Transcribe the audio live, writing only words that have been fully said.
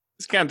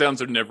These countdowns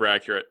are never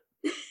accurate.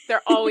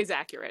 They're always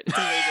accurate. It's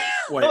amazing.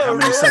 Wait, how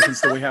many seconds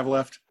do we have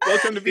left?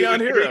 Welcome to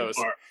Beyond Heroes.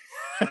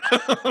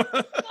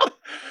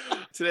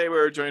 Today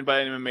we're joined by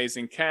an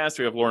amazing cast.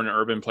 We have Lauren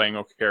Urban playing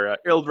Okara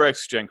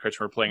Ildrex, Jen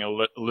Kretschmer playing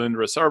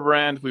Lindra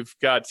Sarbrand. We've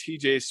got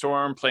TJ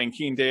Storm playing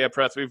Keen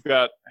Deapreth. We've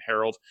got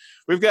Harold.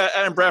 We've got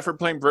Adam Bradford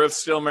playing Brith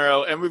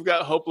Stillmarrow. And we've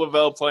got Hope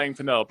Lavelle playing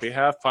Penelope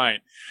Halfpint.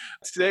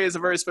 Today is a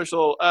very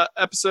special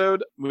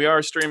episode. We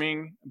are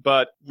streaming,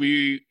 but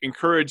we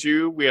encourage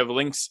you. We have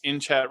links in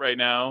chat right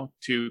now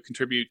to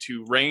contribute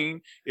to RAIN.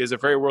 It is a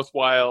very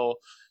worthwhile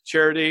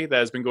charity that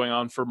has been going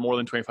on for more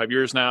than 25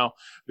 years now.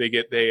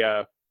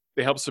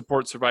 They help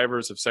support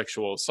survivors of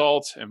sexual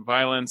assault and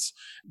violence.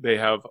 They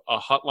have a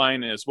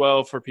hotline as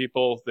well for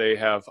people. They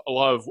have a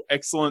lot of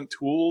excellent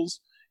tools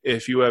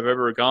if you have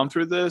ever gone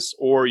through this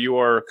or you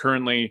are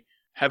currently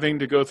having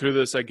to go through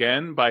this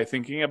again by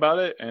thinking about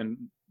it.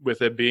 And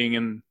with it being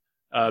in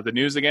the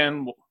news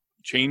again,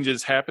 change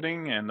is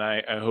happening, and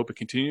I hope it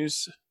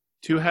continues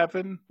to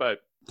happen. But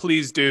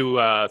please do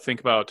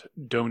think about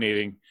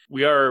donating.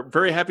 We are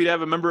very happy to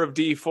have a member of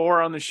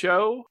D4 on the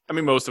show. I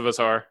mean, most of us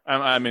are.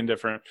 I'm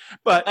indifferent.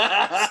 But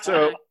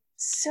so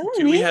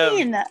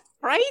mean.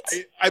 Right?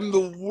 I'm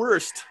the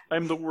worst.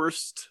 I'm the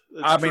worst.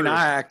 I mean,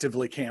 I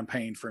actively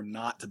campaigned for him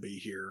not to be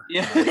here.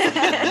 Yeah.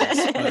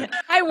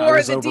 I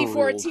wore the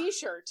D4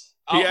 t-shirt.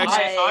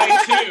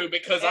 I too,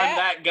 because I'm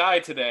that guy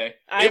today.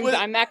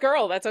 I'm that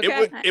girl. That's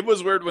okay. It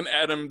was weird when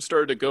Adam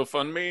started to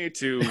GoFundMe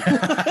to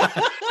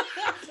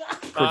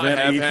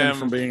prevent Ethan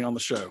from being on the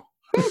show.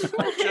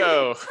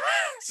 Joe.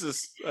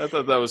 I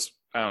thought that was,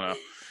 I don't know.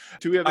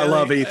 Do we have I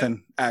love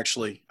Ethan,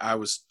 actually. I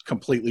was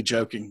completely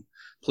joking.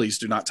 Please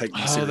do not take me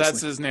seriously. Oh, that's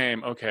his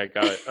name. Okay,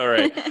 got it. All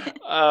right.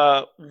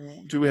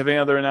 Do we have any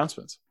other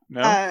announcements?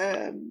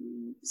 No?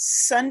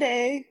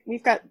 Sunday,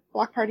 we've got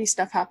block party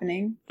stuff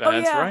happening.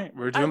 That's right.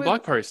 We're doing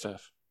block party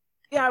stuff.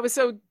 Yeah, I was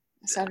so...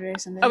 Saturday,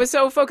 Sunday. I was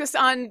so focused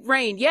on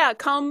RAIN. Yeah,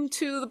 come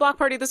to the block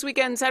party this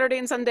weekend, Saturday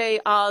and Sunday.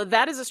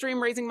 That is a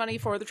stream raising money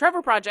for the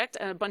Trevor Project,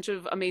 and a bunch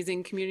of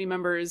amazing community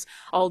members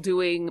all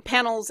doing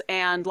panels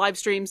and live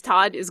streams.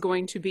 Todd is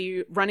going to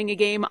be running a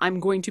game. I'm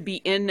going to be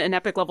in an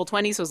epic level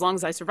 20, so as long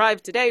as I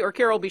survive today, or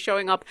Kira will be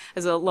showing up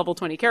as a level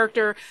 20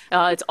 character.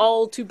 It's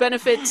all to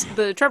benefit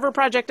the Trevor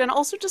Project and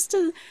also just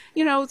to,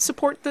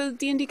 support the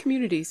D&D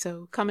community.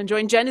 So come and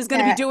join. Jen is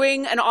going to be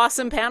doing an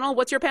awesome panel.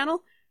 What's your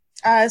panel?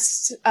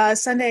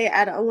 Sunday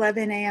at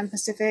 11 a.m.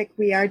 Pacific,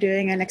 we are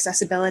doing an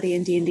accessibility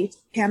and D&D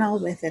panel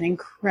with an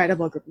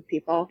incredible group of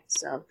people.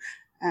 So,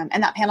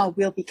 and that panel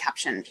will be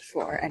captioned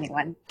for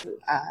anyone who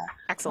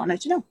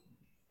wanted to know.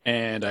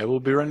 And I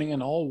will be running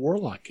an all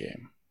warlock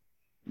game.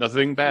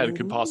 Nothing bad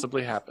could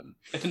possibly happen.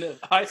 And if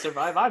I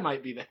survive, I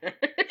might be there.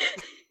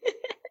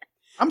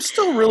 I'm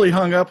still really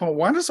hung up on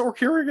why does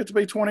Orkira get to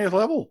be 20th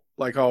level?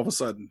 Like all of a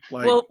sudden,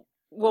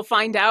 we'll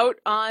find out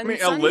on.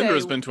 Sunday.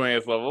 Lindra's been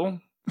 20th level.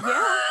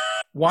 Yeah.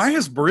 Why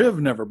has Briv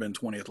never been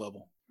 20th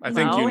level? I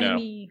think you know.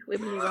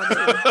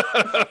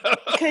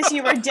 Because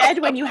you were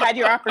dead when you had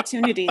your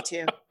opportunity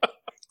to.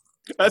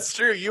 That's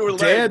true. You were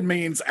dead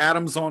means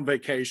Adam's on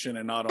vacation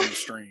and not on the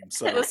stream.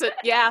 So listen,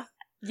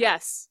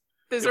 yes.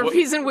 There's a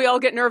reason we all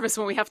get nervous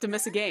when we have to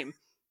miss a game.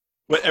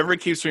 Whatever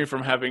keeps me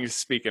from having to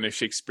speak in a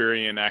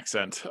Shakespearean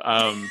accent,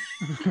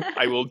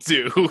 I will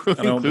do,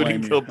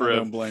 including kill Briv. I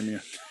don't blame you.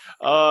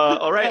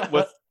 All right,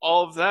 with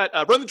all of that,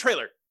 run the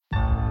trailer.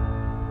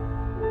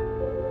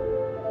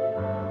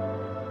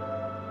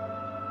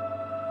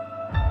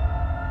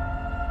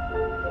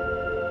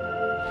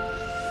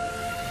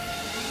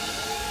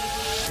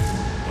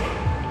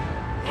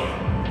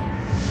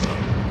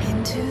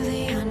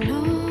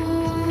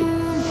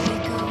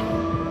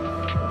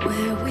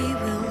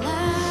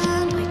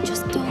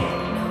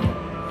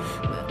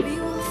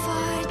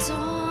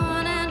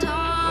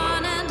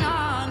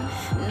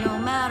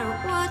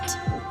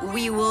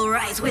 We will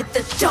rise with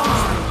the dawn.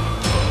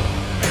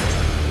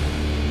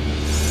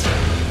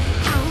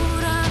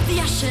 Out of the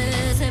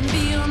ashes and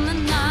beyond the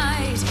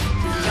night,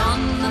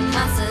 beyond the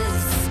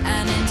masses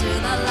and into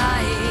the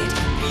light,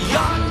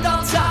 beyond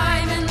all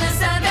time in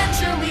this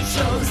adventure we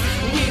chose.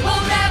 We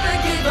will never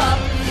give up.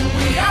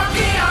 We are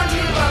beyond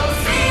heroes.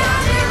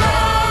 Beyond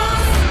heroes.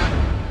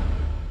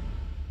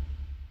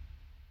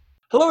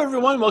 Hello,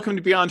 everyone. Welcome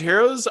to Beyond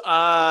Heroes.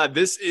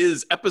 This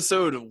is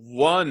episode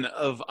 1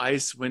 of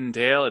Icewind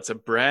Dale. It's a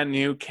brand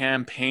new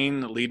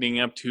campaign leading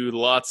up to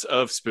lots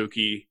of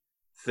spooky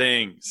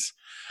things.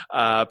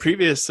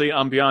 Previously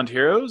on Beyond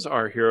Heroes,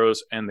 our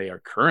heroes, and they are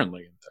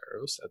currently in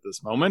Theros at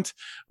this moment,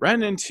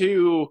 ran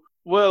into,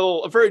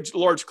 a very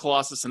large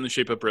colossus in the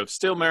shape of Brith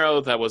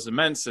Stillmarrow that was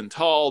immense and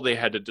tall. They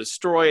had to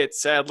destroy it.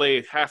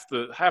 Sadly, half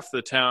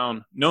the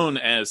town known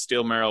as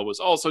Stillmarrow was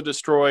also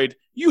destroyed.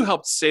 You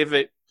helped save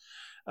it.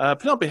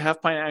 Penelope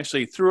Halfpint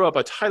actually threw up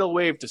a tidal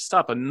wave to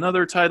stop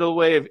another tidal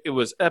wave. It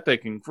was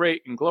epic and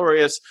great and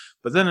glorious.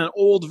 But then an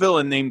old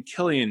villain named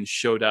Killian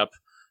showed up,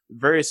 the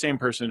very same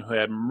person who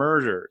had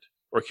murdered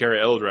Orkara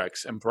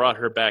Ildrex and brought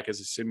her back as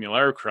a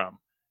simulacrum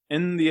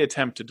in the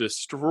attempt to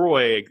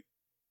destroy,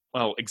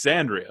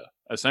 Exandria,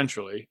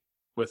 essentially,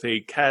 with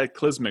a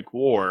cataclysmic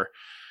war,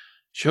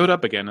 showed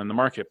up again in the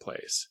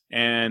marketplace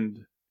and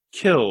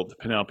killed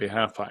Penelope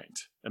Halfpint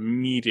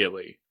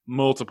immediately,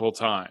 multiple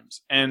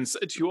times, and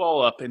set you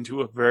all up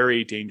into a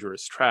very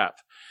dangerous trap.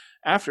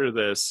 After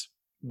this,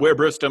 where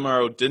Bruce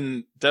Demaro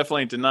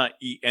definitely did not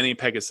eat any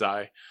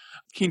Pegasi,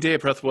 King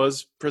Deapreth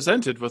was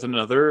presented with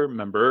another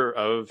member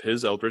of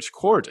his Eldritch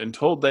Court and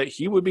told that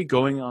he would be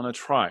going on a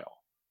trial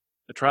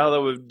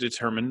that would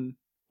determine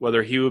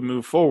whether he would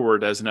move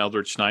forward as an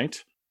Eldritch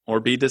Knight or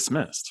be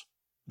dismissed.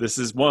 This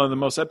is one of the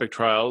most epic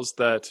trials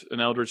that an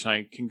Eldritch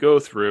Knight can go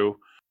through,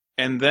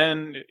 and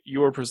then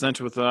you are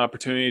presented with an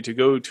opportunity to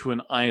go to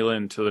an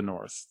island to the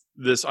north.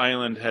 This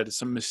island had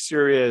some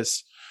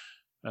mysterious,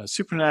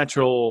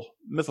 supernatural,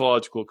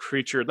 mythological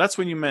creature. That's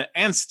when you met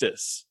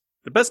Anstis,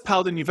 the best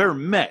paladin you've ever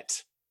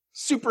met.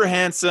 Super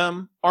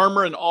handsome,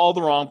 armor in all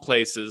the wrong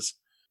places.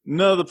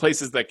 None of the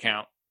places that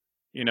count.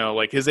 You know,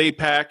 like his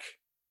 8-pack,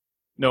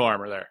 no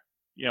armor there.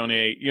 You don't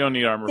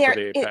need armor for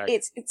the 8-pack.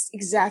 It's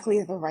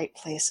exactly the right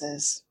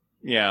places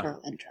Yeah. for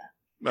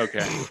Lindra.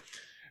 Okay.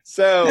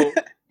 So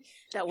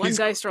That one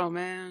dice roll,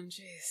 man.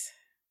 Jeez.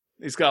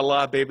 he's got a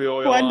lot of baby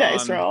oil One on.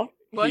 dice roll.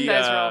 One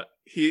dice roll.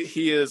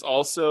 He is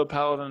also a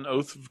paladin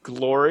Oath of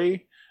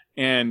Glory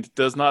and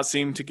does not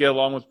seem to get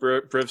along with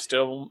Briv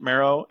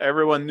Stillmarrow.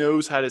 Everyone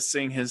knows how to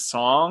sing his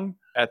song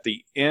at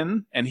the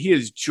inn, and he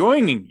is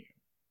joining you.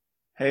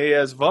 He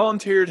has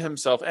volunteered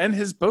himself and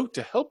his boat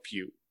to help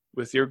you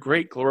with your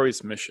great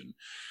glorious mission.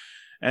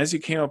 As you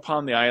came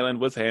upon the island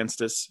with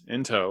Anstis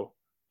in tow,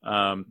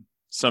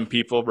 some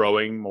people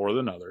rowing more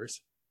than others,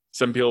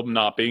 some people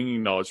not being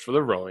acknowledged for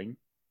the rowing,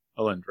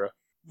 Alindra,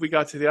 we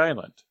got to the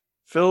island,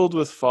 filled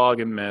with fog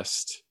and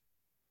mist.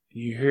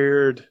 You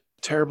heard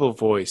a terrible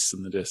voice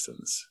in the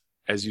distance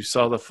as you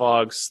saw the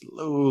fog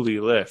slowly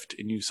lift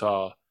and you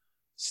saw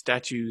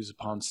statues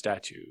upon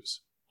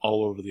statues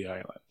all over the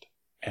island.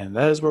 And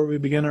that is where we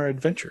begin our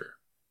adventure.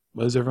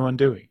 What is everyone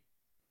doing?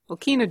 Well,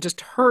 Keena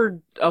just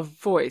heard a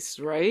voice,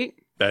 right?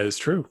 That is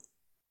true.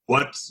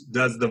 What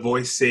does the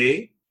voice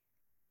say?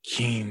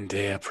 Keen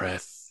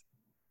Deapreth,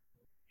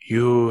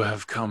 you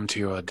have come to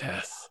your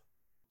death.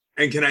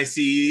 And can I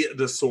see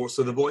the source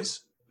of the voice?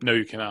 No,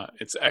 you cannot.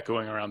 It's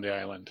echoing around the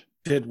island.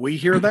 Did we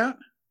hear that?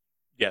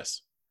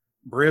 Yes.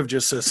 Briv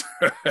just says,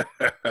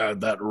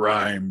 that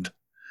rhymed.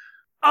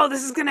 Oh,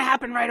 this is going to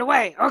happen right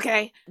away.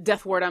 Okay.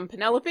 Death ward on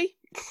Penelope.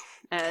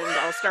 And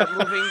I'll start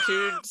moving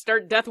to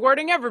start death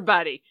warding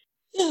everybody.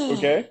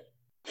 Okay.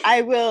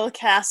 I will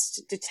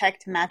cast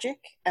Detect Magic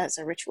as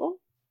a ritual.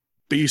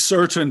 Be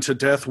certain to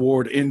death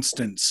ward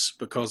instance,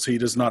 because he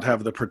does not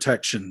have the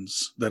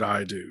protections that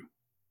I do.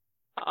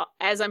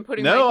 As I'm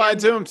putting No, my I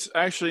hand... don't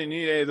actually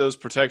need any of those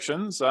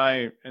protections.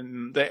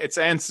 It's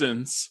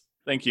Anson's.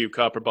 Thank you,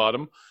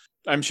 Copperbottom.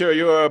 I'm sure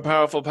you're a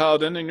powerful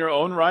paladin in your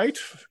own right,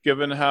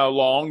 given how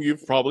long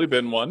you've probably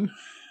been one.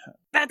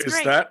 That's Is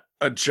great. that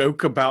a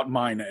joke about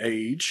mine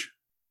age?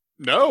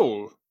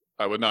 No,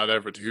 I would not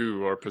ever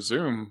do or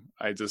presume.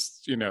 I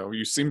just,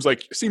 you seems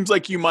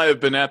like you might have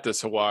been at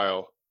this a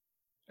while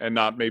and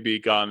not maybe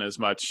gotten as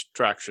much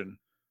traction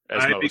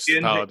as I most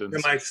begin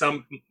paladins.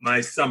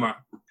 my summer.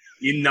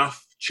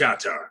 Enough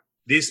chatter.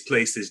 This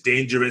place is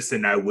dangerous,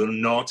 and I will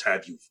not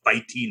have you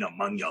fighting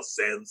among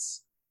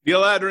yourselves. The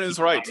Eladrin is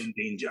You are right. in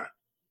danger.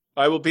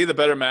 I will be the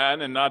better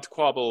man and not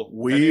quabble.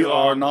 We any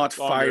are not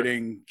longer.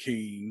 fighting,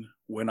 Keen.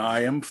 When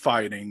I am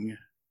fighting,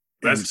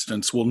 That's-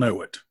 instance will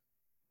know it.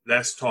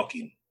 Less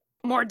talking.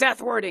 More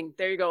death warding.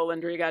 There you go,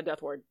 Linda. You got a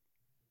death ward.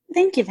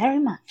 Thank you very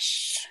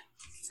much.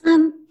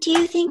 Do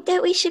you think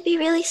that we should be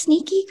really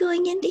sneaky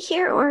going into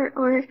here,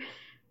 or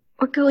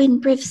go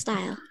in Briv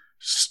style?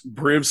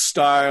 Briv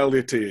style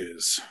it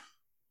is.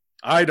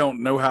 I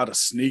don't know how to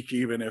sneak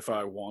even if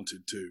I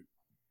wanted to.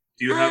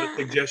 Do you have a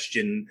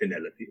suggestion,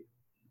 Penelope?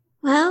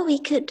 Well, we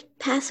could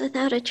pass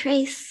without a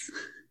trace.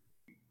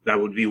 That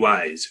would be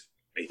wise,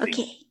 I think.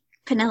 Okay,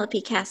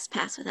 Penelope casts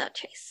pass without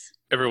trace.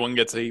 Everyone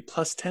gets a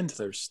 +10 to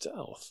their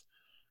stealth.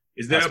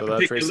 Is there That's a why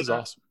that trace is particular,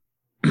 awesome.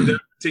 is there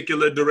a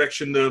particular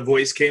direction the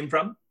voice came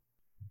from?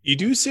 You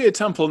do see a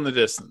temple in the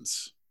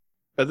distance.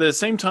 But at the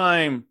same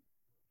time,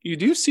 you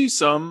do see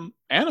some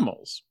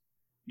animals.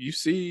 You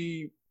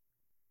see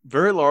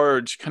very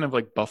large, kind of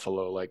like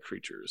buffalo-like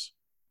creatures.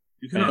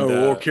 You can And,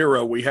 Oh,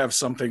 Okira, we have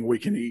something we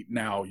can eat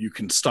now. You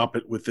can stop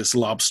it with this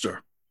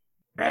lobster.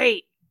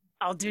 Great.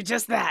 I'll do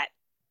just that.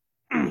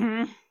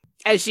 Mm-hmm.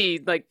 As she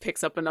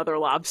picks up another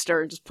lobster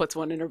and just puts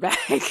one in her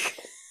bag.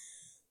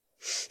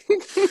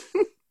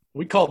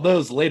 We call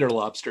those later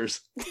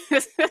lobsters.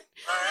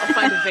 I'll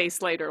find a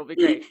vase later. It'll be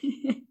great.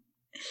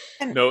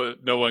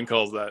 No one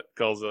calls it.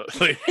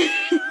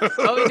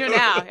 Oh, we do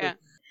now. Yeah.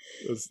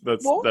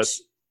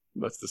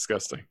 That's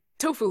disgusting.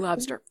 Tofu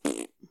lobster.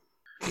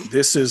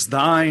 This is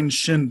thine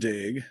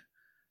shindig,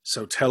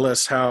 so tell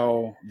us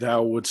how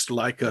thou wouldst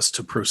like us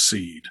to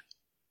proceed.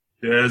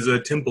 There's a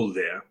temple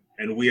there,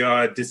 and we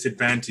are at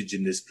disadvantage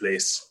in this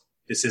place.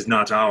 This is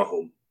not our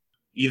home.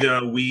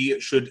 Either we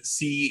should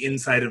see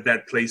inside of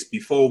that place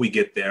before we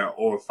get there,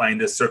 or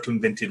find a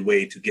circumvented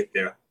way to get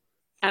there.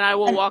 And I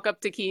will walk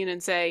up to Keen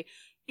and say,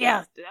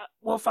 Yeah,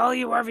 we'll follow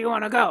you wherever you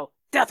want to go.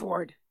 Death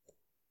Ward.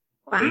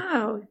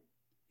 Wow.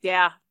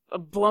 Yeah,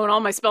 I've blown all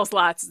my spell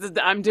slots.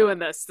 I'm doing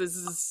this. This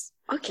is...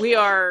 Okay.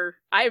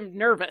 I'm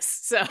nervous,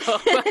 so...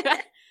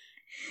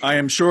 I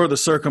am sure the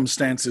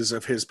circumstances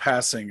of his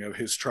passing of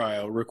his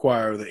trial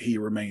require that he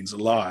remains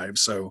alive,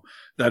 so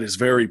that is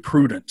very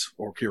prudent,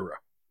 Orkira.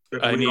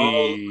 That we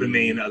all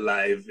remain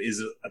alive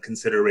is a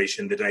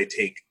consideration that I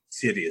take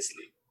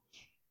seriously.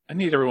 I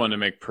need everyone to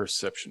make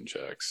perception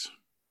checks.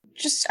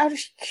 Just out of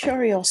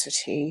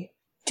curiosity,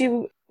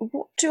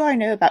 what do I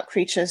know about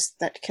creatures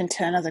that can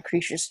turn other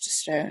creatures to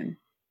stone?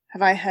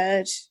 Have I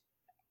heard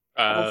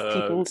of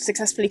people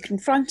successfully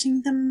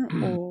confronting them,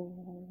 or...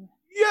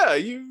 Yeah,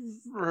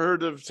 you've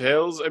heard of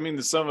tales. I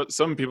mean,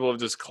 some people have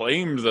just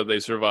claimed that they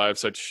survive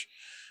such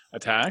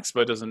attacks,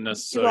 but it doesn't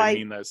necessarily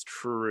mean that's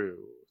true.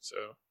 So,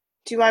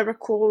 do I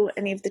recall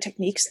any of the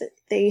techniques that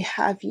they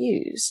have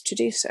used to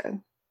do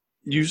so?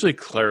 Usually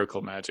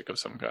clerical magic of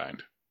some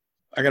kind.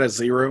 I got a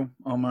 0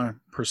 on my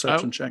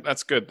perception check.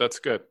 That's good. That's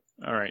good.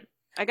 All right.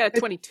 I got a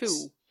 22.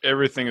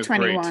 Everything is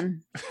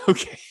 21. great.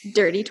 Okay.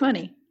 Dirty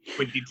 20.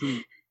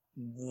 22.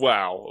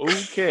 Wow.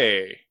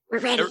 Okay. We're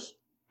ready.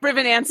 Briv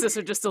and Ansys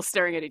are just still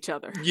staring at each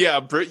other. Yeah,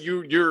 Britt,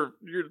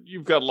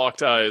 you've got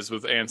locked eyes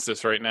with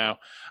Ansys right now.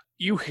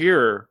 You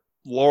hear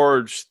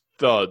large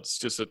thuds,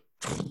 just a,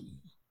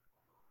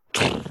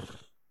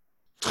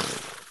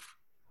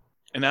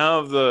 and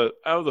out of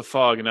the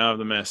fog and out of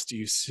the mist,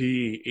 you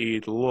see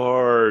a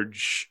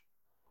large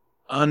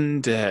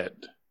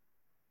undead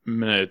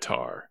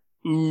minotaur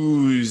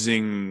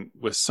oozing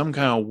with some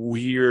kind of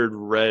weird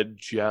red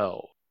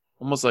gel,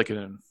 almost like an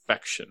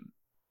infection.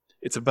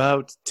 It's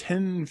about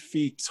 10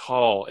 feet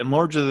tall and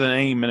larger than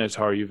any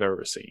minotaur you've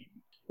ever seen.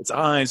 Its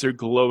eyes are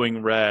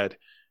glowing red,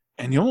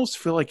 and you almost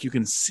feel like you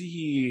can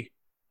see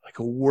like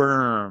a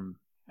worm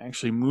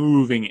actually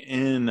moving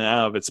in and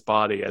out of its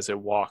body as it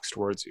walks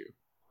towards you.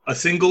 A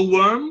single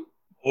worm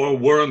or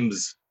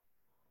worms?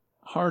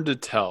 Hard to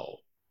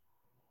tell.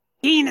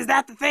 Keen, is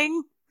that the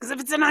thing? Because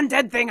if it's an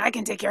undead thing, I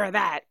can take care of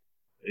that.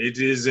 It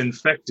is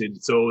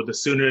infected, so the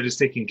sooner it is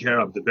taken care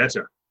of, the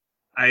better.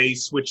 I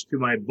switch to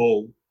my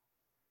bow.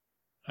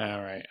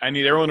 All right. I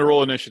need everyone to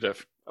roll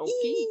initiative.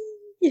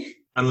 Okay.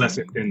 Unless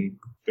it's in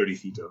 30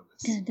 feet of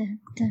us.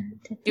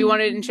 Do you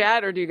want it in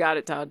chat, or do you got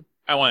it, Todd?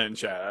 I want it in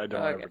chat. I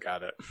don't Okay. ever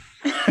got it.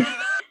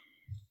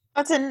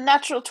 That's a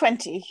natural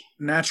 20.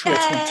 Natural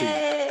 20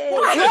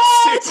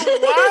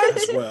 What?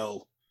 as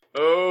well.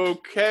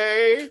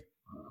 Okay.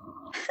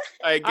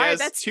 I right, guess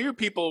that's- 2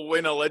 people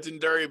win a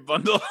legendary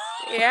bundle.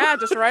 Yeah,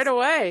 just right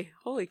away.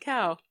 Holy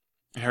cow.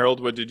 Harold,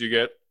 what did you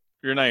get?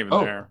 You're not even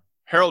Oh. there.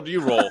 Harold,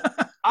 you roll.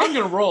 I'm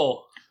gonna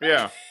roll.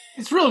 Yeah.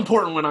 It's real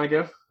important when I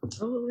go.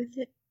 Oh, is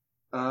it?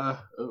 Oh.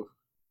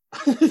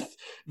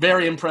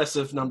 Very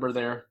impressive number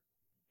there.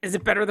 Is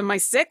it better than my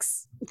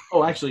 6?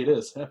 Oh, actually, it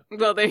is.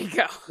 Well, there you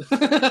go.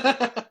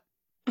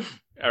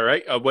 All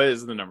right. What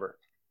is the number?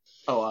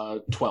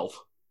 12.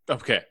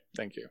 Okay.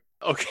 Thank you.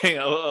 Okay.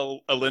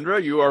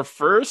 Alindra, you are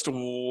first.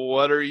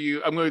 What are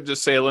you? I'm going to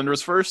just say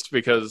Alindra's first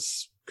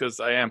because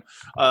I am.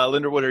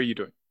 Alindra, what are you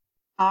doing?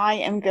 I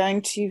am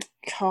going to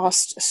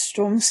cast a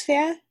Storm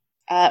Sphere,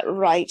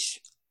 right,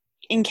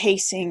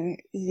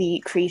 encasing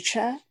the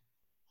creature,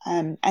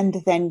 and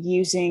then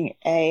using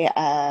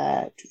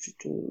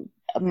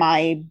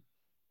my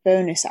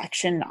bonus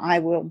action, I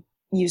will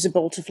use a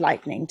bolt of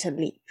lightning to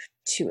leap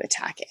to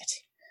attack it.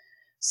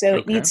 So it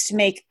Okay. needs to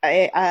make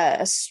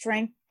a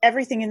strength.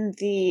 Everything in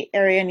the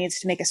area needs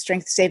to make a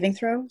strength saving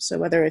throw. So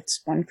whether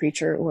it's one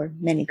creature or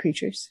many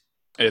creatures.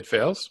 It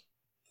fails.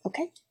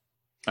 Okay.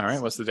 All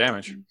right. What's the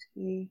damage?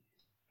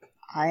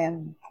 I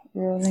am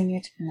rolling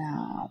it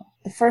now.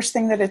 The first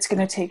thing that it's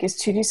going to take is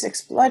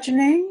 2d6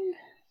 bludgeoning.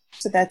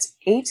 So that's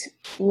 8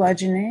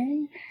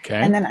 bludgeoning.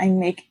 Okay. And then I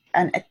make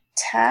an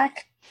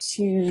attack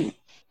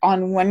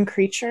on one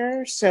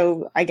creature.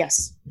 So I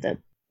guess the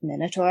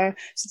Minotaur.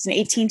 So it's an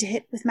 18 to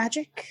hit with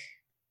magic.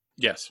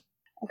 Yes.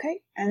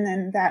 Okay. And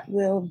then that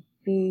will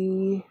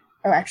be...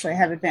 Oh, actually, I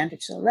have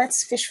advantage. So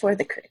let's fish for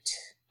the crit.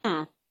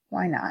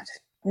 Why not?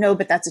 No,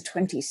 but that's a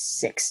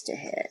 26 to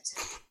hit.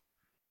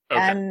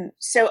 Okay.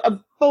 So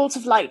a bolt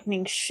of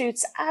lightning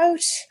shoots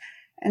out,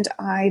 and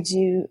I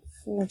do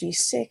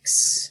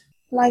 4d6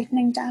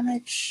 lightning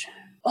damage.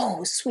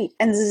 Oh, sweet.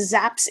 And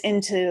zaps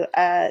into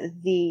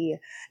the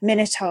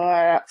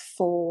Minotaur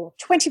for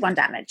 21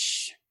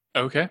 damage.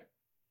 Okay.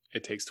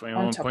 It takes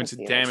 21 On top points of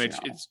of the damage.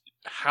 original. It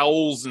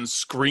howls and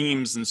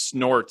screams and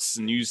snorts,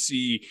 and you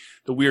see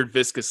the weird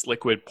viscous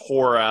liquid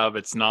pour out of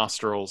its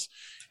nostrils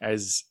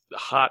as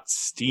hot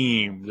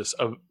steam just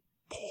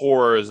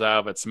pours out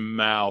of its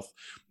mouth.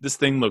 This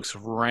thing looks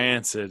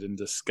rancid and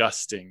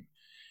disgusting.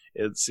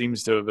 It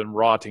seems to have been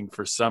rotting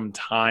for some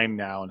time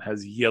now and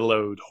has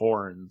yellowed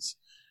horns.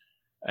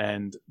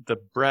 And the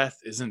breath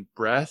isn't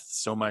breath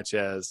so much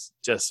as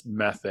just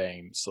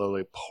methane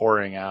slowly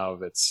pouring out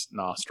of its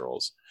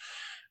nostrils.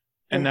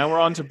 And now we're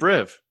on to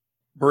Briv.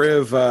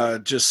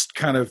 Briv just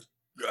kind of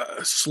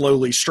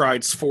slowly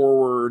strides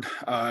forward,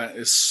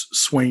 is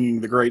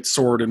swinging the great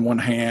sword in one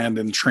hand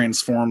and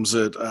transforms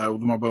it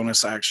with my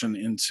bonus action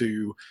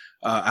into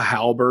a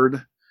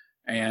halberd,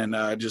 and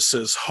just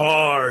says,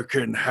 "Hark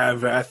and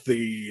have at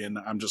thee." And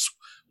I'm just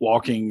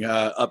walking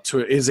up to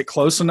it. Is it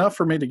close enough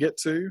for me to get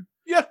to?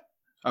 Yeah.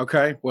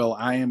 Okay. Well,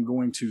 I am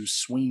going to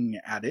swing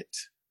at it.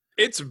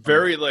 It's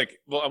very I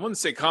wouldn't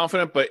say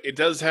confident, but it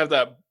does have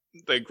that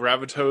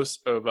gravitas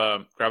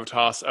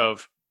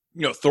of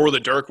Thor the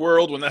Dark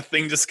World, when that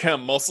thing just kind of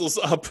muscles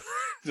up,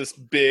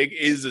 just big,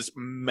 is this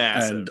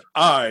massive. And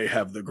I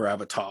have the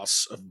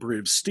gravitas of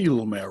Briv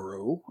Steel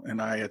Marrow,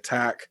 and I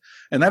attack,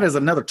 and that is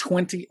another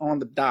 20 on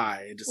the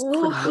die. Just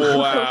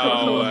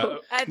Wow.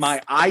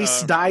 My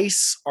ice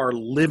dice are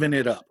living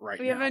it up right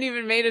We now. haven't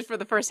even made it for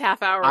the first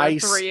half hour.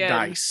 Ice 3 in.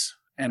 dice.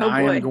 And Oh,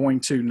 I boy. am going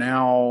to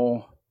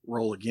now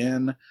roll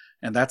again,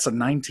 and that's a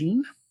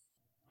 19.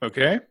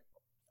 Okay.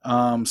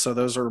 So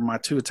those are my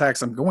 2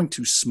 attacks. I'm going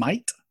to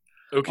smite.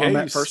 Okay. On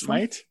that you first one?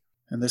 smite.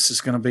 And this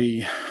is going to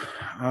be,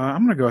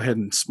 I'm going to go ahead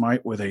and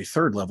smite with a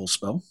 3rd level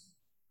spell.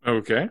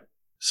 Okay.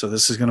 So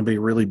this is going to be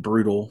really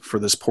brutal for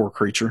this poor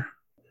creature.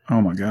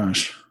 Oh my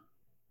gosh.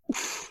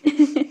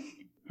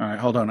 All right,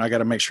 hold on. I got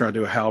to make sure I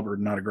do a halberd,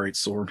 not a great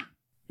sword.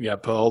 Yeah,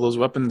 put all those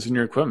weapons in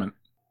your equipment.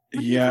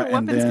 What Yeah, different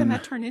and weapons can then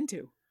that turn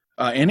into?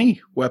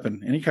 any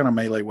weapon, any kind of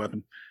melee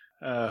weapon.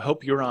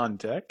 Hope you're on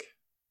deck.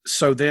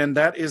 So then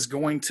that is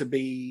going to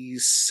be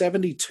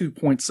 72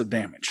 points of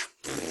damage.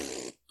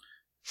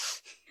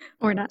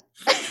 Or not.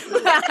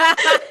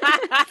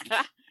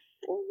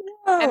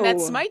 And that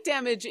smite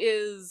damage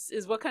is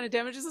what kind of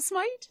damage is a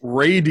smite?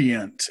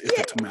 Radiant, if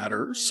it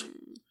matters.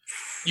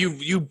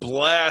 You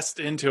blast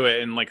into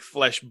it, and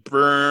flesh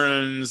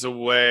burns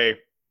away,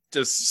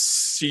 just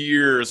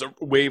sears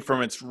away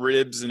from its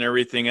ribs and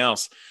everything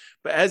else.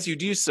 But as you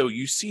do so,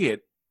 you see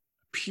it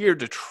appear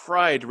to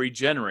try to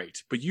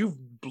regenerate, but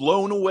you've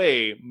blown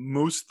away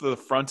most of the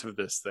front of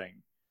this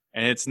thing,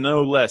 and it's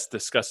no less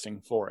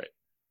disgusting for it.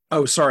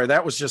 Oh, sorry,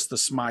 that was just the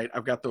smite.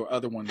 I've got the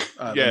other one,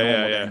 the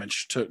normal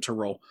damage to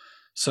roll.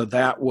 So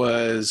that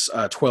was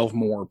 12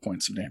 more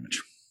points of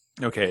damage.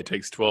 Okay, it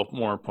takes 12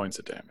 more points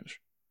of damage.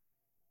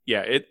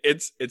 Yeah,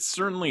 it's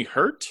certainly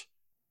hurt,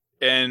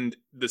 and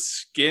the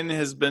skin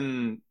has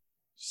been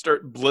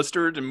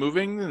blistered and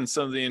moving, and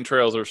some of the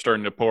entrails are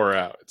starting to pour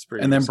out. It's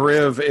pretty. And then disgusting.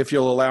 Briv, if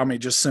you'll allow me,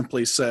 just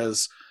simply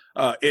says,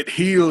 "It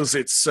heals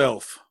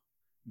itself.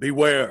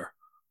 Beware!"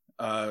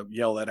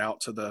 Yell that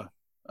out to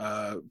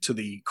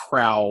the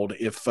crowd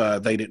if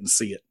they didn't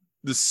see it.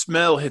 The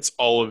smell hits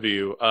all of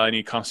you.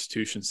 Any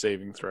Constitution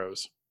saving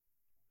throws?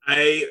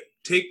 I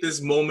take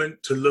this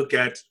moment to look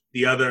at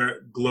the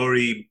other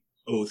Glory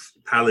Oath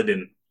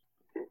Paladin.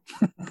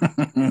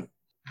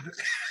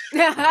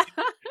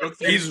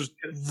 He's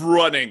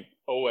running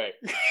away.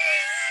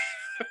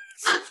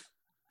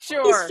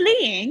 Sure. He's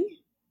fleeing.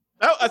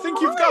 Oh, I think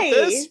you've got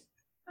this.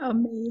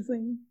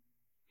 Amazing.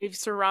 If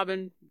Sir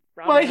Robin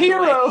My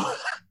hero.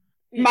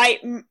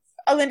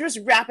 Alindra's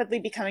rapidly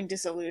becoming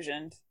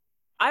disillusioned.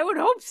 I would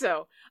hope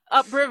so.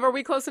 Briv, are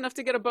we close enough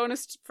to get a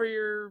bonus for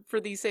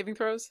these saving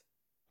throws?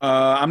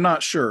 I'm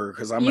not sure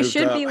because I You moved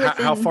should up. be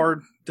How within-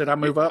 far did I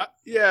move up?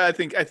 Yeah, I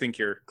think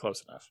you're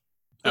close enough.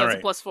 All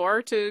That's right. a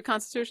 +4 to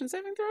Constitution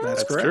saving throws?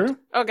 That's correct. true.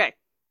 Okay.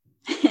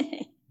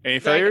 Any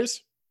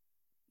failures?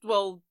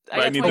 Well, I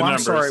got need Oh, the 20. I'm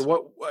numbers. sorry.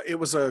 What? It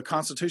was a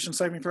Constitution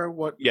saving throw.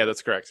 What? Yeah,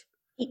 that's correct.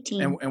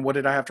 18. And what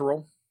did I have to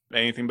roll?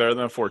 Anything better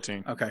than a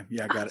 14. Okay,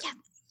 yeah, I got it.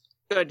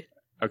 Good.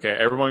 Okay,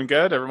 everyone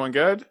good? Everyone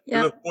good?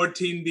 Yeah. Will a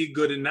 14 be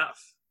good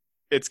enough?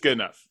 It's good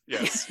enough.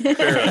 Yes.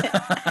 Fair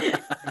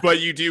enough. But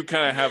you do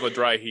kind of have a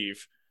dry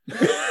heave.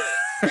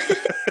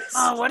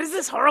 Oh, what is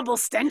this horrible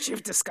stench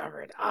you've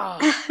discovered? Oh.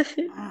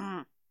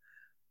 Mm.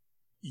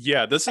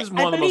 Yeah, this is I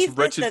one of the most believe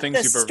that wretched things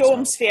the you've ever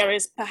storm smelled. sphere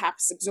is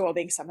perhaps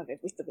absorbing some of it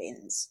with the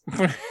winds.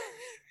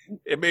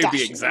 It may Dashing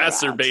be around.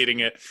 exacerbating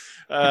it.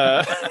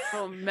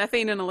 Oh,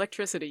 methane and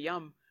electricity.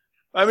 Yum.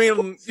 I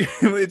mean,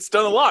 it's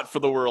done a lot for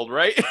the world,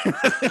 right?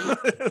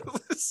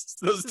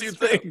 Those two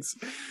things.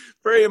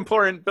 Very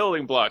important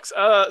building blocks.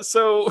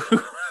 So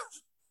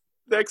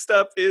next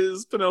up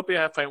is Penelope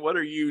Halfpint. What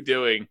are you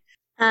doing?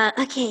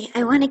 Okay,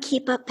 I want to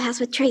keep up pass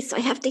with Trace, so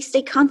I have to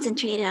stay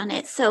concentrated on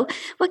it. So,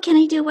 what can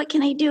I do? What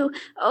can I do?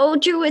 Oh,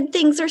 Druid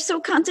things are so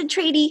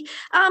concentraty.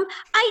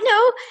 I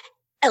know,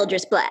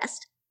 Eldritch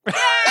Blast.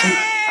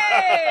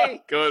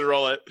 Yay! Go and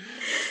roll it.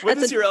 What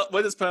That's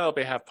does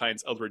Penelope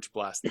Halfpint's Eldritch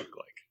Blast look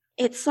like?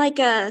 It's like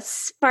a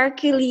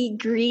sparkly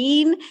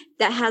green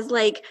that has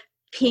like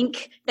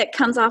pink that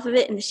comes off of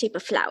it in the shape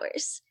of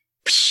flowers.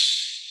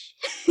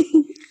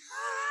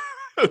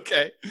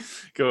 Okay.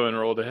 Go and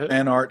roll to hit.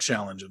 Fan art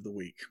challenge of the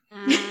week.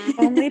 Mm.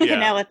 Only Yeah.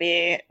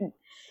 Penelope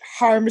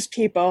harms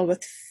people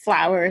with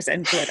flowers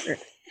and glitter.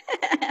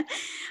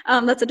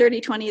 That's a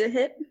dirty 20 to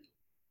hit.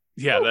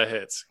 Yeah, that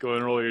hits. Go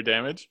and roll your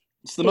damage.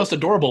 It's the most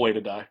adorable way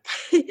to die.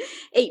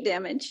 8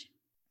 damage.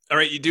 All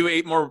right, you do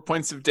 8 more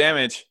points of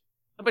damage.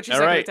 But your All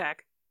second right.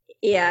 attack.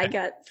 Yeah, I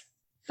got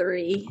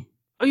 3.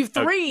 Oh, you have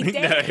 3. No,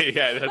 Dang.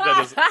 yeah,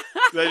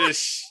 that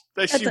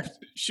That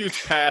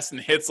shoots past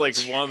and hits like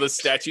one of the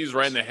statues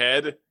right in the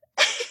head,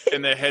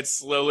 and the head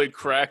slowly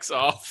cracks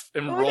off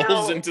and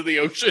rolls into the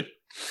ocean.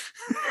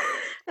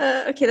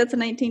 Okay, that's a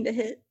 19 to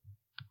hit.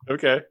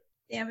 Okay.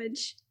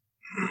 Damage.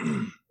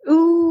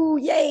 Ooh,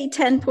 yay,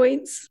 10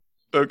 points.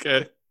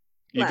 Okay.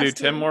 You do Last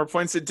 10 one. more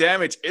points of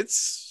damage.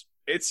 It's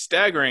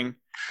staggering.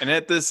 And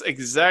at this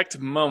exact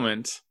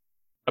moment,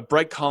 a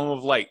bright column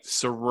of light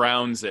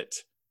surrounds it.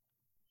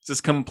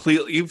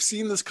 You've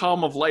seen this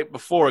column of light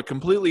before. It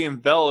completely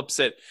envelops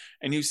it,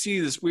 and you see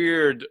this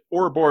weird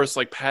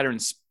Ouroboros-like pattern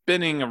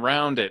spinning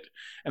around it.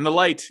 And the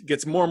light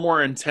gets more and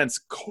more intense,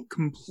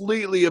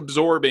 completely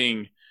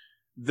absorbing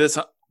this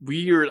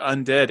weird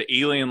undead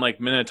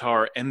alien-like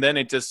minotaur, and then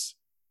it just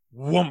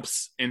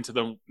whoops into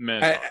the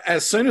minotaur.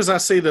 As soon as I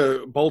see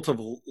the bolt of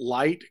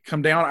light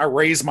come down, I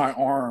raise my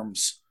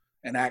arms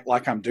and act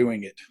like I'm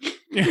doing it.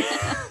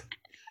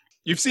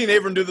 You've seen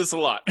Abram do this a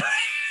lot.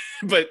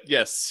 But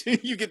yes,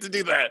 you get to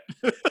do that.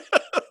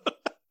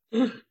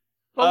 Well,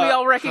 we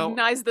all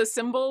recognize the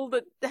symbol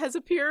that has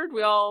appeared.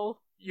 You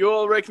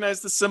all recognize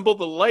the symbol.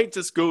 The light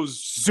just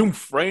goes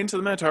zoomf right into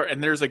the Minotaur,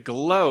 and there's a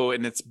glow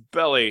in its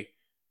belly.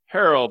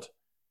 Harold,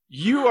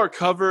 you are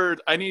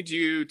covered. I need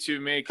you to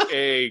make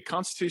a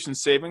Constitution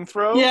saving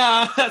throw.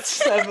 Yeah,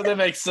 that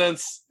makes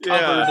sense. Yeah.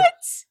 Covered.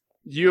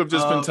 You have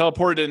just been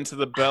teleported into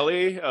the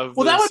belly of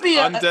Well, this that would be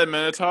undead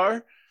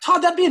Minotaur.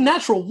 Todd, that'd be a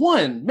natural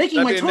 1.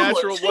 Making That'd my be a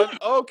total natural 1.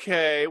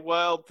 Okay,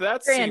 well,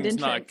 that Grand seems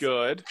not entrance.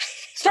 good.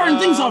 Starting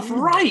things off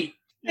right.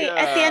 Wait,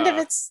 at the end of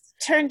its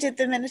turn, did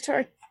the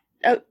Minotaur?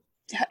 Oh,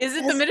 Is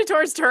it the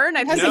Minotaur's turn?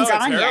 I It hasn't think it's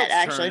gone yet, Harold's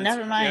actually. turn.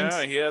 Never mind.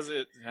 Yeah, he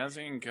hasn't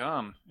even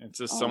come. It's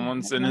just Oh,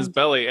 someone's never in his mind.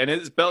 belly, and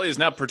his belly is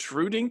now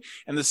protruding,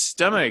 and the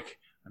stomach.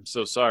 I'm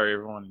so sorry,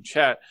 everyone in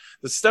chat.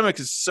 The stomach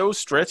is so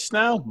stretched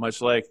now, much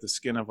like the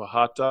skin of a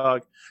hot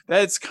dog,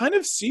 that it's kind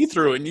of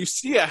see-through, and you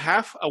see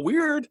a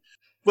weird.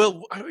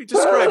 Well, how do you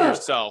describe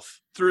yourself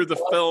through the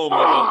film?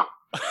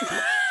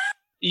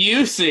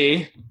 You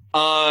see,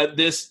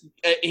 this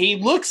he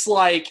looks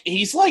like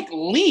he's like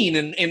lean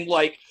and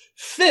like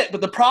fit,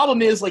 but the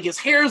problem is like his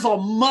hair's all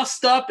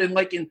mussed up and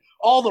like in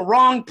all the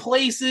wrong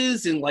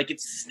places, and like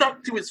it's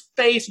stuck to his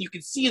face, and you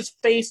can see his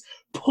face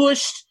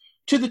pushed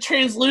to the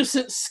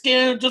translucent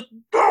skin. Just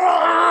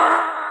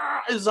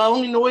is the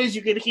only noise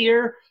you could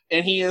hear,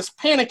 and he is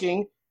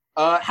panicking.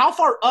 How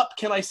far up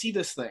can I see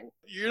this thing?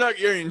 You're not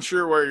getting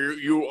sure where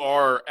you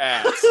are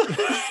at.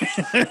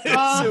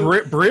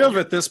 Briv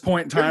at this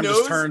point in time Your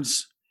just nose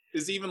turns.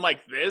 is even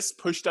like this,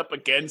 pushed up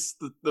against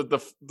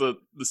the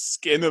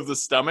skin of the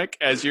stomach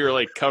as you're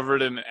like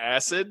covered in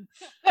acid.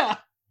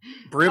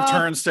 Briv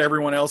turns to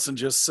everyone else and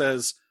just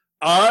says,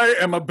 "I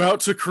am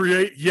about to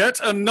create yet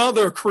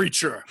another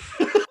creature."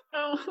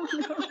 Oh,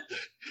 no.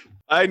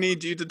 I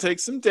need you to take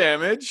some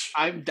damage.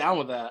 I'm down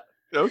with that.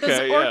 Okay,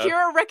 Does yeah.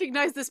 Orkira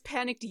recognize this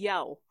panicked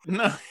yell?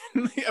 No,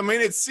 I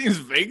mean, it seems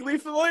vaguely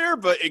familiar,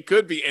 but it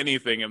could be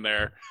anything in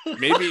there.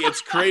 Maybe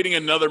it's creating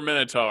another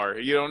Minotaur.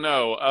 You don't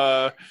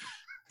know.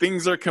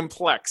 Things are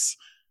complex.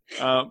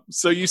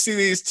 So you see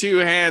these two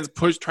hands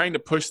trying to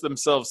push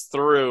themselves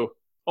through.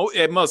 Oh,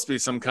 it must be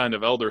some kind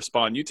of elder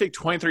spawn. You take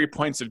 23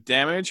 points of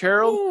damage,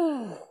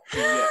 Harold,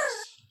 Yes.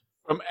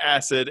 from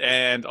acid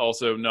and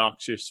also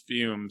noxious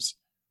fumes.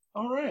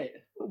 All right.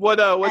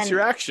 What's And- your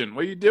action?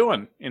 What are you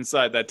doing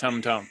inside that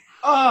tum-tum?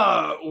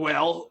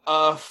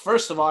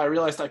 First of all, I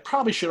realized I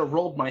probably should have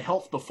rolled my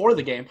health before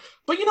the game.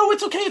 But you know,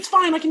 it's okay, it's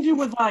fine. I can do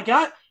what I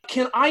got.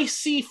 Can I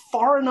see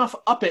far enough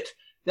up it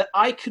that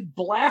I could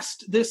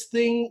blast this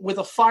thing with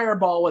a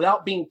fireball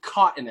without being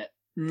caught in it?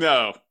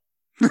 No.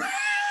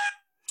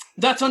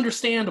 That's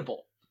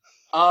understandable.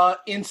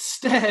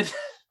 Instead,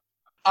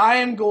 I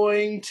am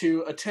going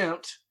to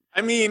attempt...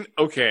 I mean,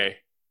 okay.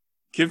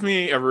 Give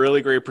me a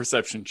really great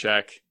perception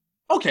check.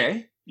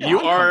 Okay. Yeah, You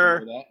I'm are-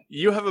 comfortable with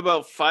You have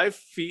about 5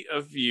 feet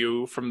of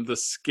view from the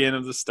skin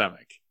of the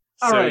stomach.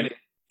 that. So Alrighty.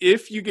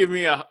 if you give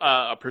me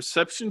a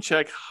perception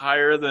check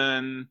higher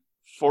than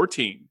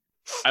 14,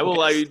 I will Okay.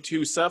 allow you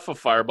to stuff a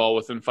fireball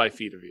within 5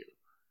 feet of you.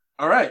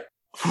 All right.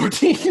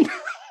 14.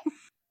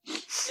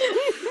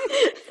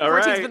 All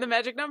 14's right. been the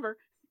magic number.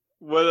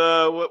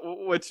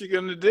 What you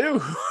gonna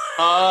do?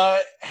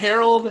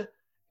 Harold,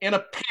 in a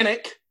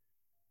panic,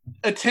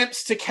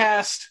 attempts to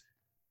cast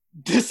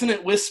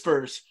Dissonant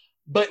Whispers,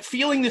 but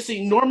feeling this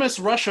enormous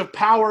rush of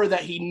power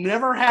that he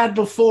never had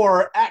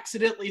before,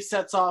 accidentally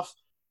sets off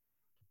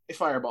a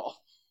fireball.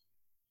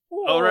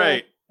 All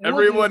right. What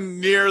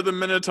Everyone near the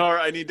Minotaur,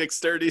 I need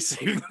dexterity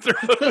saving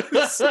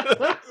throws.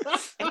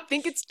 I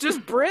think it's just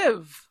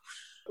Briv.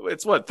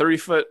 It's what,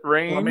 30-foot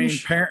range? I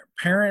mean,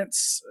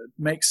 parents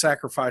make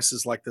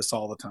sacrifices like this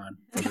all the time.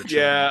 for their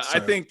Yeah, children, so-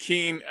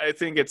 I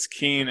think it's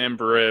Keen and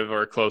Briv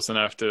are close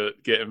enough to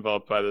get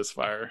involved by this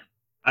fire.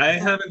 I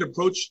haven't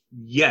approached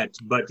yet,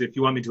 but if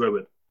you want me to, I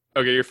will.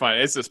 Okay, you're fine.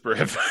 It's just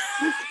Briv.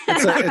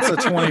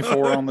 It's a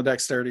 24 on the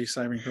dexterity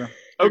saving throw.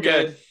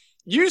 Okay. Good.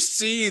 You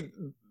see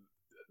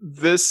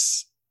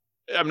this.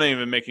 I'm not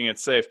even making it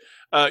safe.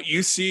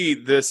 You see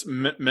this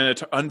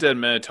undead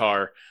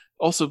Minotaur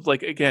Also,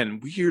 like, again,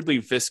 weirdly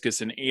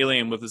viscous and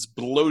alien with this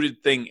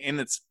bloated thing in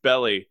its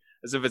belly,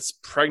 as if it's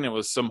pregnant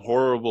with some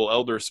horrible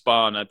elder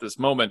spawn at this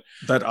moment.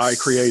 That I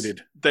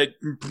created. That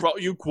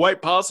you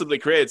quite possibly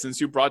created,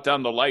 since you brought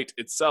down the light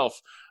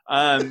itself.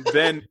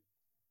 Then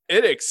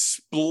it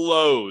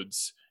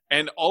explodes.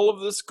 And all of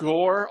this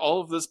gore,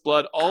 all of this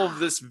blood, all of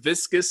this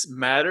viscous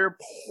matter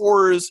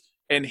pours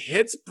and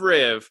hits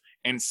Briv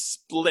and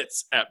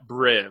splits at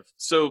Briv.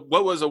 So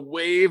what was a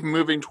wave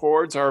moving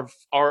towards our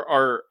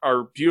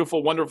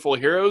beautiful, wonderful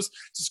heroes,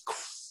 just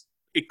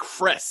it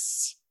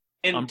crests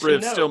And on to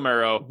Briv note-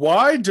 Stillmarrow.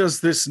 Why does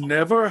this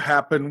never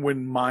happen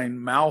when my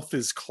mouth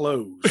is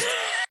closed?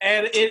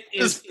 And it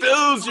is Just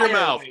fills your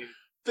mouth. entirely-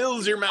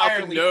 Fills your mouth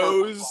and entirely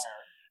purple nose.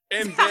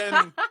 fire. And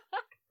then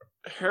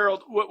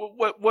Harold,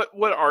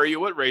 what are you?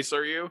 What race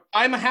are you?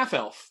 I'm a half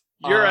elf.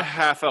 You're a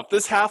half elf.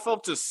 This half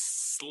elf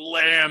just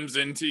slams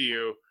into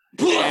you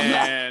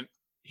and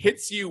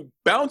hits you,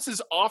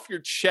 bounces off your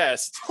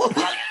chest.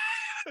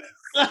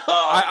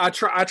 I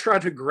try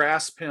to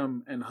grasp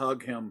him and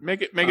hug him.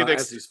 Make it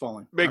as he's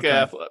falling. make Okay.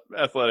 an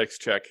athletics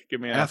check.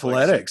 Give me an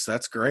Athletics.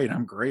 That's great.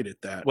 I'm great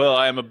at that. Well,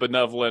 I am a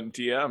benevolent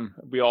DM.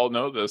 We all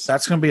know this.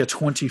 That's going to be a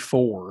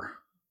 24.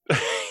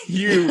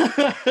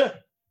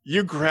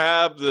 You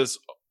grab this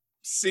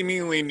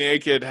seemingly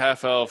naked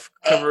half elf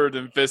covered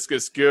in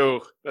viscous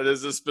goo that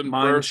has just been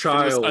Mine birthed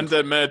from this child.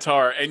 undead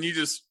minotaur, and you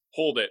just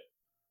hold it.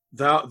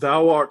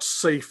 Thou art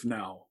safe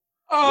now.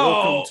 Oh,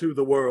 Welcome to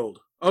the world.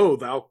 Oh,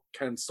 thou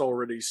canst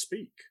already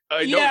speak. No,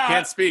 he Yeah.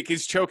 can't speak.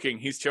 He's choking.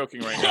 He's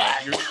choking right now.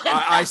 You're-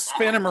 I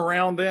spin him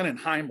around then and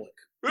Heimlich.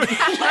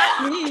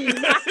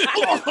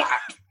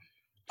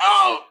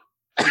 oh.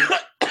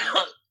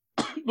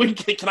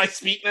 Wait, can I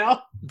speak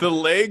now? The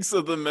legs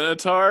of the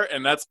minotaur,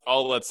 and that's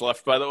all that's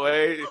left, by the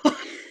way,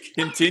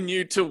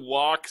 continue to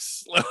walk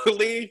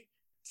slowly,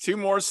 2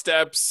 more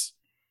steps,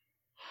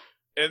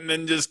 and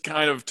then just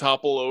kind of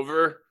topple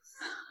over,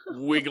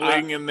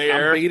 wiggling in the I'm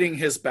air. beating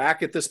his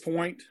back at this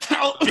point,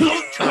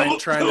 trying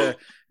to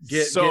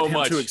get him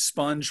much. to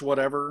expunge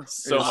whatever.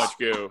 So is- much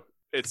goo.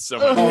 It's so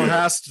much. Thou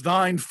hast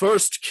thine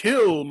first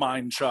kill,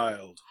 mine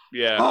child.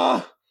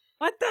 Yeah.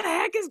 What the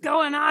heck is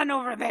going on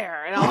over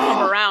there? And I'll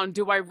come around.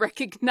 Do I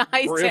recognize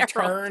Briv Harold?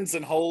 turns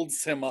and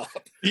holds him up.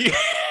 Yeah,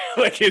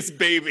 like his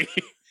baby.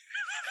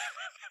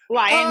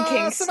 Lion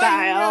King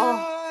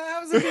style.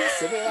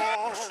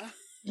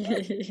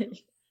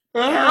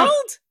 Harold?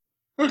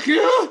 Okay.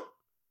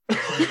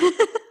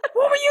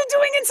 What were you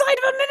doing inside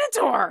of a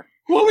minotaur?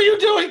 What were you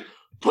doing?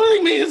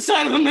 Putting me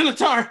inside of a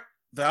minotaur.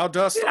 Thou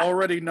dost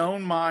already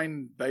known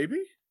mine,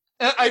 baby?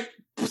 I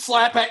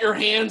slap at your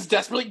hands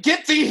desperately.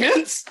 Get thee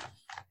hence.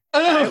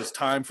 It is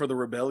time for the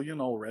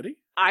rebellion already?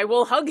 I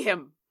will hug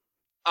him.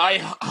 I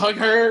hug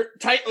her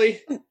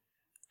tightly. And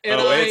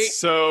It's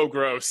so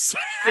gross.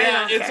 I yeah,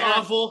 don't it's care.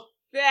 awful.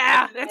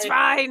 Yeah, that's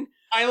fine.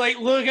 I like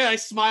look and I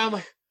smile. I'm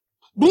like,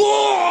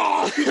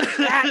 blah!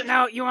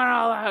 No, you want it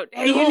all out.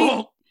 Hey,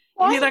 you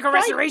need like a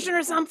restoration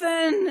or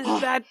something?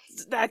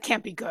 That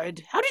can't be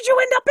good. How did you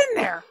end up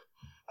in there?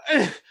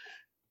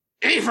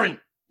 Avron.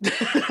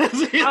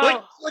 He Oh.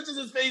 like clutches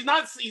his face.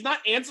 He's not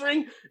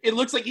answering. It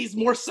looks like he's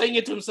more saying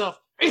it to himself.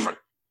 Avron.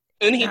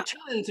 And he Yeah.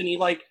 turns and he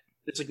like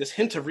there's like this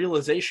hint of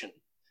realization.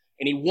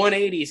 And he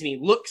 180s and he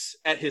looks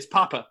at his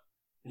papa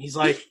and he's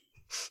like,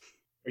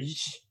 Are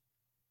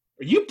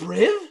you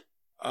Briv?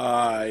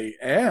 I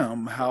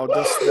am. How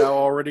dost thou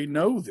already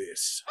know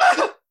this?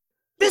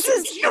 This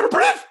is You're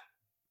Briv!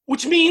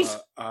 Which means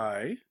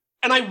I.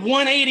 and I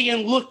 180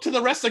 and look to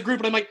the rest of the group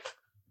and I'm like,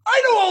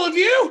 I know all of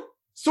you!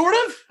 Sort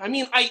of. I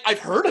mean, I've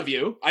heard of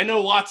you. I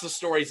know lots of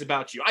stories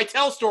about you. I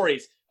tell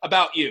stories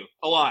about you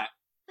a lot.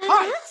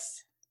 Hi.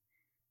 Yes.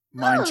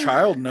 Mine Oh.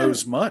 child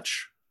knows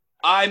much.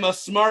 I'm a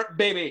smart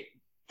baby.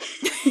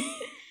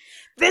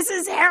 This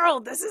is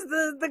Harold. This is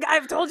the guy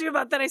I've told you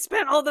about that I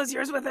spent all those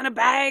years with in a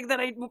bag that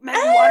I met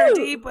in water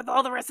deep with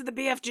all the rest of the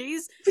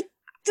BFGs.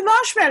 The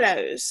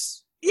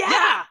marshmallows.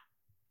 Yeah.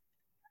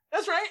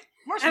 That's right.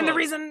 And the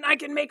reason I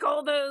can make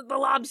all the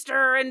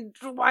lobster and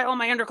why all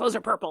my underclothes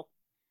are purple.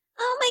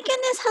 Oh my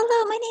goodness.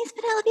 Hello, my name's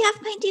Penelope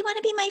Offpoint. Do you want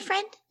to be my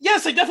friend?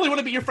 Yes, I definitely want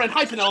to be your friend.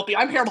 Hi, Penelope.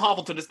 I'm Harold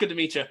Hovelton. It's good to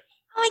meet you.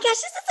 Oh my gosh, this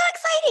is so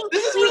exciting.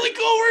 This is really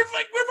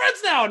cool. We're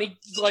friends now.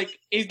 And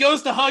he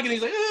goes to hug and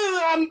he's like,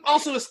 I'm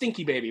also a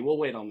stinky baby. We'll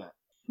wait on that.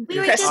 We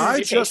were Yes. just I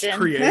just Education.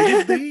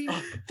 created thee?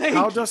 Thank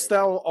How you. dost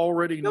thou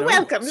already know? You're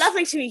welcome. this?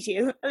 Lovely to meet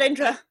you,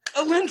 Alindra.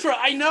 Alindra,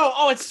 I know.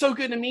 Oh, it's so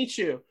good to meet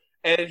you.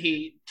 And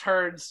he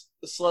turns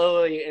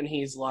slowly and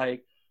he's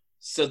like,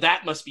 so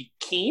that must be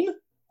Keen?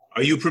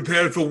 Are you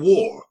prepared for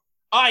war?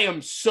 I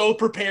am so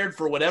prepared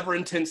for whatever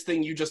intense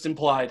thing you just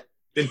implied.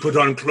 Then put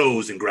on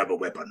clothes and grab a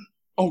weapon.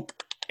 Oh,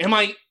 am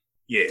I?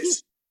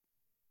 Yes.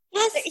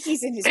 yes.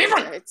 He's in his Avon!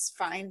 winter. It's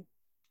fine.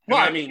 Well,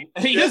 I mean,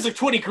 he has like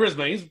 20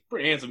 charisma. He's a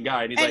pretty handsome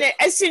guy. And he's And like,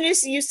 as soon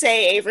as you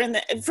say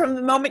Avron, from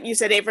the moment you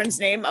said Avron's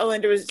name,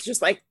 Alinda was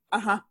just like,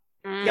 uh-huh.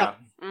 yeah,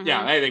 Mhm.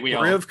 yeah, I think we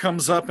all. Riv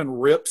comes up and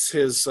rips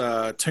his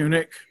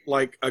tunic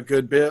like a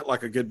good bit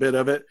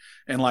of it,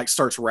 and like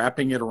starts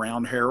wrapping it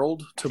around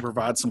Harold to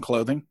provide some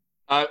clothing.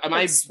 Am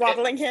I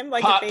swaddling him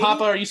like a baby?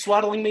 Papa, are you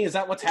swaddling me? Is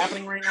that what's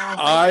happening right now?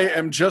 I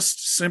am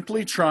just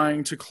simply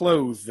trying to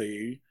clothe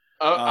thee.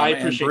 I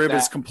appreciate and Briv that.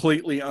 is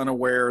completely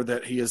unaware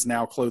that he is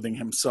now clothing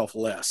himself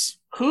less.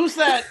 Who's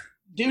that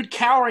dude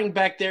cowering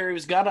back there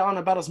who's got on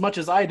about as much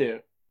as I do?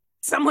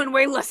 Someone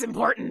way less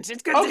important.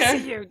 It's good Okay. to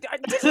see you.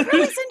 Did he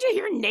really send you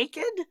here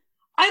naked?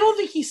 I don't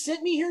think he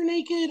sent me here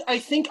naked. I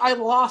think I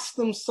lost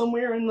them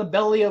somewhere in the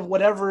belly of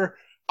whatever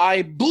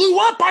I blew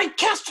up. I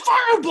cast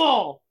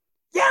Fireball!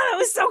 Yeah, that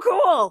was so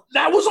cool.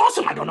 That was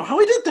awesome. I don't know how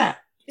he did that.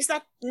 Is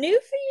that new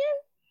for you?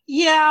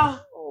 Yeah.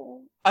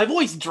 Oh. I've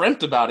always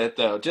dreamt about it,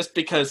 though, just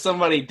because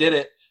somebody did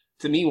it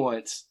to me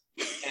once.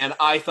 And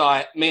I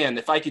thought, man,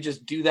 if I could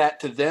just do that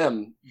to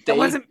them,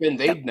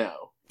 they'd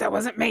know. That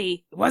wasn't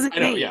me. It wasn't I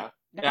know, me. yeah.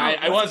 No,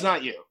 I was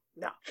not you.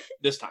 No.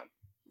 This time.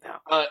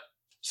 No.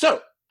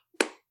 So,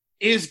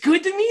 it's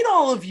good to meet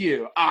all of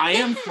you. I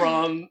am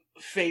from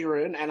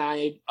Faerun, and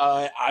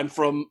I'm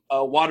from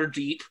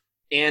Waterdeep,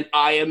 and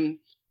I am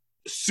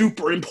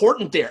super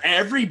important there.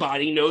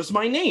 Everybody knows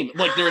my name.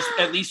 Like, there's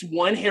at least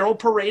one Herald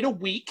Parade a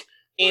week,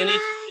 and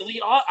it's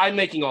really I'm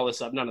making all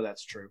this up. None of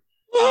that's true.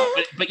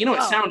 But you know,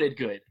 it sounded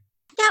good.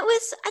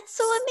 That's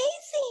so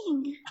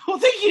amazing. Well,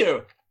 thank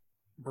you.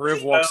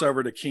 Briv walks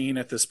over to Keen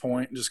at this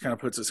point and just kind of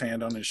puts his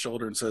hand on his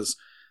shoulder and says,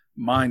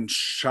 "Mine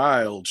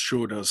child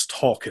sure does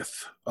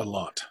talketh a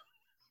lot."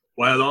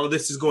 While all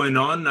this is going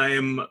on, I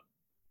am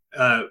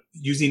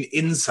using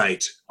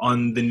insight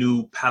on the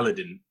new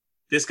paladin.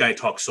 This guy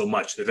talks so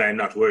much that I am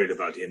not worried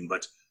about him,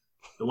 but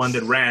the one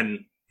that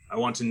ran, I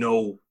want to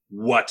know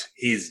what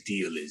his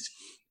deal is.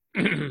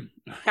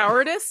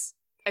 Cowardice?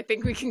 I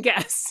think we can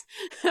guess.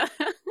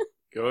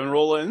 Go and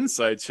roll an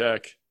insight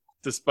check,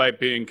 despite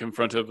being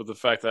confronted with the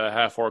fact that a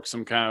half-orc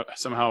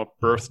somehow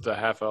birthed a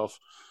half-elf.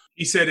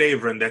 He said,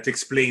 Avron, that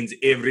explains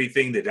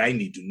everything that I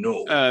need to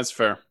know. That's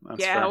fair.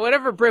 That's fair.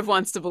 Whatever Briv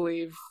wants to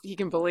believe, he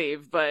can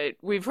believe. But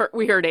we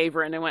heard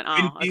Averin and went,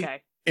 oh,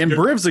 okay. In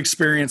Briv's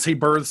experience, he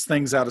births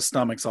things out of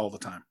stomachs all the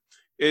time.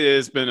 It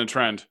has been a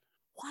trend.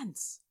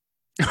 Once.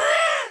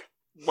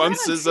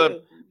 Once is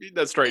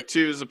that's right.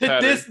 Two is a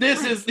pattern.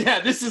 This is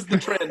the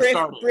trend.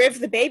 Briv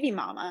the baby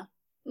mama.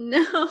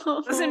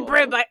 No. Listen,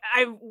 Briv,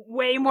 I'm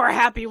way more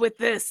happy with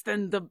this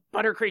than the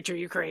butter creature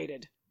you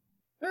created.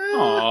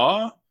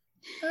 Aww.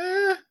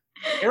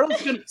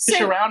 Harold's gonna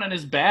fish around in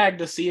his bag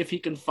to see if he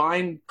can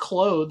find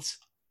clothes.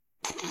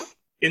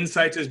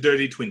 Insight is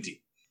dirty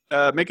 20.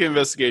 Make an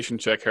investigation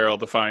check, Harold,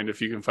 to find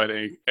if you can find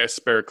any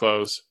spare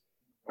clothes.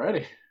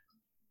 Alrighty.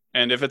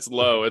 And if it's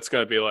low, it's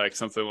gonna be like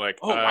something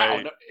like, wow,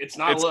 no, it's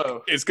not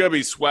low. It's gonna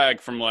be swag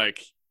from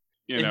like,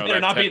 It better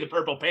not be the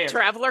purple pants.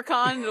 Traveler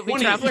Con? It'll be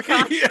Traveler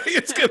Con? Yeah,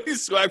 it's gonna be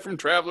swag from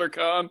Traveler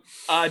Con.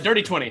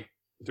 Dirty 20.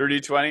 Dirty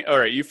 20?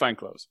 Alright, you find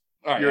clothes.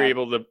 All right, You're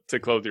able to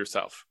clothe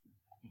yourself.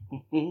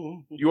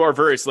 You are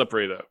very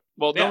slippery, though.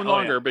 Well, no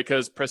longer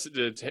because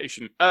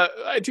prestidigitation.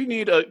 I do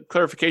need a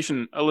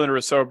clarification,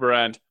 Alindra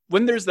Soberand.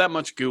 When there's that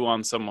much goo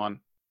on someone,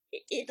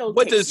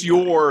 what does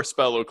your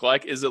spell look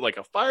like? Is it like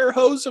a fire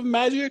hose of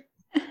magic?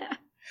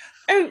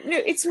 Oh no,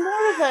 it's more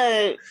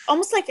of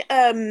almost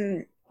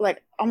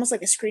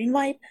like a screen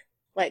wipe.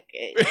 Like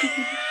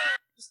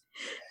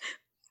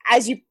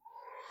as you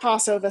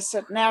pass over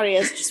certain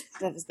areas, just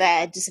whatever's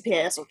there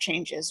disappears or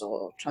changes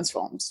or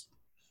transforms.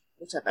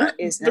 Whatever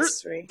is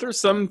necessary. There's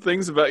some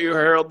things about you,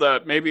 Harold,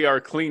 that maybe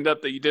are cleaned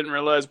up that you didn't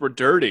realize were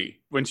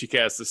dirty when she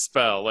cast the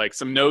spell. Like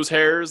some nose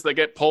hairs that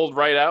get pulled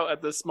right out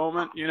at this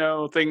moment. You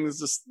know, things,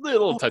 just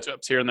little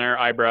touch-ups here and there,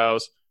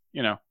 eyebrows,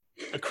 you know,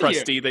 a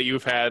crusty that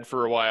you've had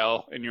for a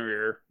while in your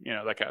ear, you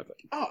know, that kind of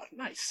thing. Oh,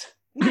 nice.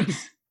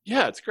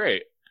 Yeah, it's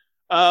great.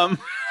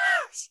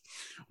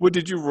 What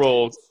did you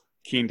roll,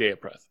 Keen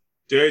Deapreth?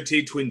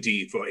 Dirty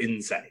 20 for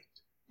insight.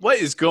 What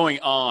is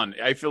going on?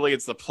 I feel like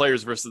it's the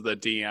players versus the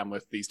DM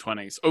with these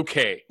 20s.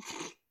 Okay.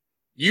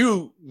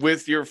 You,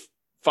 with your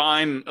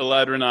fine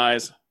Eladrin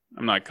eyes,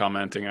 I'm not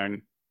commenting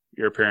on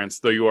your appearance,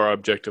 though you are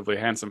objectively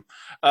handsome.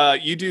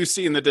 You do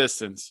see in the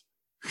distance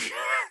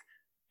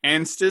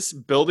Anstis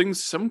building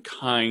some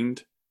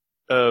kind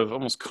of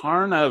almost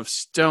carn out of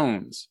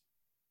stones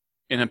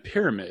in a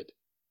pyramid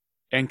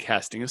and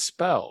casting a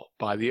spell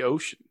by the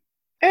ocean.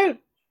 Oh,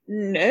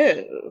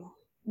 no.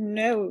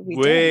 No, we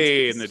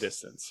Way don't. in the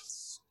distance.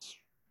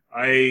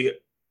 I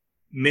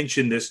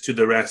mentioned this to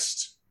the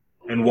rest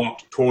and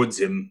walked towards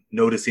him,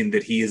 noticing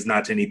that he is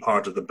not any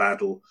part of the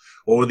battle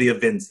or the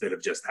events that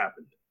have just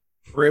happened.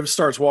 Briv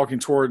starts walking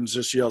toward and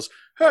just yells,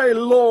 "Hey,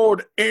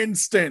 Lord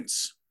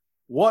Instance,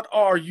 what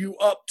are you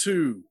up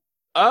to?"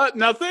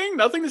 Nothing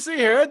to see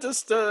here.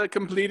 Just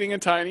completing a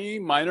tiny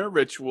minor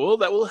ritual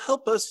that will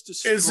help us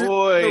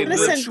destroy the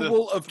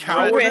ritual of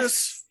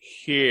cowardice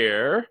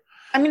here.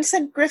 I'm going to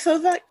send Griff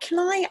over. Can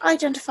I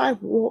identify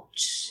what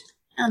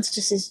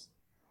Anstis is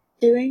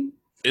doing?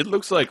 It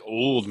looks like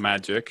old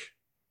magic.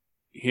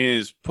 He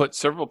has put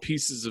several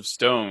pieces of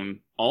stone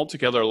all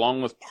together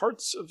along with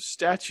parts of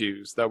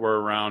statues that were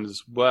around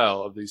as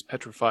well of these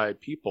petrified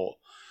people.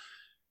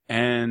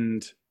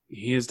 And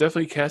he is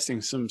definitely casting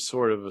some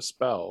sort of a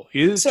spell.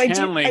 He is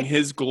channeling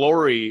his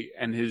glory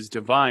and his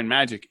divine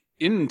magic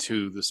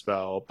into the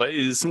spell, but it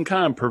is some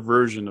kind of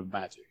perversion of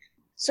magic.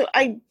 So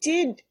I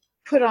did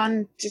put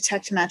on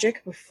detect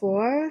magic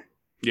before.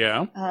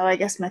 Yeah, I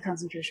guess my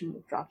concentration would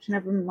have dropped.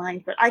 Never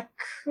mind, but I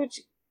could.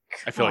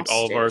 I feel like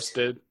all of cast ours it.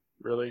 did.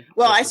 Really?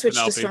 Well, I Except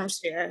for switched to Penelope. Storm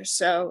Sphere,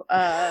 so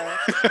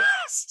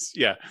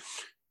Yeah.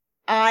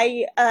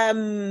 I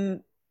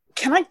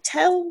can I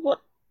tell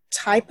what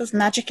type of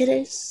magic it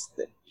is?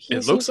 That It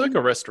he's looks like using?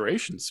 a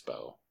restoration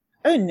spell.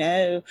 Oh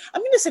no!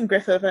 I'm going to send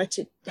Griff over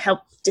to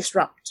help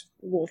disrupt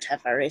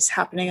whatever is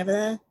happening over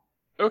there.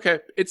 Okay,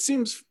 it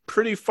seems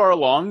pretty far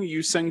along.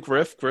 You send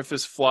Griff. Griff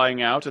is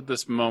flying out at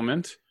this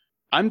moment.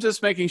 I'm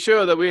just making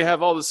sure that we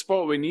have all the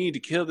support we need to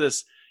kill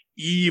this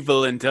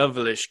evil and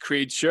devilish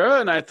creature,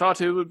 and I thought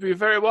it would be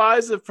very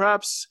wise if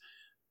perhaps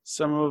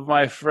some of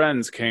my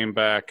friends came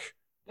back.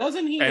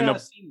 Doesn't he And a-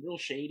 seem real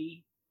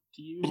shady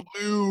to you?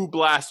 Blue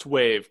blast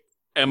wave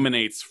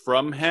emanates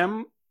from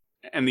him,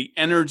 and the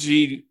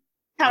energy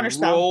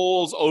Counterspell.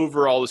 rolls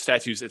over all the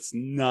statues. It's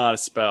not a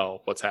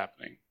spell. What's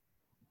happening?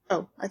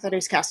 Oh, I thought he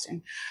was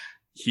casting.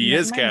 He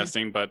Never is mind.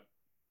 casting, but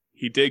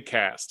he did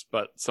cast,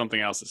 but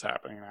something else is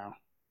happening now.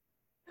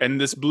 And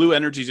this blue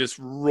energy just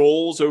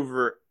rolls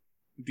over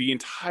the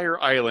entire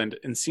island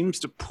and seems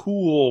to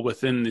pool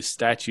within the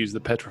statues,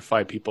 the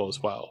petrified people as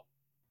well.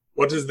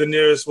 What is the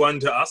nearest one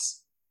to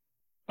us?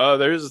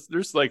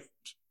 There's like,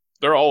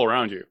 they're all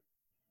around you.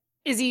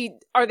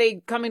 Are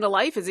they coming to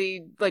life? Is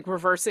he like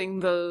reversing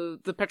the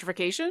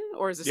petrification,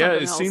 or is it Yeah,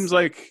 something it else? seems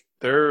like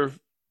the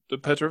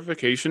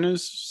petrification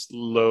is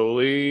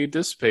slowly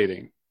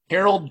dissipating.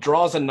 Harold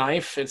draws a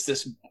knife. It's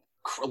this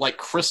like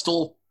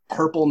crystal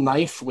purple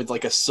knife with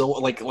like a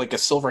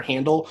silver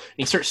handle. And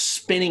he starts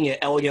spinning it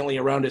elegantly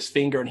around his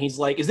finger. And he's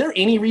like, "Is there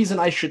any reason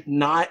I should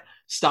not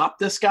stop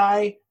this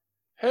guy?"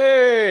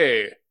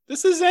 Hey,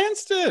 this is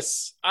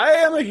Anstis. I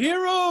am a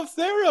hero of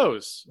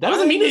Theros. That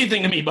doesn't mean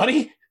anything to me,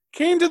 buddy.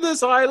 Came to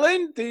this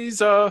island.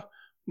 These are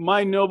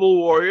my noble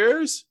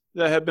warriors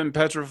that have been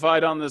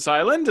petrified on this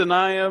island, and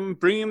I am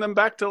bringing them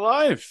back to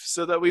life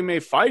so that we may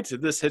fight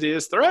this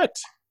hideous threat.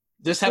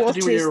 This have What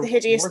to do with is your the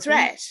hideous warfare?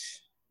 threat?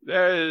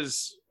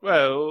 There's,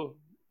 well,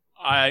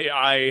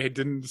 I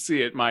didn't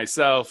see it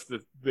myself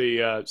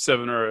the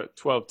 7 or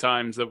 12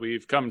 times that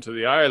we've come to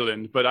the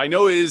island, but I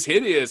know it is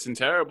hideous and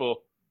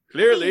terrible.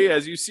 Clearly,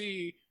 as you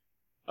see,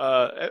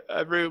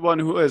 everyone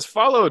who has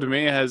followed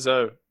me has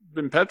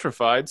been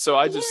petrified, so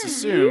I just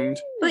assumed.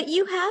 But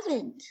you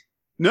haven't.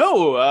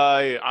 No,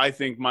 I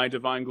think my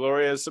divine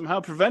glory has somehow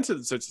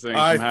prevented such a thing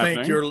I from happening.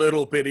 think your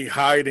little bitty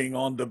hiding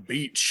on the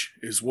beach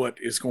is what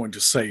is going to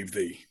save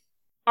thee.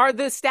 Are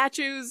the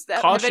statues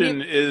that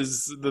Caution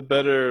is the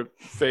better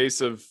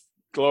face of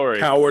glory.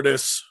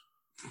 Cowardice.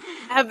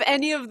 have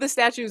any of the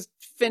statues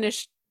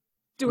finished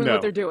doing No.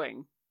 what they're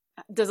doing?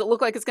 Does it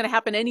look like it's going to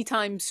happen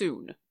anytime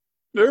soon?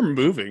 They're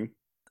moving.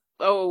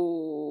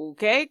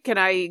 Okay, can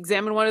I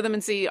examine one of them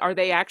and see, are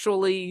they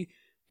actually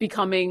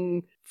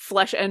becoming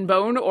flesh and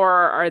bone, or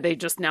are they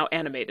just now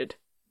animated?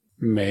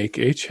 Make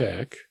a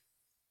check.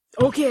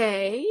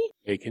 Okay.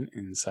 Make an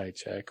insight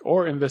check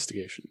or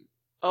investigation.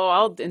 Oh,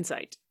 I'll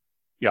insight.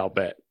 Yeah, I'll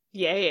bet.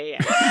 Yeah.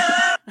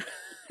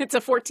 It's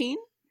a 14?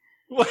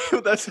 Wow,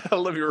 that's I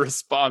love your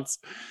response.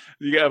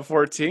 You got a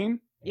 14?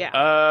 Yeah,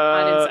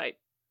 on insight.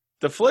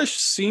 The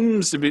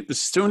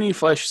stony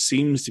flesh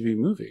seems to be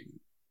moving.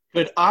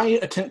 Could I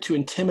attempt to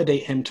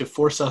intimidate him to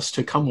force us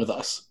to come with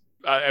us?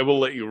 I will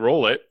let you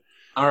roll it.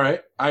 All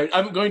right,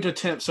 I'm going to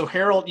attempt. So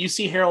Harold, you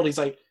see Harold, he's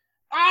like,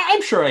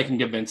 I'm sure I can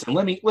convince him.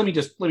 Let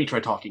me try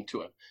talking to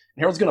him.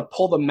 And Harold's going to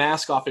pull the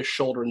mask off his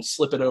shoulder and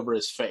slip it over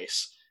his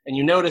face. And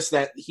you notice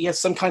that he has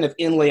some kind of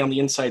inlay on the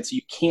inside, so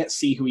you can't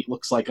see who he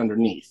looks like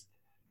underneath.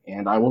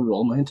 And I will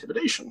roll my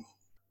intimidation.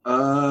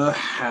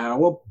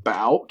 How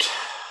about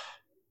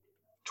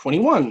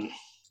 21?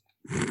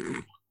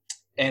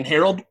 And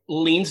Harold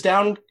leans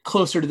down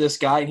closer to this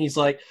guy, and he's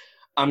like,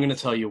 I'm going to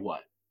tell you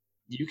what.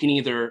 You can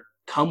either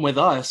come with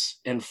us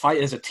and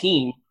fight as a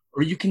team,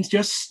 or you can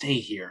just stay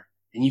here,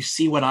 and you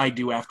see what I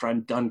do after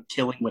I'm done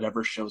killing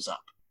whatever shows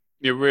up.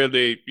 You're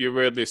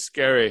really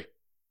scary.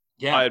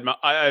 Yeah.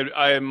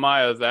 I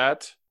admire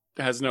that.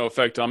 It has no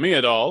effect on me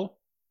at all.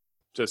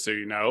 Just so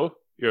you know,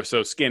 you're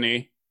so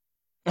skinny.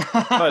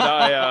 But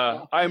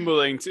I'm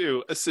willing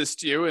to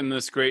assist you in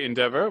this great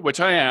endeavor, which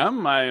I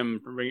am. I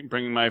am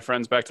bringing my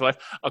friends back to life.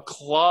 A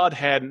clawed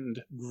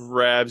hand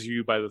grabs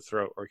you by the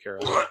throat, or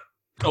Kira.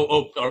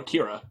 Oh,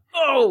 Kira.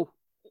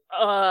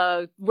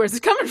 Oh, where's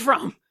it coming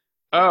from?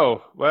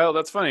 Oh, well,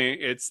 that's funny.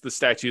 It's the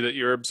statue that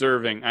you're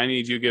observing. I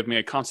need you to give me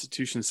a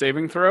Constitution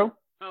saving throw,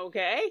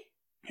 Okay.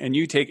 and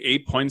you take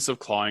 8 points of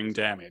clawing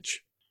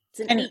damage.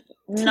 And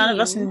none of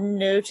us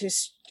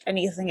noticed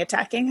anything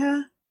attacking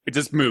her. It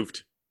just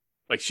moved.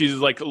 Like she's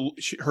like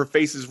her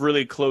face is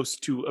really close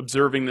to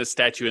observing this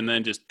statue, and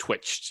then just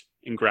twitched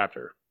and grabbed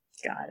her.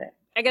 Got it.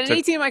 I got an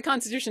 18 on my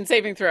Constitution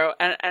saving throw,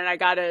 and I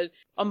got a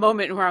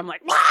moment where I'm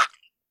like, "Wah!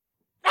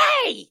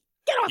 Hey,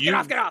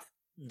 get off.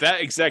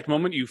 That exact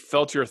moment, you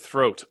felt your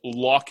throat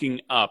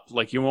locking up,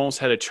 like you almost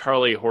had a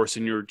Charlie horse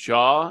in your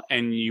jaw,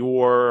 and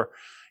your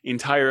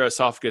entire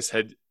esophagus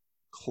had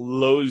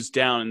closed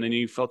down, and then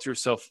you felt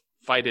yourself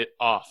fight it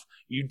off.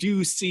 You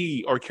do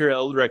see Orkira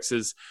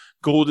Eldrex's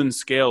golden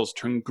scales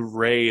turn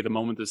gray the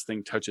moment this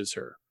thing touches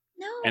her.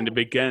 No. And it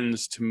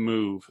begins to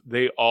move.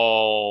 They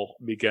all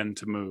begin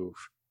to move.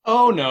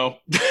 Oh no.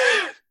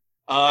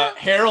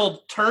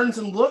 Harold turns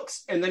and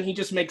looks, and then he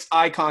just makes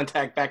eye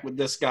contact back with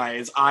this guy.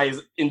 His eyes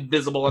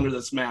invisible under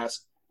this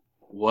mask.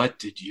 What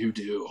did you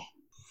do?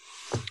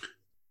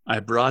 I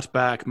brought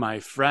back my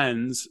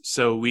friends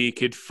so we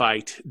could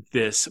fight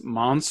this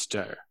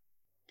monster.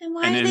 Then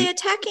why And are then- they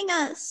attacking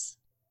us?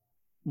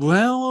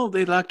 Well,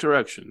 they lack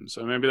direction,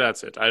 so maybe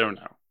that's it. I don't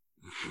know.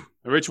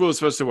 The ritual is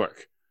supposed to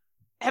work.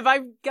 Have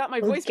I got my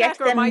We'll voice get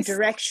back, or am them I?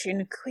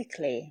 direction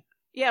quickly.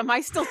 Yeah, am I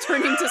still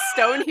turning to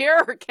stone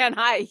here, or can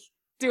I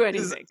do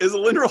anything? Is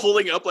Lindra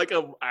holding up like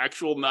an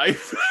actual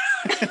knife?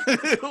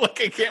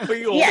 Like I can't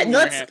be holding Yeah,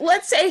 your hand.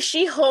 let's say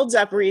she holds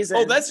up reason.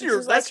 Oh, that's This your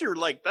is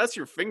that's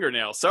your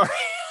fingernail. Sorry.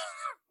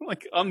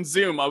 Like on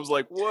Zoom, I was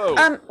like, whoa.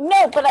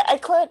 No, but I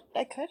could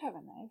have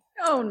a knife.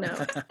 Oh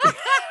no.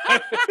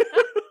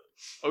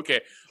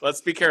 Okay,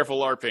 let's be careful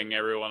LARPing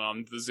everyone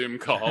on the Zoom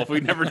call. We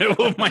never know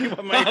what might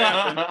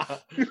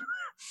happen.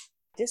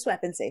 Just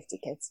weapon safety,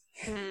 kids.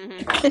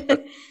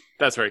 Mhm.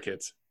 That's right,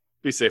 kids.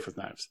 Be safe with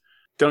knives.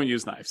 Don't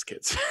use knives,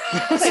 kids.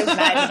 Those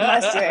knives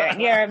must in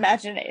your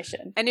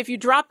imagination. And if you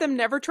drop them,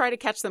 never try to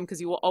catch them, because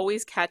you will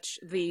always catch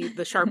the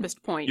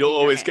sharpest point. You'll in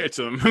your always hand. catch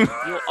them.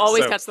 You'll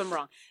always So, catch them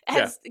wrong.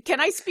 Can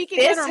I speak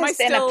again, This or am I has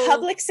been still a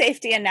public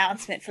safety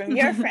announcement from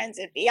your friends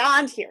at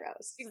Beyond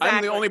Heroes. I'm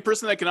Exactly. the only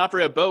person that can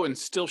operate a bow and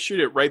still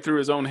shoot it right through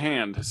his own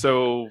hand.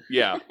 So,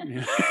 yeah.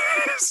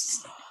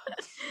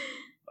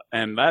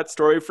 And that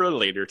story for a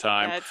later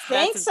time.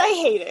 Thanks, I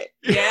hate it.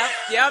 Yep,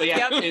 So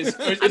yeah, yep. is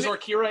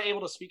Orkira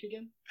able to speak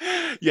again?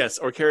 Yes,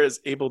 Orkira is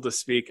able to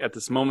speak at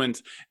this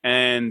moment,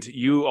 and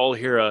you all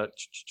hear a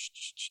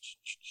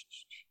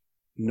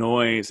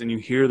noise, and you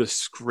hear the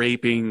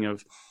scraping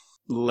of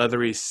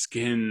leathery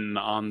skin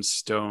on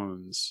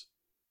stones.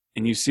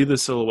 And you see the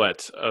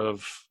silhouette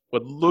of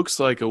what looks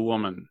like a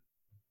woman,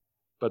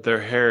 but their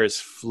hair is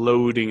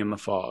floating in the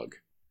fog.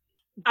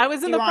 I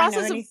was in Do the you wanna know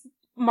process of anything?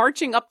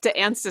 marching up to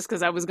Anstis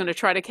because I was going to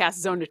try to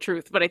cast Zone of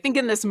Truth, but I think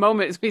in this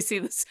moment, as we see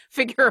this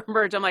figure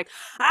emerge, I'm like,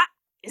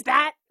 is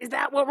that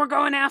what we're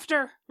going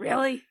after?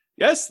 Really?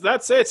 Yes,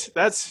 that's it.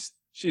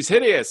 She's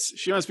hideous.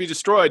 She must be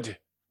destroyed.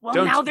 Well,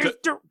 Don't- now there's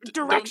don't-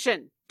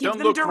 direction. Give don't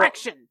them look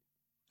direction.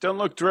 Don't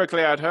look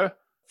directly at her.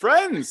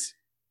 Friends!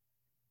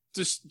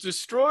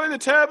 Destroy the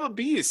terrible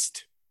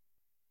beast.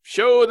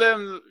 Show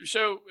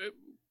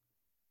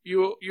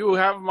you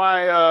have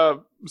my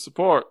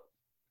support.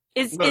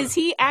 Is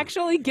he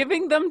actually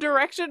giving them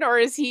direction, or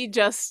is he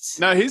just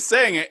No, he's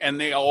saying it, and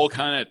they all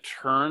kind of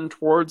turn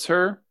towards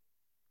her.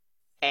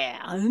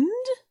 and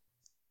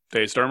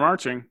They start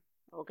marching.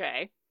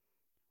 okay?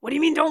 What do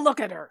you mean? Don't look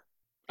at her.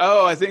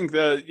 Oh, I think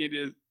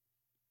the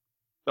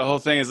whole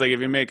thing is like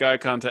if you make eye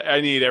contact, I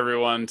need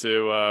everyone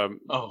to.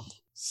 Oh.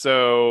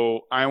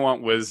 So I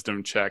want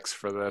wisdom checks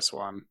for this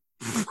one.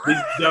 Wisdom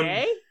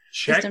Okay.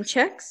 check. Wisdom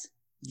checks.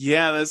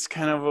 Yeah, that's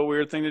kind of a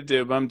weird thing to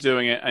do, but I'm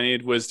doing it. I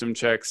need wisdom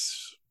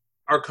checks.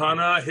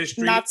 Arcana,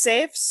 history. Not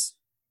saves.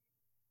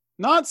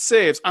 Not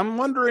saves. I'm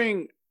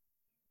wondering,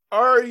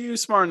 are you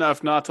smart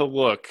enough not to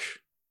look?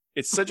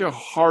 It's such a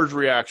hard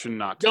reaction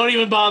not to. Don't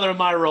even bother with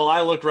my roll.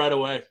 I looked right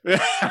away.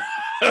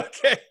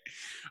 Okay.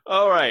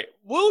 All right.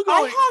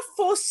 I have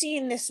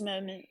foreseen this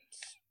moment.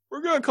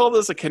 We're going to call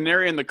this a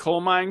canary in the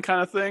coal mine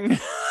kind of thing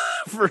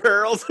for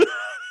Harold.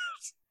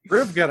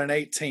 Riv got an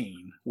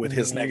 18 with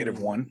his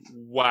 -1.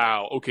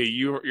 Wow. Okay,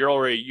 you're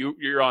already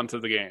you're onto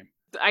the game.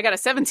 I got a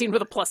 17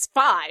 with a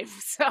 +5,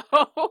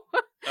 so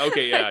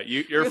Okay, yeah,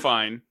 you're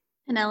fine.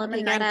 Penelope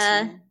I'm got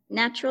a 19.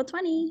 natural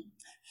 20.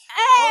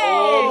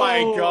 Oh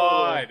my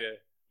god.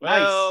 Nice.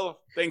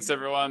 Well, thanks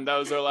everyone. That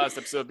was our last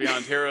episode of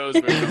Beyond Heroes.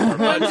 We're doing our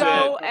budget.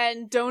 go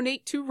and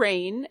donate to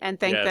Rain and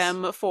thank Yes.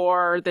 them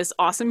for this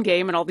awesome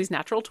game and all these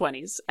natural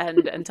 20s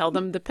and tell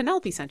them that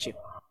Penelope sent you.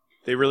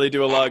 They really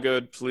do a lot of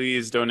good.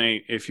 Please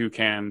donate if you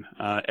can.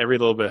 Every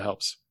little bit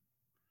helps.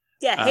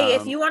 Yeah, hey,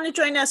 if Um, you want to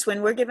join us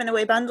when we're giving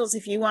away bundles,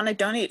 if you want to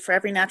donate for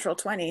every natural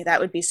 20, that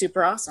would be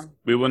super awesome.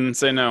 We wouldn't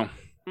say no.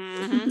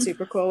 Mm-hmm.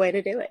 Super cool way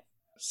to do it.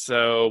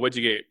 So, what'd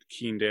you get,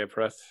 Keen Day of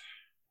Preth?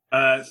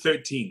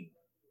 13.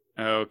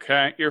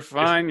 Okay, you're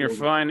fine. You're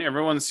fine.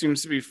 Everyone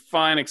seems to be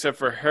fine except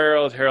for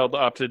Harold. Harold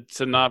opted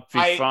to not be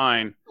I-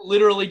 fine.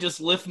 Literally just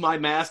lift my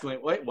mask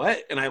and wait,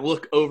 what? And I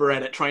look over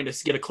at it, trying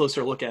to get a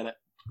closer look at it.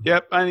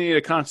 Yep, I need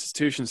a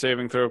Constitution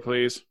saving throw,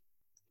 please.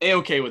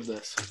 A-okay with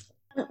this.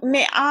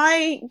 May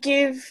I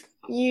give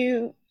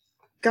you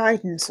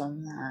guidance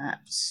on that?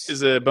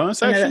 Is it a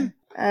bonus action?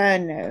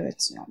 No,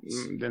 it's not.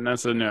 Then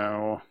that's a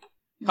no.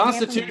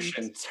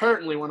 Constitution,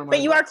 certainly one of my...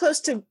 But you are close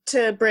to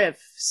Briv,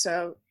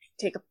 so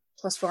take a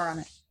 +4 on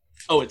it.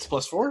 Oh, it's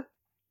 +4?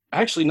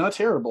 Actually, not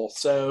terrible.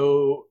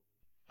 So,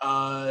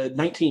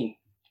 19.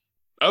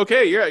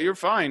 Okay, yeah, you're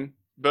fine,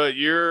 but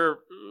you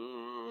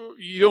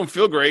don't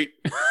feel great.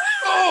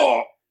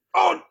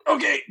 Oh,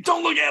 okay.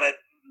 Don't look at it.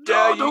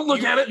 Yeah, Don't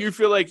look at it. You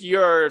feel like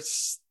you're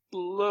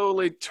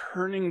slowly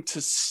turning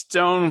to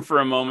stone for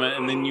a moment,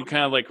 and then you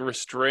kind of like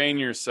restrain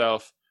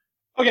yourself.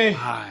 Okay,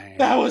 Fine.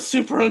 that was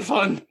super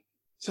unfun.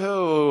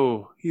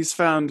 So, he's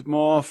found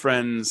more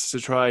friends to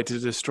try to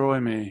destroy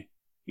me,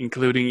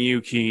 including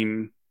you,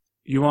 Keen.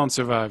 You won't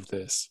survive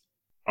this.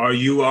 Are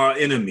you our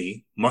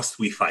enemy? Must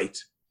we fight?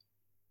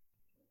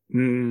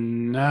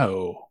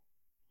 No,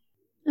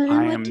 Then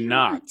I what am do you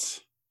not. want?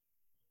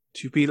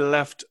 To be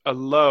left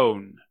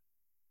alone.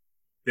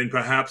 Then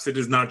perhaps it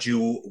is not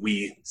you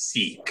we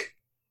seek.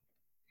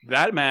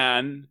 That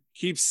man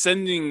keeps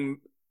sending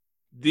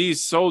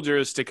these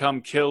soldiers to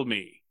come kill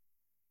me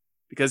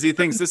because he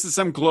thinks this is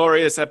some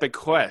glorious epic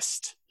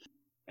quest.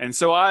 And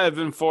so I have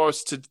been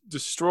forced to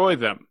destroy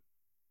them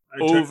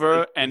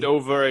over and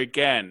over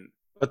again.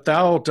 But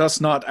thou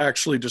dost not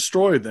actually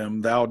destroy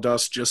them. Thou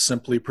dost just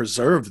simply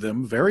preserve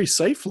them very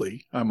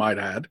safely, I might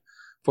add,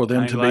 for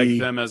them I to like be...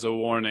 them as a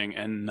warning,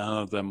 and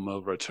none of them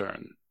will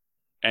return.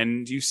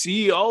 And you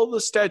see all the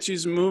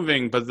statues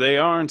moving, but they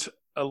aren't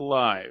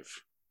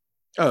alive.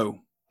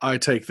 Oh, I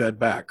take that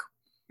back.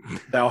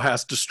 Thou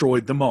hast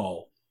destroyed them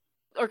all.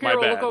 Or My Kira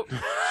will bad. look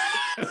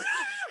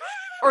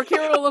or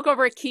Kira will look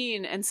over at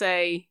Keen and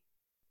say,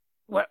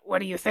 What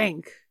do you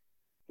think?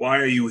 Why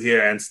are you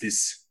here,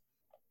 Anstis?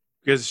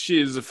 Because she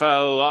is a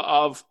foul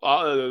of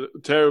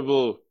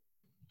terrible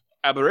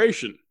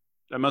aberration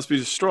that must be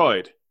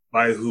destroyed.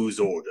 By whose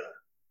order?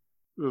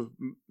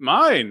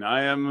 Mine.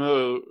 I am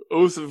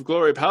Oath of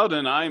Glory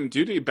Paladin. I am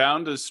duty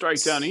bound to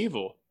strike down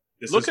evil.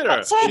 This Look is- at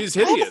her. So She's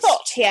I have a hideous.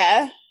 thought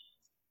here.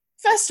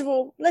 First of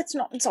all, let's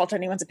not insult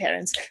anyone's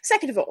appearance.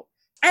 Second of all,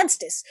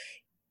 Anstis,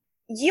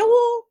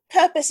 your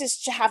purpose is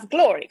to have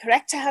glory,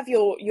 correct? To have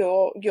your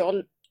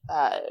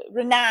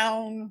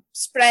renown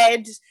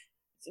spread,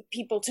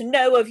 people to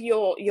know of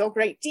your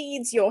great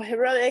deeds, your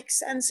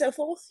heroics, and so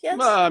forth. Yes.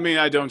 Well, I mean,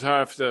 I don't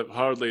have to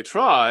hardly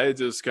try. It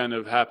just kind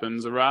of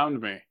happens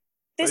around me.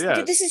 This,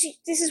 yes.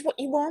 this is what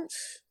you want.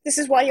 This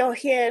is why you're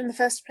here in the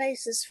first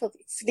place. Is for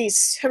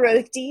these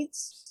heroic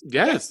deeds.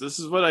 Yes, this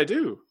is what I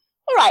do.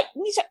 All right,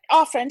 meet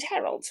our friend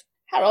Harold.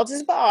 Harold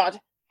is a bard.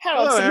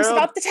 Harold Hello, sings Harold.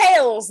 about the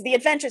tales, the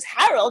adventures.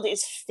 Harold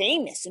is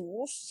famous in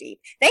Waterdeep.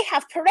 They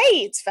have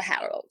parades for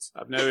Harold.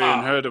 I've never even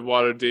heard of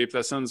Waterdeep.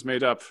 That sounds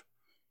made up.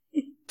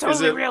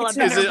 Totally it- real. It's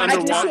I've Is never it been I to can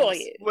underwater? assure one.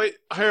 you. Wait,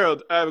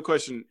 Harold, I have a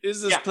question.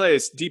 Is this Yeah.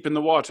 place deep in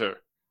the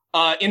water?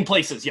 In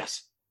places,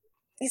 yes.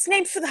 It's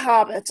named for the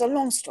harbour. It's a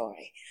long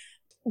story.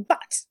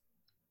 But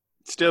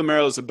Still,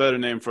 Merrill's a better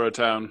name for a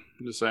town.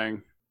 I'm just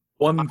saying.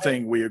 One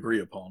thing we agree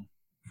upon.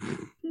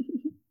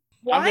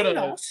 why gonna-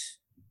 not?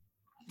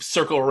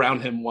 Circle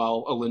around him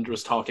while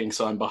Alindra's talking,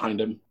 so I'm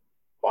behind him.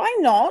 Why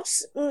not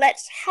let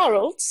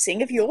Harold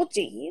sing of your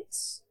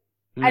deeds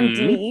and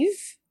Mhm.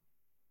 leave?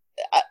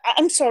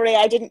 I'm sorry,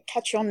 I didn't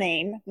catch your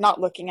name. Not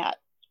looking at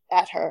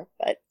her,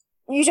 but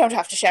you don't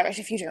have to share it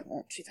if you don't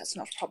want to. That's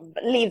not a problem.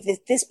 But leave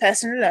this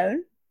person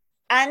alone,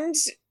 and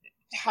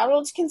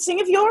Harold can sing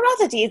of your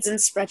other deeds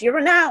and spread your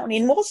renown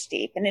in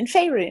Waterdeep and in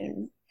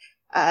Faerun,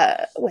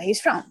 where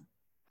he's from.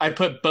 I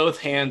put both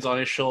hands on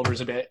his shoulders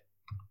a bit.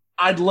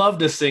 I'd love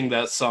to sing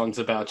that songs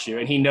about you.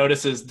 And he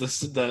notices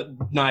the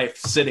knife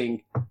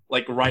sitting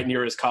like right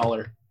near his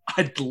collar.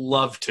 I'd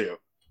love to.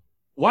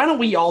 Why don't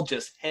we all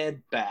just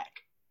head back?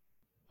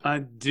 I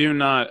do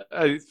not.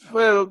 A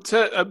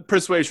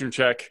persuasion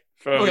check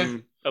from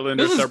Okay. Alinda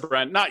This is-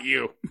 Sarbrand. Not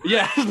you.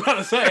 Yeah, I was about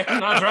to say, I'm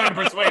not trying to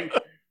persuade.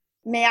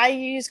 May I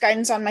use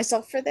guidance on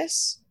myself for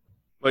this?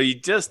 Well, you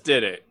just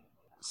did it,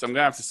 so I'm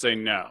gonna have to say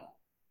no.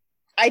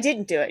 I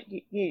didn't do it.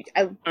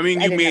 I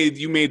mean, I didn't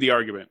you made the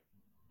argument.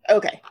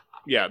 Okay,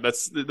 Yeah,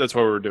 that's what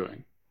we're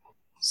doing.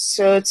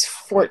 so it's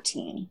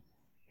 14.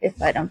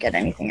 If I don't get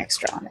anything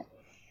extra on it.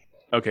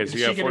 Okay, so Did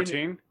you she got get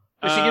 14.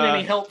 Does she get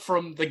any help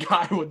from the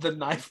guy with the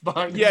knife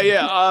behind him?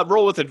 Yeah.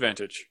 Roll with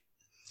advantage.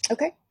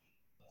 Okay,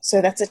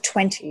 so that's a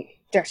 20,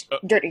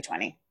 dirty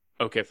 20.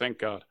 Okay, thank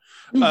God.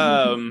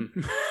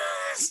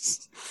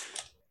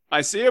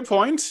 I see your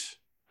point.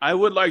 I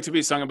would like to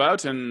be sung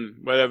about in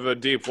whatever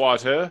deep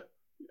water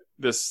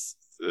this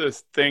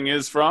thing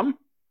is from.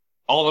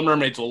 All the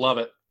mermaids will love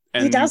it.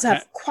 And He does you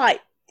have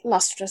quite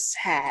lustrous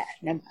hair,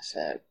 no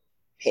matter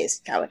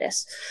his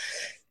cowardice.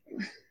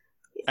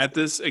 at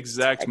this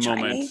exact Quite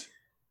shiny. moment,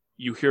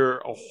 you hear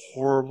a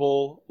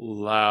horrible,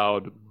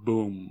 loud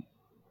boom.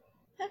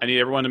 I need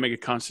everyone to make a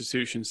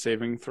Constitution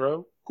saving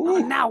throw. Oh,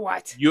 now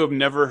what? You have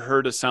never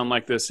heard a sound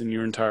like this in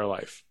your entire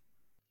life.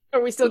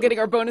 Are we still getting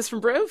our bonus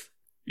from Briv?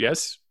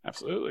 Yes,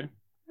 absolutely.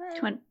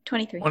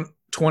 23.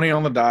 20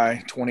 on the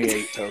die,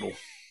 28 total.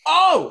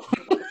 Oh!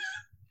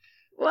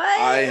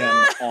 What? I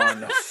am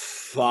on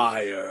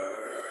fire.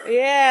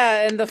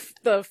 Yeah, and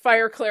the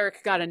fire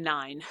cleric got a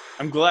 9.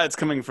 I'm glad it's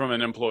coming from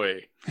an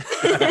employee.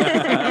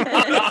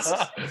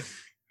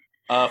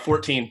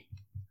 14.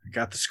 I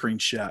got the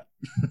screenshot.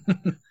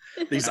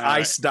 These All right.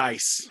 ice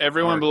dice.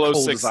 Everyone are below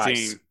cold as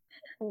ice. 16,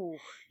 Ooh.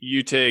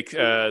 you take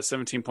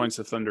 17 points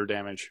of thunder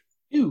damage.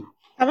 Ew.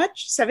 How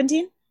much?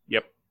 17?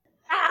 Yep.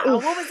 Ow,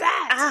 Oof. what was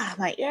that? Ah,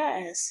 my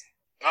ears.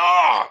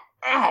 Ah!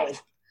 Ow!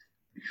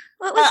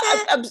 What was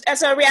that?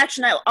 As a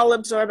reaction, I'll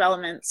absorb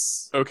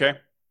elements. Okay.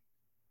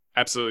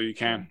 Absolutely, you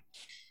can.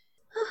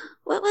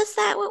 What was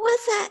that? What was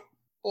that?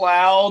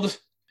 Loud.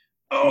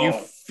 You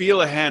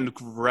feel a hand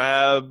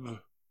grab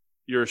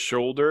your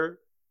shoulder,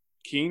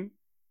 Keen.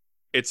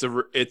 It's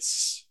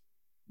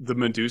the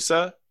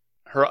Medusa.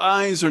 Her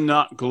eyes are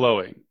not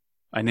glowing.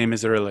 My name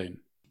is Erlin.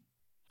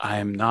 I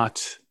am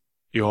not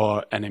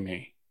your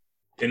enemy.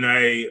 Then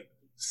I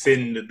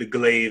send the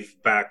glaive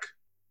back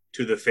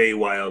to the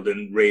Feywild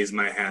and raise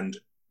my hand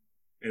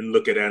and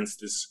look at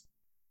Anstis.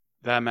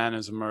 That man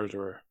is a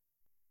murderer.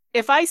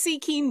 If I see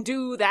Keen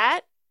do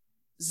that,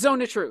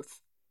 zone of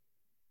truth.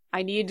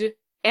 I need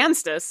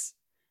Anstis,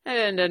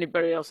 and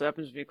anybody else who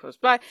happens to be close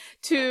by,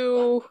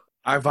 to...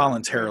 I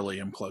voluntarily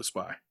am close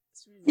by.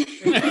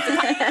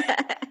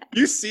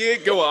 You see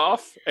it go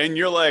off, and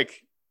you're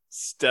like,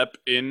 step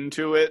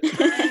into it,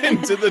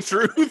 into the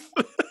truth.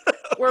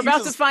 We're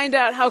about to find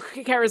out how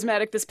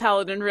charismatic this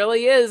paladin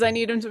really is. I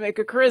need him to make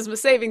a charisma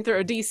saving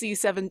throw, DC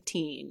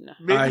 17.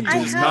 I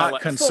do not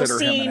consider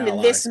him an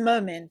ally. This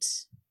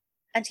moment,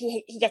 and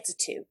he gets a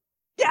 2.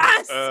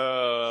 Yes!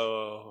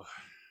 Oh.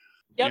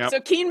 Yep,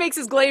 so Keen makes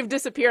his glaive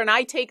disappear, and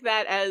I take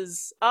that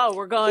as,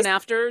 we're going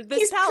after this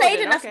He's paladin. played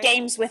enough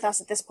games with us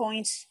at this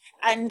point,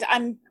 and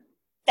I'm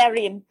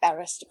very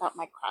embarrassed about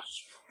my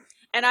crush.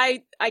 And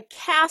I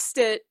cast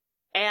it,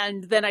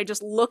 and then I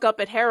just look up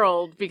at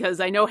Harold, because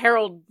I know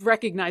Harold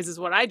recognizes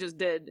what I just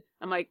did.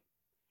 I'm like,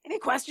 any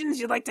questions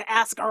you'd like to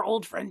ask our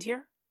old friend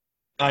here?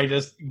 I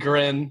just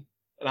grin.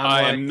 And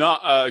I am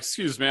not,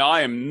 excuse me,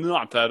 I am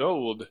not that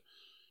old.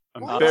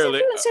 I'm Why is barely,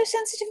 everyone so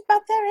sensitive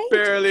about their age?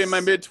 barely in my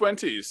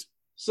mid-20s.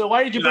 So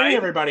why did you bring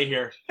everybody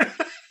here?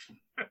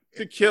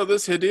 To kill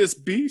this hideous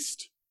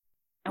beast.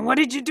 And what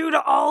did you do to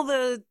all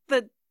the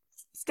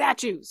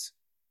statues?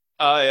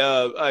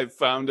 I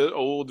found an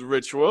old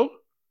ritual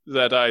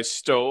that I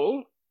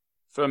stole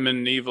from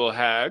an evil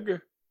hag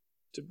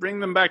to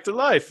bring them back to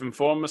life and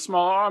form a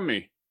small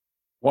army.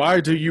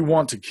 Why do you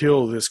want to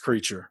kill this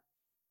creature?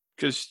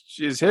 Because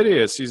she's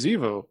hideous, she's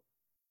evil.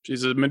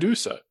 She's a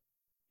Medusa.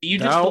 You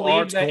just Thou believe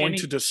art that going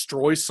to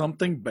destroy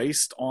something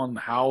based on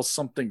how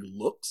something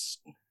looks?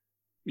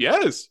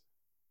 Yes.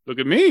 Look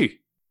at me.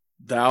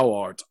 Thou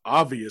art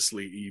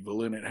obviously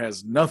evil, and it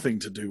has nothing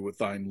to do with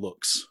thine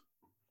looks.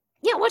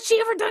 Yeah, what's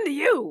she ever done to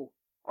you?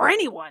 Or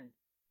anyone?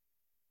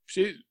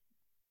 She's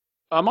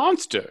a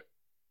monster.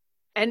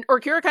 And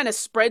Orkira kind of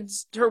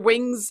spreads her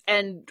wings,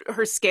 and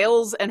her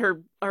scales and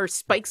her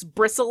spikes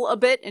bristle a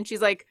bit, and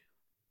she's like,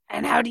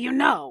 and how do you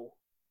know?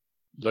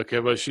 Look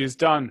at what she's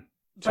done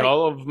to Like-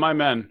 all of my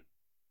men.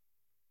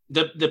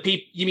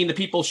 You mean the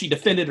people she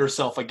defended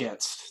herself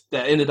against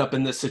that ended up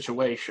in this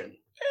situation?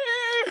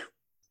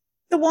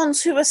 The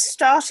ones who were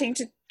starting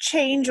to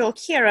change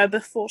Orkira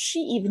before she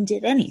even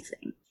did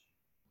anything.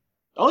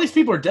 All these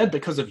people are dead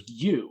because of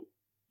you.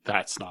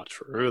 That's not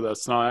true.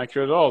 That's not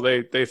accurate at all.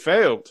 They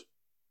failed.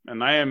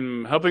 And I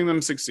am helping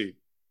them succeed.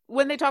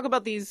 When they talk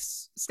about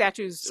these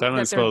statues... Silent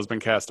that spell has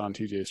been cast on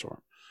TJ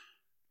Storm.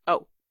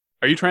 Oh.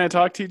 Are you trying to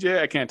talk, TJ?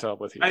 I can't tell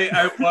with you.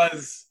 I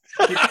was.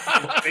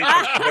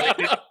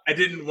 I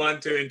didn't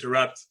want to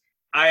interrupt.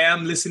 I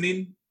am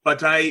listening,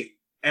 but I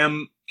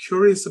am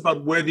curious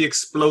about where the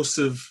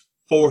explosive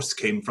force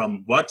came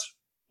from. What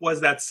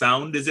was that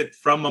sound? Is it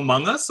from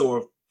among us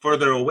or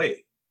further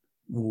away?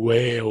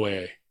 Way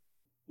away.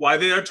 While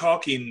they are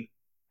talking,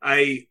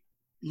 I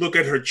look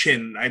at her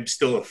chin. I'm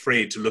still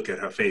afraid to look at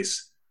her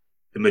face.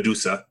 The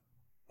Medusa.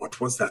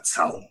 What was that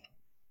sound?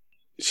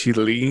 She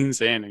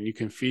leans in and you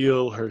can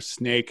feel her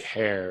snake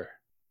hair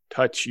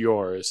touch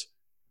yours.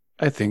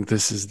 I think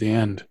this is the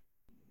end.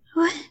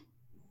 What?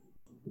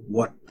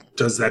 What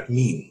does that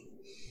mean?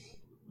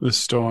 The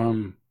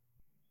storm.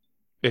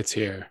 It's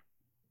here.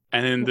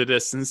 And in the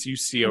distance, you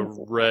see a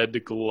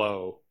red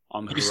glow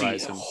on the You see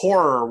horizon.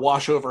 horror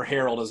wash over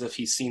Harold as if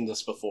he's seen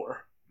this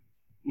before.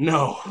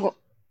 No.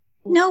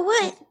 No,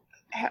 what?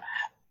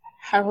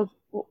 Harold,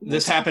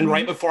 This happened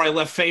right before I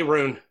left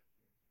Faerun.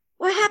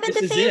 What happened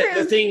This to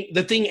is it. Faerun?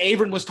 The thing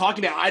Avon was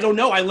talking about. I don't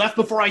know. I left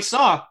before I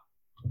saw.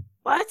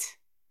 What?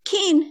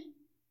 Keen,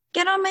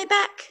 get on my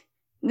back.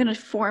 I'm going to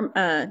form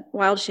a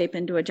wild shape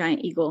into a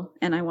giant eagle,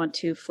 and I want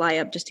to fly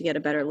up just to get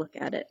a better look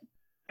at it.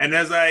 And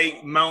as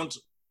I mount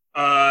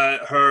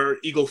her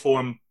eagle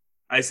form,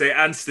 I say,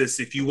 Anstis,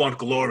 if you want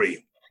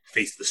glory,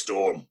 face the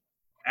storm.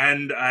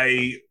 And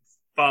I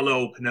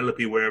follow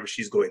Penelope wherever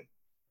she's going.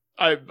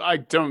 I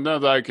don't know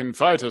that I can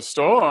fight a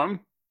storm.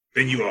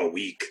 Then you are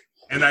weak.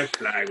 And I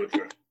fly with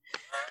her.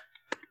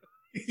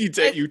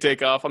 You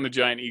take off on the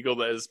giant eagle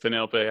that is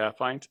Penelope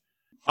Halfpint.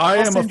 I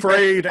am send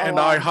afraid, Rick and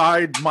I along.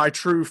 hide my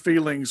true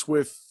feelings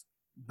with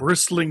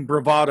bristling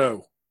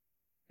bravado.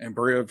 And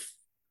Briv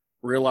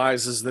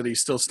realizes that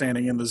he's still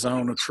standing in the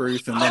zone of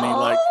truth, and then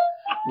he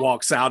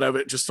walks out of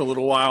it just a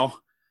little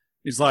while.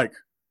 He's like,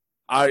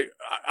 I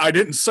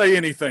didn't say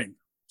anything.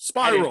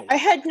 Spiral. I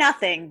heard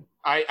nothing.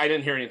 I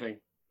didn't hear anything.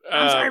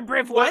 I'm sorry,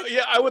 Briv, well, what?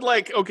 yeah, I would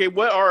like, okay,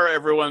 what are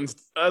everyone's,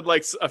 I'd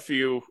like a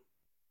few,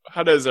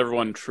 how does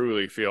everyone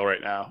truly feel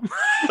right now?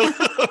 We're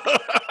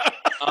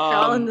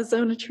all in the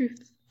zone of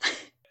truth.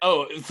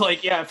 Oh, it's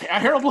like, yeah, if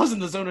Harold was in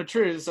the zone of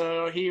truth,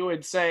 so he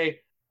would say,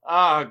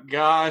 "Oh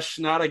gosh,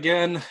 not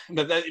again."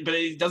 But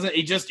he doesn't.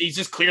 He's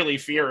just clearly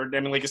feared. I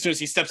mean, like as soon as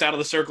he steps out of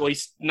the circle,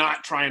 he's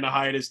not trying to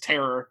hide his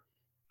terror.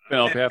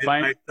 Penelope, have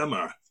fine. My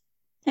summer.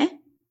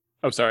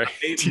 Oh, sorry.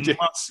 I TJ.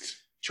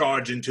 must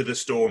charge into the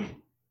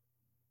storm.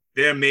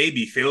 There may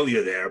be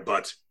failure there,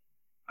 but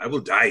I will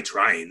die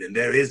trying, and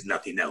there is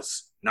nothing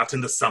else. Not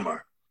in the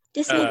summer.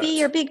 This may be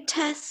your big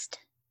test.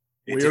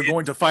 We are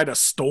going to fight a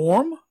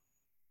storm?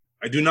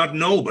 I do not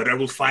know, but I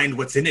will find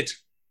what's in it.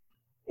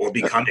 Or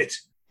become it.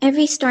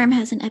 Every storm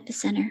has an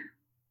epicenter.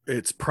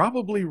 It's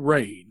probably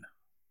rain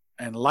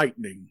and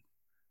lightning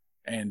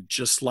and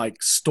just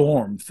like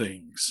storm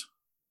things.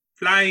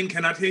 Flying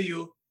cannot hear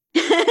you.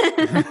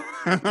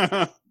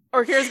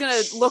 Orkira's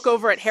gonna look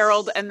over at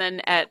Harold and then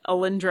at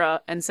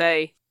Alindra and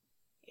say,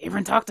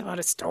 Abram talked about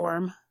a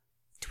storm.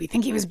 Do we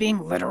think he was being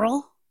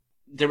literal?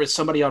 There was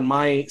somebody on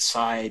my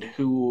side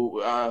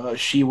who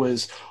she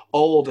was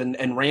old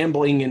and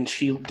rambling, and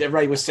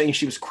everybody was saying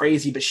she was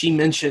crazy, but she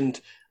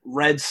mentioned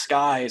red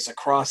skies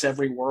across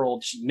every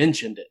world. She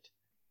mentioned it.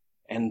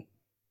 And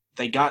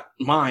they got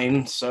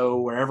mine, so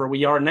wherever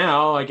we are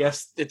now, I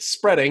guess it's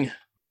spreading.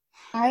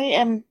 I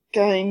am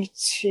going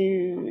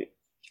to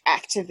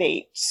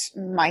activate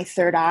my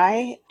third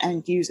eye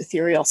and use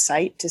ethereal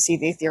sight to see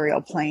the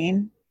ethereal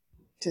plane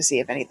to see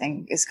if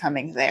anything is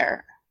coming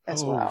there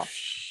as well.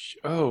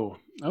 Oh,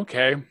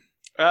 okay.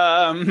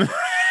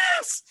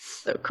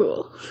 So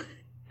cool.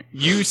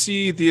 You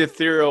see the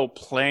ethereal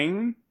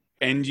plane,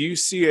 and you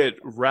see it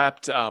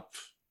wrapped up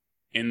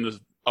in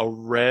a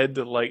red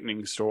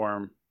lightning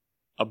storm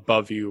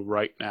above you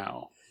right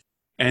now.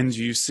 And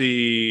you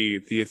see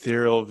the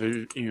ethereal,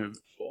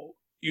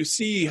 you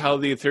see how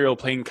the ethereal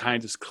plane kind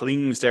of just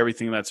clings to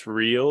everything that's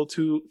real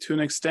to an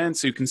extent.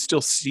 So you can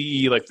still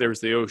see, like,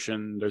 there's the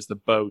ocean, there's the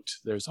boat,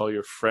 there's all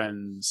your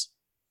friends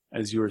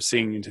as you are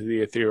seeing into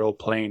the ethereal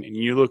plane. And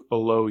you look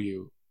below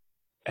you,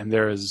 and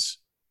there is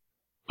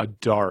a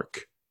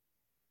dark,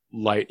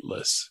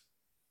 lightless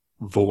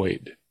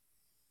void.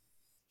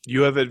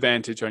 You have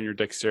advantage on your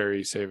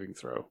dexterity saving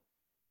throw.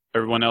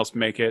 Everyone else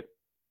make it.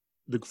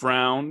 The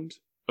ground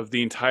of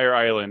the entire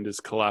island is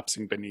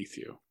collapsing beneath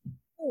you.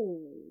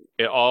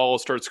 It all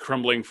starts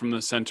crumbling from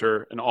the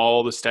center, and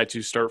all the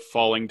statues start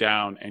falling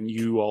down, and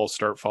you all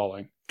start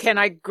falling. Can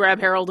I grab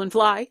Harold and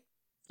fly?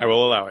 I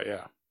will allow it,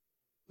 yeah.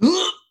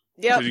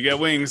 Yep. Did you get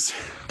wings?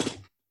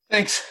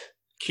 Thanks.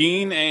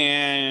 Keen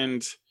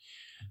and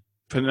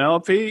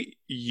Penelope,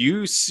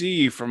 you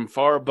see from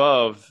far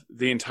above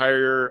the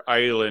entire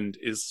island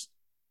is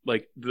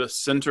like the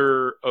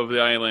center of the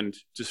island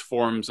just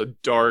forms a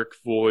dark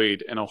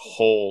void and a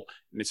hole,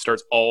 and it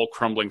starts all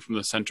crumbling from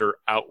the center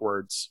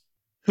outwards.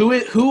 Who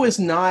is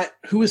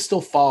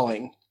still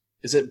falling?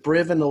 Is it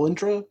Briv and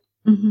Alindra?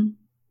 Mm-hmm.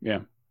 Yeah.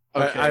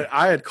 Okay.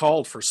 I had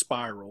called for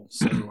Spiral.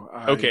 So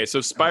Okay, so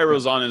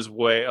Spyro's on his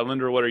way.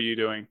 Alindra, what are you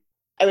doing?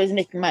 I was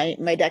making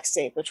my dex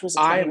save, which was a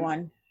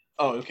 21.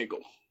 Oh, okay,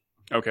 cool.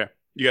 Okay.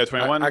 You got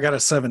 21? I got a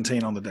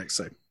 17 on the dex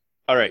save.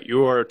 All right,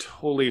 you are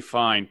totally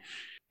fine.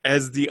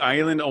 As the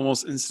island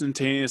almost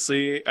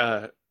instantaneously,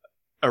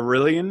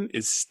 Aurelian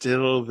is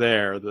still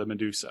there, the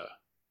Medusa.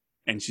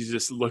 And she's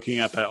just looking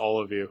up at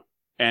all of you.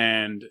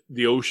 And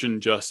the ocean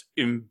just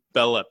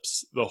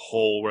envelops the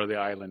hole where the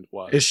island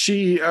was. Is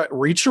she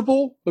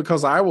reachable?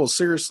 Because I will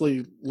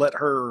seriously let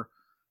her,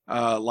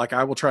 I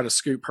will try to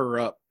scoop her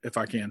up if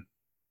I can.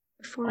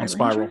 On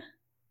Spiral.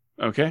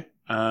 Okay.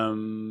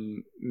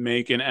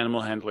 Make an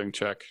animal handling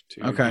check.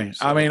 Okay. do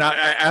so. I mean,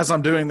 as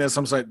I'm doing this,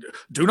 I'm saying,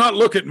 do not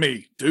look at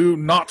me. Do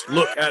not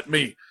look at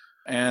me.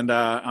 And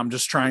I'm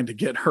just trying to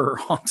get her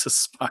onto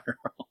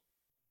Spiral.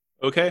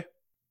 Okay.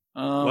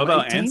 What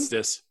about 18?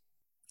 Anstis?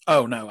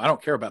 Oh, no. I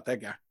don't care about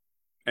that guy.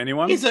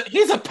 Anyone? He's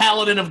a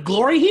paladin of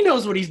glory. He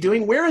knows what he's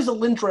doing. Where is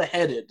Alindra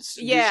headed?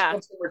 Yeah.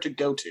 There's somewhere to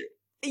go to.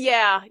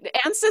 Yeah,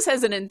 Anstis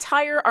has an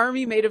entire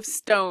army made of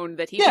stone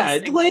that he Yeah,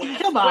 can like,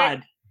 come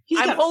on. He's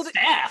I'm got holding-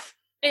 staff.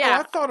 Oh, Yeah,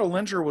 I thought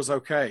Alindra was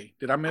okay.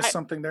 Did I miss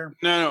something there?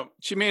 No.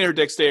 She made her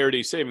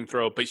dexterity saving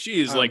throw, but she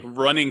is like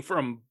running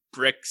from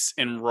bricks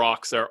and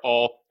rocks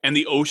and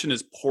the ocean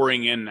is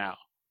pouring in now.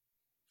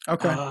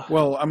 Okay.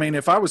 Well, I mean,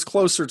 if I was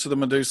closer to the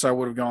Medusa, I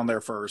would have gone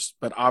there first.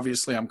 But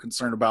obviously, I'm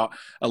concerned about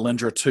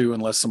Alindra too,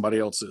 unless somebody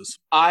else is.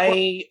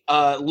 I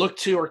look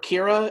to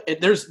Orkira.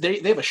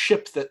 They have a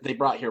ship that they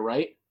brought here,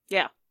 right?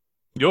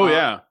 Oh,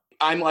 yeah.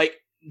 I'm like,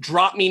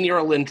 drop me near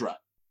Alindra.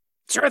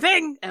 sure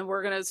thing. And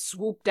we're gonna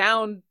swoop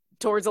down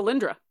towards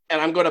Alindra. And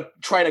I'm going to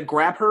try to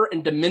grab her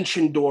and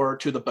dimension door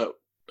to the boat.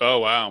 Oh,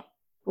 wow.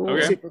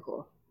 Okay. Super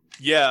cool.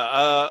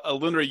 Yeah,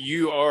 Alindra,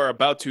 you are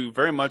about to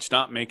very much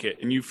not make it,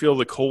 and you feel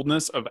the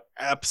coldness of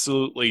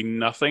absolutely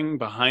nothing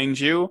behind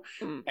you,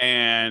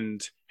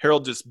 and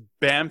Harold just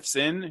bamfs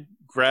in,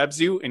 grabs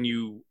you, and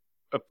you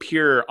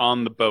appear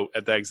on the boat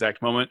at that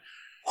exact moment.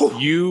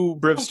 You,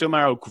 Briv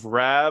Stillmarrow,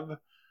 grab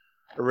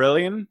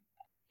Aurelian,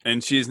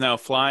 and she's now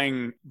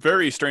flying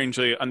very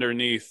strangely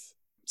underneath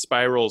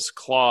Spiral's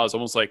claws,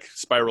 almost like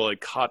Spiral had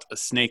caught a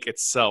snake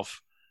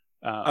itself.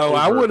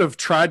 I would have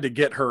tried to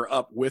get her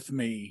up with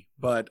me,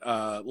 but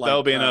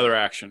that'll be another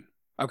action.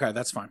 Okay,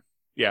 that's fine.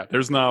 Yeah,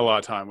 there's not a lot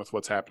of time with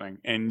what's happening,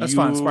 and That's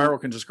fine. Spiral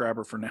can just grab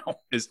her for now.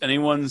 Is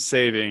anyone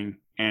saving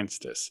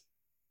Anstis?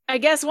 I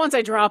guess once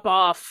I drop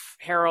off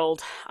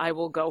Harold, I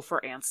will go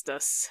for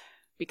Anstis.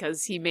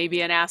 Because he may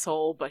be an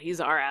asshole, but he's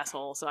our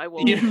asshole, so I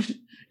will...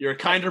 You're a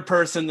kinder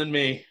person than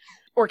me.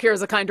 Or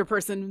Kira's a kinder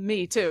person than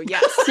me, too,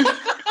 yes.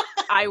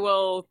 I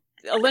will...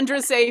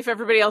 Alindra's safe,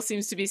 everybody else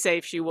seems to be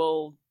safe. She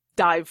will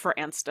dive for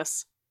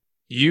Anstis.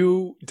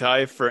 You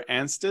dive for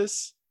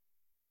Anstis?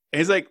 And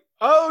he's like,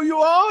 oh, you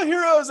are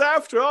heroes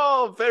after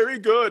all. Very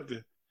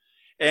good.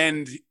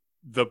 And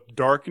the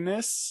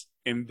darkness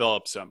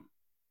envelops him,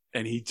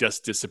 and he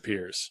just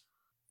disappears.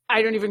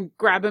 I don't even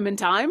grab him in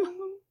time?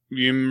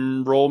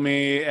 You roll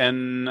me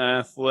an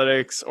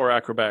athletics or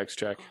acrobatics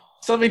check.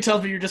 Something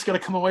tells me you're just going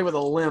to come away with a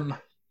limb.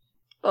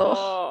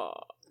 Oh.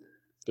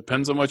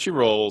 Depends on what she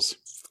rolls.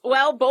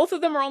 Well, both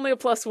of them are only a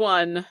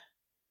 +1.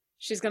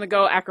 She's going to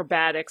go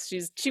acrobatics.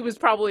 She was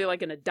probably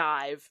like in a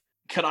dive.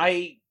 Could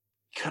I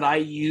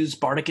use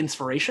Bardic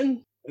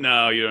Inspiration?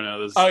 No, you don't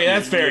know this. Oh, yeah,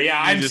 that's fair.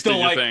 Yeah, I'm just still did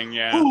your like, thing,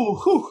 yeah.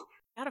 Ooh.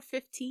 Out of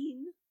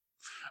 15?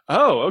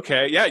 Oh,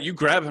 okay. Yeah, you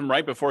grab him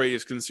right before he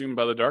is consumed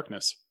by the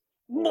darkness.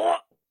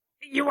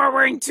 You are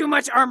wearing too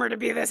much armor to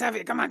be this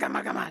heavy. Come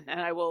on. And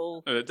I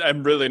will...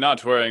 I'm really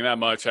not wearing that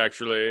much,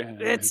 actually.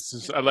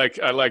 I like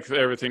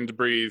everything to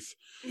breathe.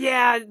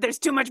 Yeah, there's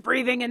too much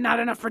breathing and not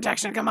enough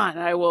protection. Come on.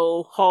 I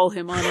will haul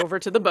him on over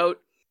to the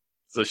boat.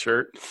 It's a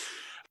shirt.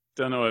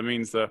 Don't know what it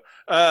means, though.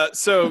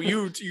 So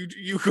you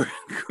grab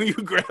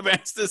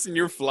Anstis and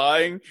you're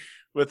flying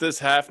with this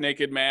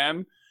half-naked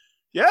man.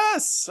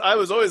 Yes, I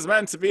was always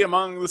meant to be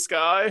among the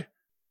sky.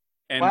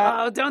 And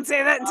wow, don't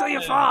say that until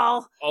you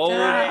fall.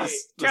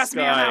 Trust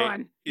me on that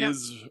one.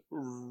 Is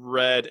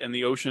red and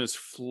the ocean is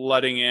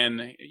flooding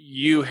in.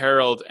 You,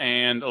 Harold,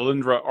 and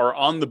Alindra are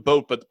on the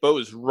boat, but the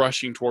boat is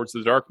rushing towards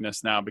the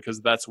darkness now because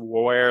that's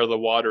where the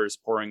water is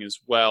pouring as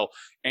well.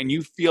 And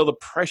you feel the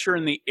pressure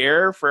in the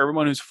air for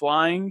everyone who's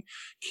flying.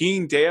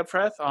 Keen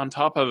Deapreth on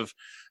top of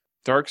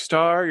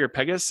Darkstar, your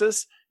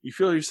Pegasus. You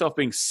feel yourself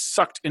being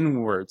sucked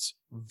inwards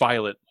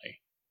violently.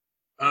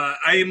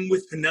 I am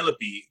with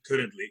Penelope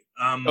currently.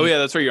 Oh yeah,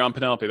 that's right. You're on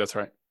Penelope. That's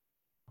right.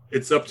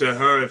 It's up to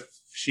her if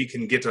she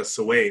can get us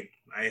away.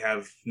 I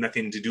have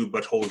nothing to do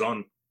but hold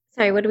on.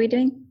 Sorry, what are we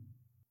doing?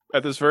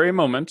 At this very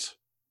moment,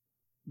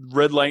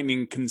 red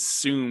lightning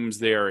consumes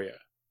the area.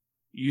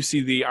 You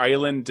see the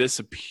island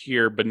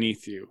disappear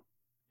beneath you.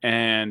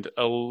 And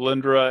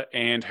Alindra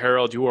and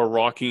Harold, you are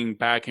rocking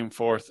back and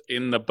forth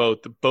in the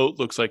boat. The boat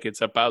looks like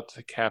it's about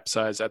to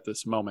capsize at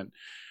this moment.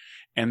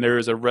 And there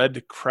is a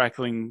red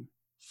crackling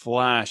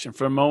flash, and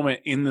for a moment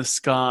in the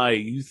sky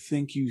you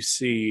think you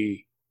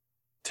see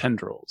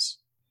tendrils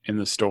in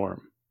the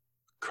storm,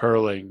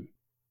 curling,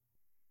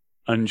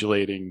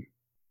 undulating,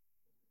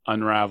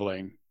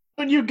 unraveling.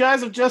 But you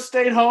guys have just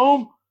stayed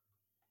home?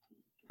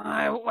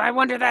 I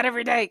wonder that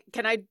every day.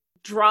 Can I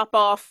drop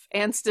off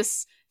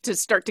Anstis to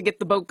start to get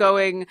the boat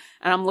going?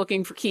 And I'm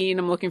looking for Keen,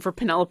 I'm looking for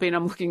Penelope, and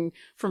I'm looking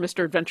for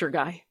Mr. Adventure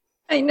Guy.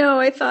 I know,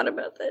 I thought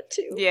about that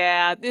too.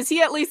 Yeah, is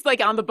he at least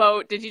like on the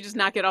boat? Did he just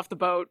not get off the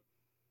boat?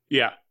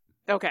 Yeah.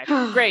 Okay,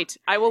 great.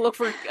 I will look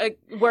for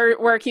where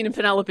are Keen and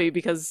Penelope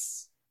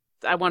because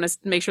I want to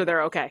make sure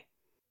they're okay.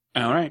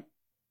 All right.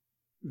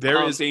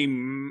 There is a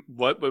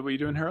what were you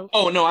doing, Harold?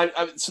 Oh no!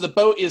 So the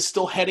boat is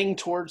still heading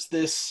towards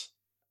this.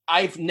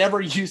 I've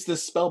never used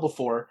this spell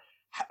before.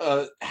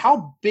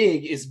 How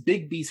big is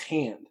Bigby's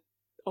hand?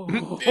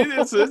 Oh.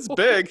 It's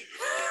big.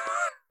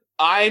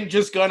 I'm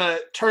just gonna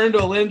turn to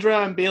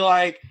Alindra and be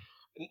like,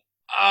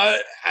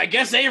 I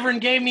guess Averin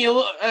gave me a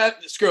little,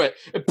 screw it.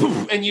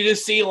 And you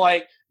just see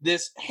like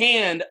this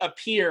hand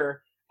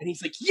appear and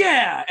he's like,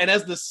 yeah. And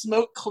as the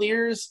smoke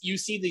clears, you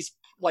see these,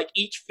 like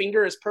each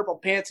finger is purple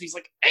pants. And he's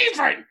like,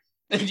 Averin.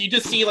 And you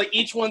just see like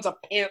each one's a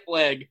pant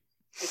leg.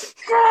 He's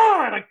like,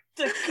 God,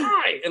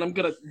 and I'm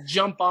going to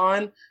jump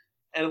on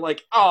and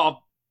like, oh,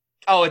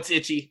 it's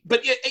itchy,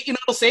 but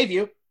it'll save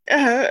you.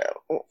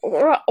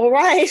 All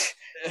right.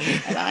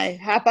 And I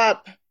hop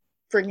up,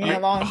 bringing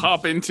along.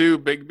 Hop into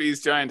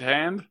Bigby's giant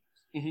hand?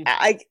 Mm-hmm.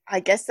 I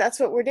guess that's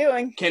what we're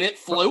doing. Can it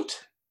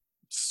float?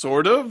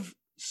 Sort of.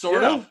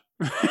 Sort of.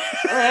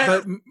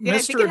 But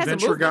Mr.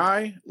 Adventure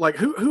Guy, like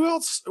who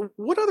else?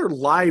 What other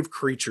live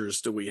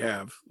creatures do we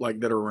have like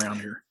that are around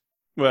here?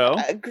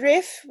 Well,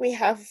 Griff. We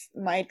have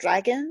my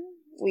dragon.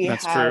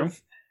 That's true.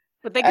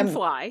 But they can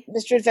fly.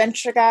 Mr.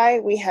 Adventure Guy.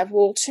 We have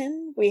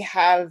Walton. We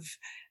have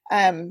who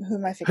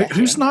am I forgetting?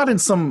 Who's not in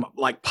some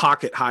like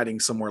pocket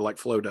hiding somewhere like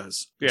Flo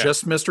does? Yeah.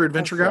 Just Mr.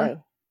 Adventure Guy.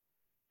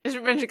 Mr.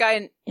 Adventure Guy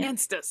and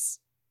Anstis.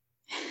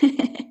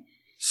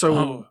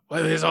 So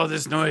why there's all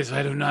this noise?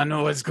 I do not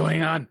know what's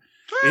going on.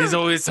 There's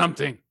always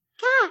something.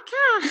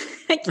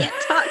 I can't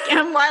talk.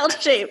 I'm wild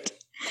shaped.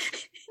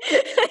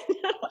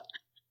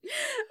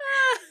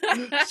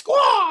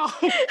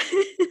 Squaw!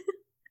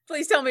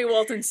 Please tell me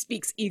Walton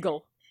speaks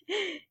eagle.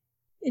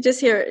 You just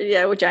hear,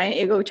 a giant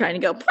eagle trying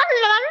to go.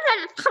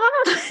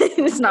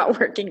 It's not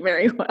working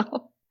very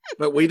well.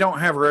 But we don't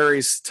have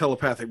Rary's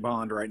telepathic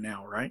bond right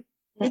now, right?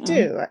 We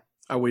do.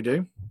 Oh, we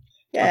do?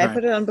 Yeah, Okay. I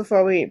put it on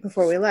before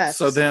we left.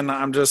 So then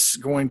I'm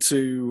just going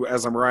to,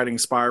 as I'm writing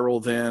Spiral,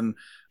 then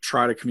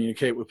try to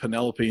communicate with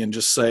Penelope and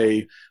just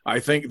say, I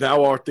think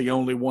thou art the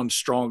only one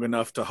strong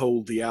enough to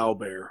hold the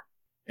owlbear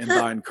in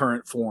thine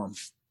current form.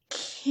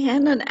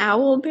 Can an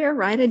owl bear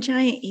ride a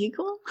giant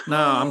eagle? No,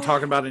 I'm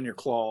talking about in your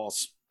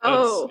claws.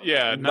 Oh,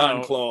 Yeah, Nine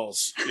no.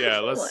 claws. Yeah,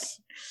 let's.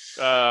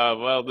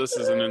 Well, this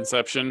is an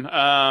inception.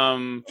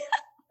 Giant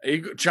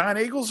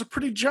eagles are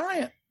pretty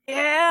giant.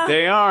 Yeah.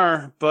 They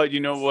are, but you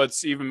know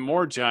what's even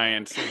more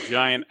giant? A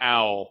giant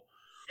owl.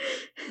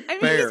 I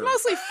mean, Bear. he's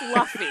mostly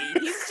fluffy.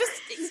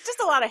 He's just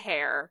a lot of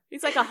hair.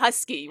 He's like a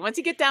husky. Once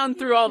you get down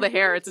through all the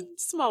hair, it's a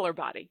smaller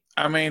body.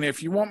 I mean,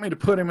 if you want me to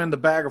put him in the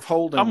bag of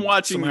holding, I'm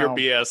watching somehow-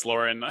 your BS,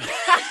 Lauren.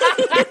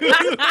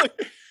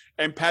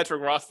 And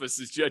Patrick Rothfuss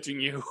is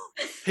judging you.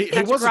 He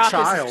Patrick was a Roth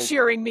child. is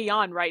cheering me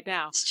on right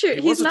now. it's true.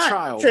 He He's was a not.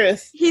 child.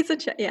 Truth. He's a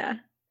yeah.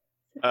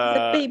 He's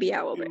a baby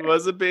owl He bear.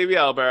 was a baby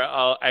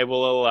owlbear. I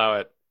will allow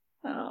it.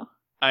 Oh.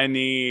 I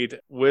need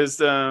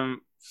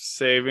wisdom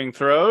saving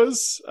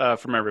throws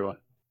from everyone.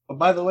 Oh,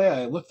 by the way,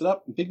 I looked it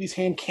up. Bigby's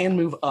hand can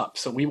move up,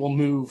 so we will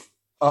move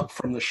up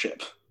from the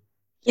ship.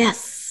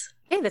 Yes.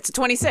 Hey, that's a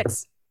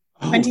 26.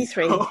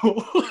 23.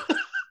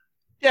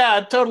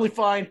 Yeah, totally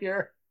fine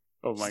here.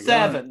 Oh my god.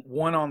 7.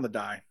 One on the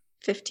die.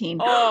 15.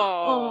 Oh.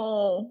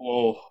 Oh.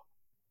 Oh.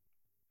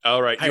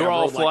 All right, Hey, you're I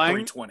all rolled like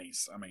flying.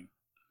 320s. I mean,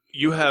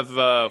 You have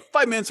 5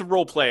 minutes of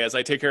role play as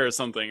I take care of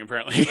something,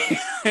 apparently.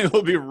 And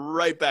we'll be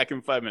right back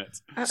in 5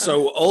 minutes. Uh-oh.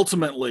 so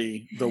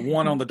ultimately, the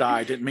one on the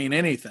die didn't mean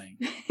anything.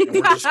 And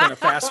we're just going to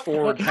fast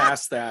forward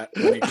past that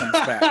when he comes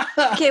back.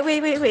 Okay,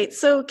 wait.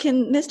 So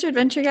can Mr.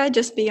 Adventure Guy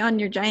just be on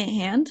your giant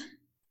hand?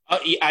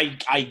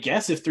 I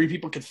guess if 3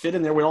 people could fit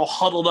in there, we're all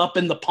huddled up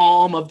in the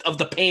palm of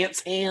the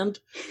pants hand,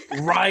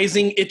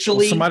 rising itchily.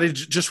 Well, somebody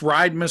just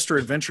ride Mr.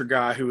 Adventure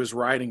Guy who is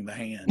riding the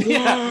hand.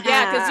 Yeah.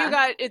 Yeah,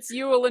 because it's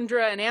you,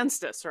 Alindra, and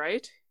Anstis,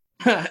 right?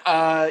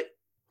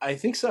 I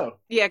think so.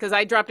 Yeah, because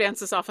I dropped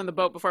Anstis off on the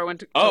boat before I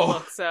went to Oh.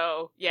 look,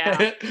 so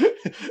yeah.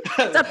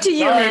 It's up to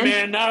you, Sorry,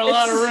 man. Not a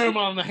lot of room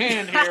on the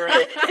hand here.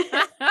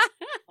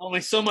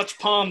 Only so much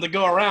palm to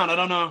go around. I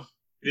don't know.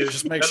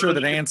 Just make sure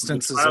that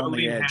Anstance is on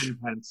the edge.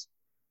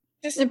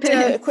 Just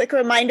a quick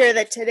reminder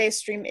that today's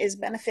stream is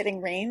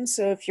benefiting Rain.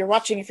 So if you're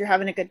watching, if you're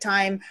having a good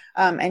time,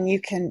 and you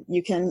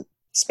can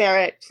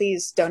spare it,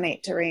 please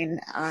donate to Rain.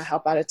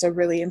 Help out. It's a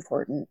really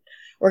important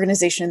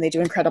organization. They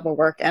do incredible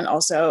work. And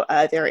also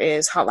there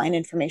is hotline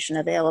information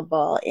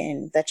available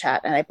in the chat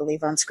and I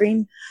believe on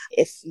screen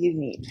if you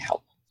need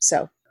help.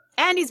 So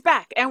And he's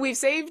back, and we've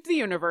saved the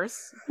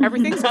universe.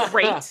 Everything's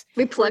great.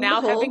 We We're plugged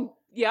now the hole. having.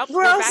 Yep.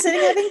 we're all back.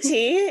 sitting having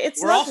tea.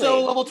 It's We're lovely.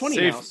 also level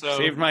 20 now. So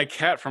Saved my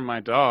cat from my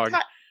dog.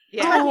 Cat-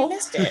 Yeah. Oh, you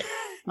missed it.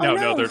 No,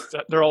 Oh, no,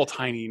 they're all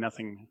tiny.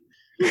 Nothing.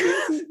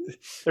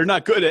 They're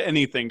not good at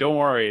anything. Don't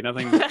worry.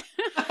 Nothing.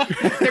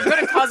 They're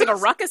good at causing a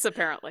ruckus,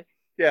 apparently.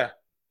 Yeah.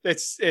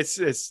 It's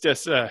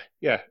just yeah.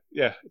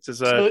 It's just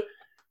So,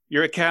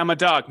 you're a cat, I'm a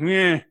dog.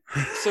 Meh.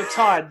 so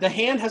Todd, the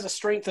hand has a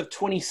strength of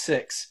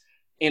 26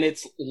 and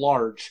it's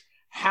large.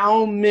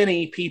 How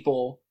many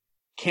people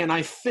can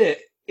I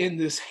fit in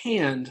this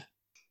hand?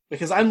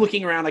 Because I'm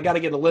looking around, I got to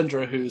get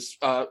Alindra, who's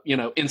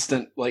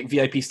instant like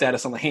VIP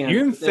status on the hand.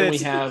 You can Then we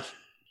fit- have,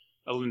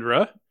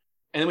 Alindra,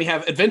 and then we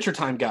have Adventure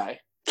Time guy,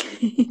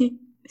 the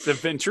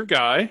adventure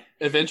guy.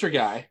 Adventure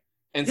guy,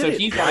 and Get so it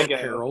he's got to right, go.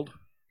 Harold.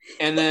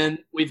 And then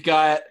we've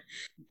got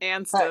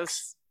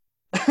Anstis.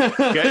 we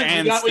got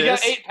Anstis.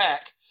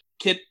 8-pack.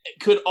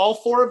 Could all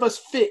 4 of us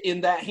fit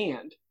in that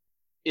hand?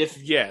 If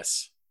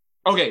Yes.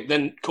 okay,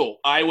 then cool.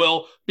 I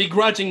will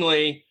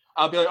begrudgingly.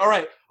 I'll be like, all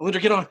right,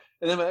 Alindra, get on.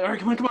 And then, all right,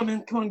 come on,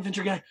 man, come on,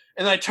 adventure guy.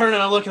 And then I turn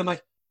and I look and I'm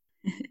like,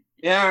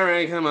 yeah, all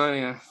right, come on,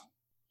 yeah.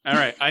 All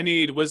right. I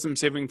need wisdom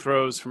saving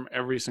throws from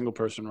every single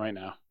person right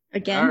now.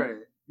 Again? All right,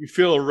 You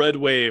feel a red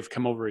wave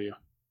come over you.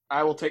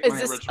 I will take Is my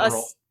this original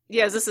roll.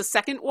 is this a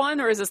second one,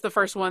 or is this the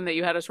first one that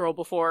you had us roll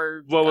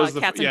before What was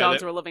the- cats and yeah, dogs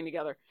that- were living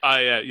together?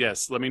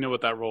 Yes. Let me know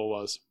what that roll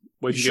was.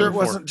 What You did you sure get it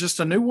before? wasn't just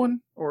a new one?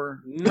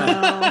 Or No,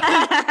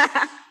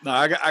 No,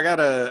 I got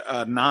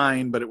a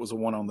 9, but it was a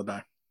 1 on the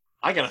die.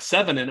 I got a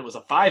 7 and it was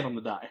a 5 on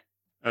the die.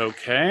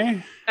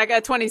 Okay. I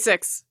got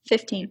 26.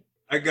 15.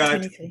 I got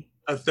 23.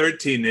 a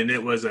 13 and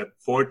it was a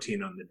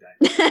 14 on the die.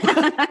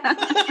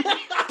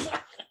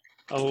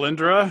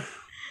 Alindra.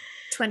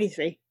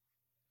 23.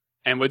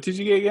 And what did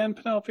you get again,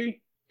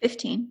 Penelope?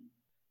 15.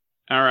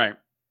 All right.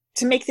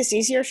 To make this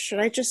easier, should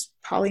I just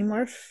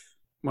polymorph?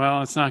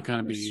 Well, it's not going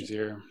to be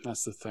easier.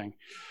 That's the thing.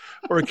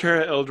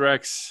 Orkara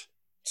Ildrex,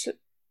 Sh-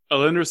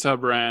 Alindra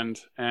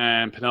Subrand,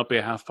 and Penelope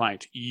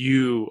Halfpint,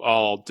 you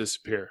all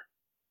disappear.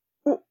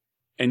 Oh.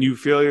 And you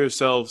feel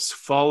yourselves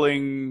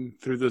falling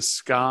through the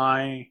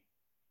sky.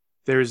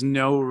 There's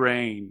no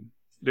rain.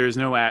 There's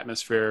no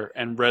atmosphere,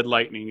 and red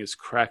lightning is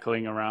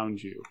crackling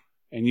around you.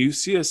 And you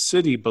see a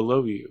city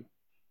below you.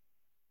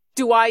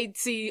 Do I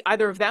see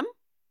either of them?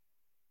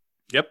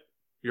 Yep.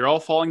 You're all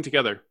falling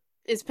together.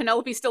 Is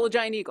Penelope still a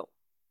giant eagle?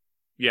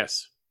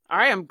 Yes. All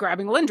right, I'm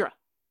grabbing Lindra.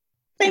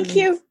 Thank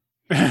you.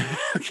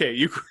 Okay,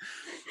 you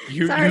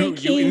Sorry,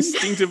 Keen.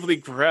 instinctively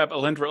grab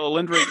Alindra.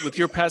 Alindra, with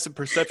your passive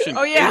perception,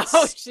 Oh yeah.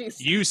 Oh it's- jeez.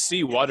 you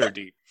see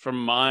Waterdeep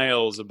from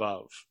miles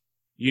above.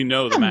 You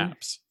know the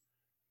maps.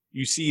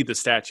 You see the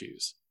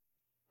statues.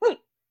 How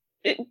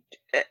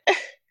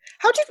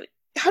did we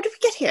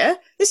get here?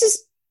 This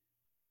is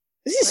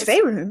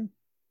Faerun.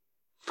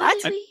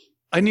 What?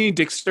 I need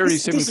dexterity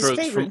This saving is throws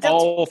favorite. from That's-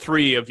 all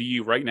three of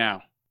you right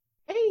now.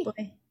 Hey.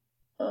 Boy.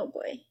 Oh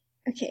boy.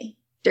 Okay.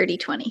 Dirty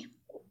 20.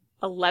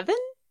 11?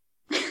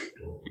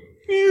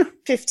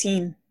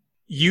 15.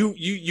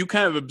 You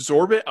kind of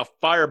absorb it. A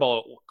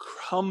fireball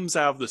comes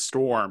out of the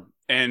storm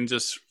and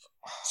just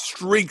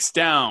streaks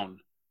down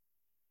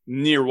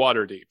near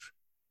Waterdeep.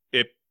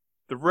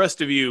 The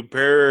rest of you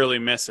barely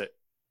miss it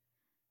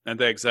at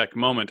that exact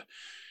moment.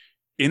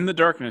 In the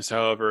darkness,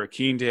 however,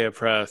 Keen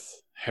Deapreth,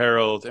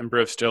 Harold, and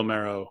Briv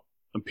Stillmarrow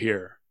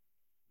appear.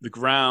 The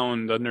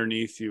ground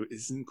underneath you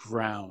isn't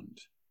ground.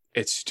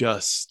 It's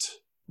just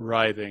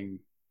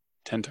writhing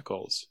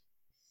tentacles,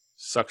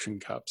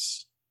 suction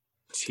cups,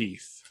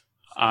 teeth,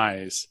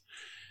 eyes.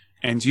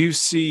 And you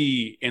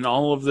see in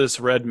all of this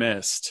red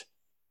mist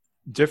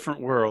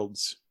different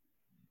worlds.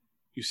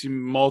 You see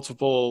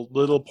multiple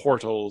little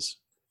portals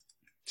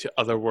to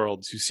other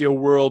worlds. You see a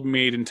world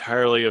made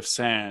entirely of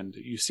sand.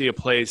 You see a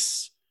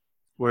place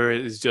where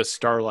it is just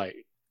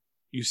starlight.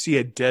 You see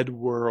a dead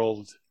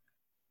world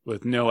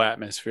with no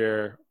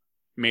atmosphere,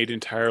 made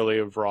entirely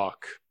of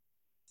rock.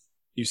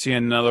 You see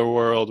another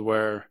world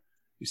where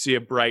you see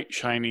a bright,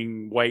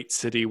 shining white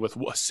city with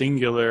a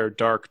singular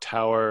dark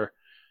tower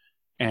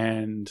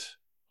and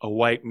a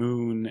white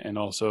moon and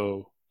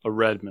also a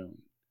red moon.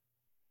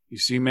 You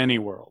see many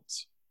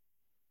worlds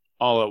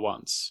all at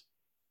once,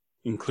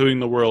 including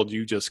the world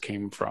you just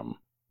came from.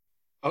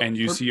 And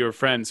you see your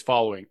friends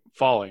falling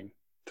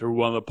through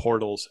one of the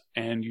portals,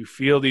 and you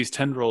feel these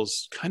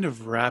tendrils kind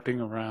of wrapping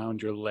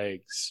around your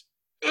legs.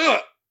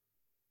 Ugh.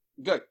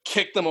 I'm gonna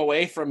kick them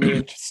away from me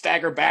and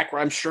stagger back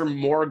where I'm sure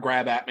more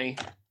grab at me.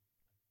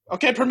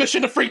 Okay,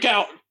 permission to freak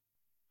out.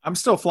 I'm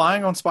still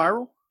flying on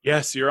Spiral.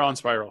 Yes, you're on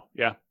Spiral.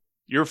 Yeah.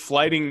 You're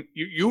flying.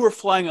 You were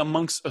flying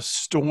amongst a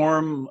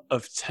storm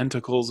of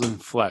tentacles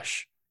and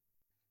flesh.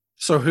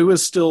 So who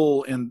is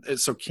still in?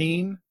 So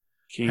Keen,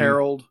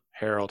 Harold,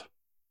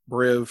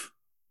 Briv.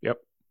 Yep.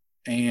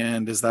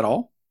 And is that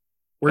all?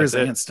 Where That's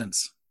is it.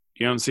 Instance?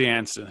 You don't see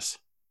Anstis.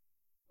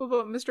 What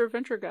about Mr.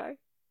 Adventure Guy?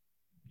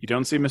 You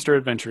don't see Mr.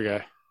 Adventure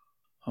Guy.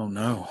 Oh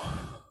no.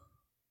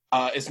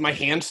 Is my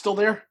hand still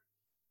there?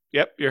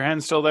 Yep, your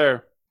hand's still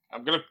there.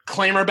 I'm gonna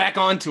clamber back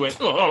onto it.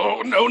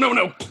 Oh,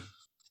 no.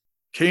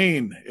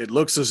 Keen, it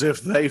looks as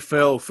if they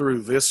fell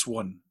through this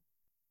one.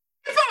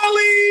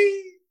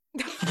 Ollie!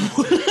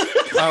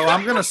 Oh,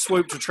 I'm going to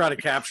swoop to try to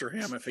capture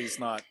him if he's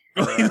not.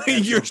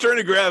 You're trying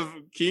to grab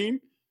Keen?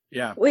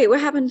 Yeah. Wait, what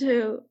happened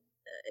to...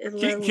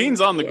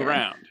 Keen's on the Yeah.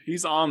 ground.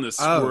 He's on this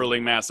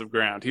swirling mass of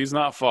ground. He's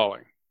not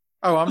falling.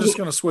 Oh, I'm just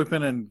going to swoop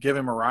in and give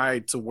him a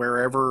ride to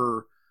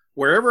wherever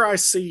I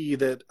see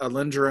that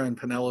Alindra and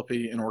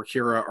Penelope and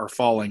Orkira are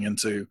falling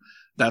into.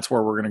 That's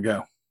where we're going to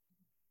go.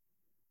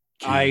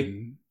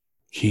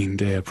 Keen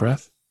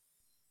Deapreth?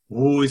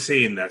 Who is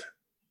saying that?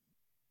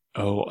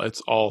 Oh,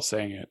 it's all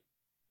saying it.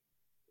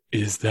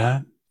 Is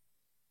that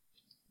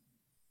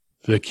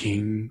the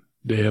King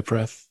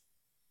Deapreth?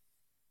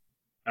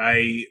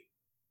 I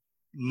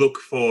look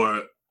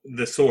for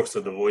the source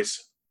of the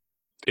voice.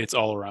 It's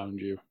all around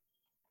you.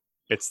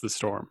 It's the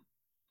storm.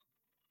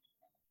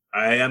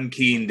 I am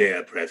Keen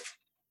Deapreth.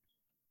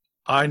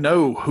 I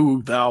know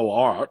who thou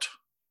art.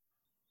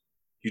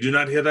 You do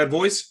not hear that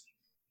voice?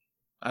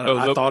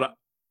 I thought...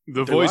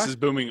 The Do voice I? is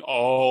booming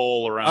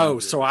all around Oh, you.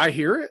 so I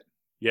hear it?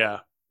 Yeah.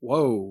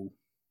 Whoa.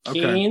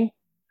 Okay. Keen,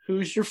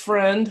 who's your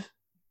friend?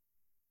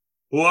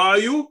 Who are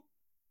you?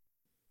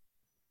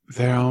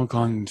 They're all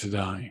going to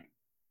die.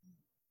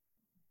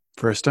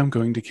 First, I'm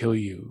going to kill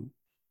you.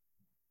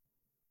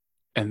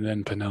 And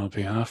then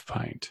Penelope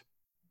Halfpint.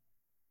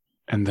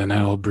 And then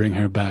I will bring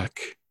her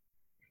back.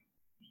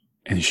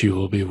 And she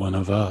will be one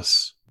of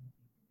us.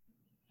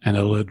 And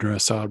Alindra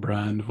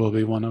Sawbrand will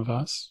be one of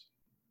us.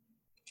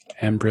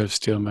 And Briv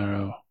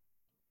Steelmarrow.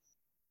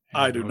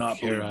 I do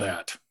not believe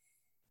that.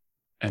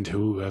 And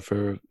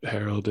whoever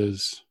Harold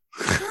is.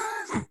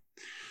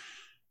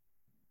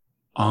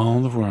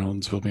 All the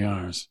worlds will be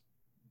ours.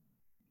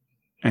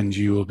 And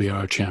you will be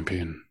our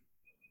champion.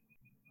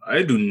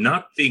 I do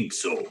not think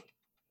so.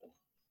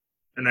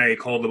 And I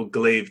call the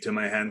glaive to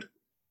my hand.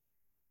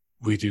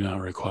 We do not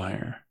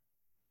require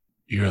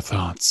your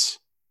thoughts.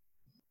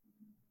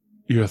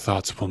 Your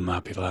thoughts will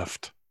not be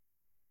left.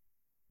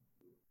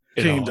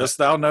 King, dost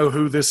thou know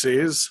who this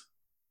is?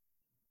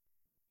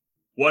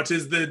 What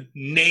is the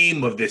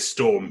name of this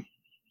storm?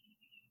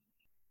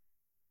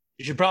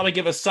 You should probably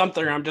give us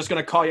something, or I'm just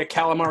going to call you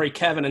Calamari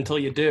Kevin until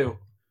you do.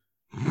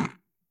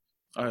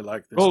 I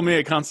like this. Roll me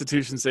a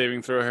Constitution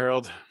saving throw,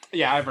 Harold.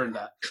 Yeah, I've earned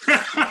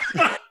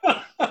that.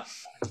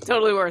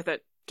 Totally worth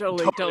it.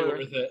 Totally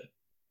worth it.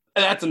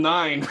 That's a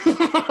 9.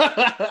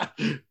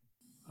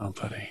 Oh,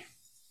 buddy.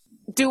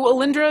 Do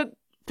Alindra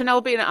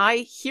Penelope and I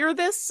hear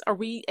this? Are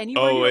we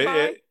anywhere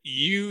nearby?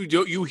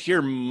 You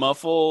hear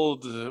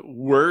muffled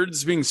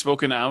words being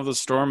spoken out of the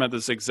storm at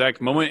this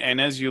exact moment,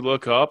 and as you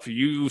look up,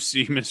 you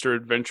see Mr.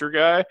 Adventure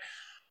Guy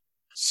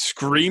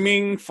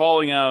screaming,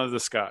 falling out of the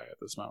sky at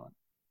this moment.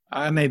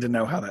 I need to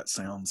know how that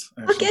sounds.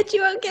 I'll get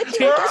you.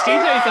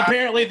 TJ's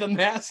apparently the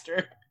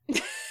master.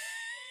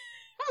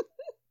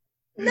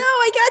 No,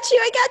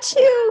 I got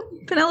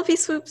you. Penelope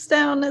swoops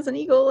down as an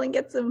eagle and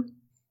gets him.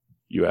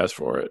 You asked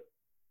for it.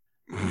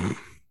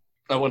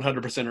 I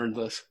 100% earned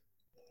this.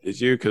 Did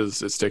you?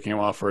 Because it's taking a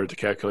while for it to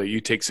calculate. You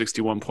take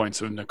 61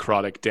 points of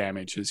necrotic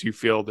damage as you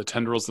feel the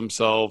tendrils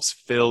themselves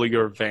fill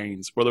your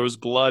veins. Where there was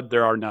blood,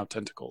 there are now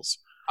tentacles.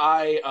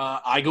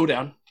 I go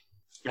down.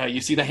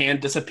 You see the hand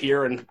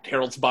disappear and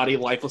Harold's body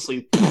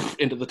lifelessly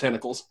into the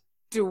tentacles.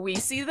 Do we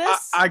see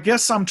this? I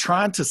guess I'm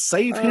trying to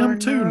save him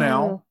too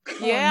now.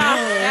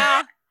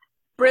 Yeah.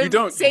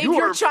 Briv, save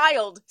your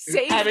child.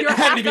 Save your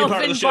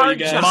half-elfin bard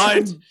child.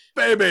 Mine,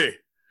 baby.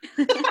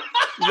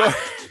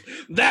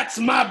 That's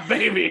my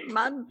baby.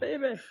 My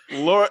baby.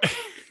 Laura,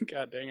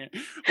 God dang it,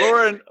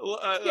 Lauren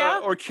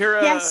or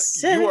Kira. Yes,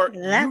 sir.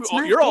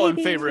 You're all in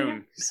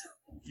Faerun.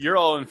 You're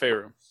all in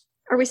Faerun.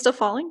 Are we still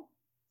falling?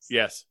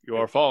 Yes, you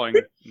are falling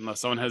unless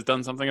someone has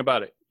done something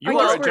about it. You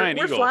are a giant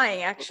eagle. We're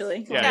flying,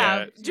 actually.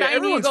 Yeah. Giant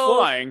everyone's eagle,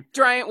 flying.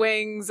 Giant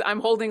wings. I'm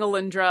holding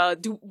Alindra.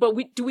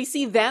 Do we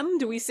see them?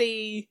 Do we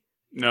see?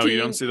 No, you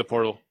don't see the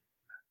portal.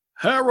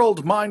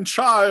 Harold, mine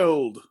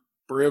child.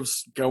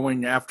 Briv's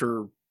going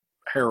after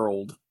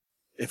Harold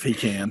if he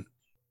can.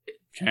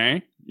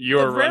 Okay,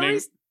 you're the running.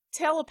 Very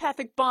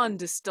telepathic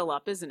bond is still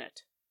up, isn't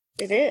it?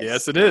 It is.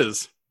 Yes, it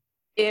is.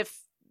 If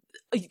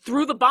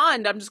through the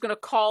bond, I'm just going to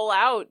call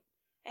out,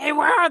 "Hey,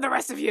 where are the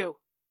rest of you?"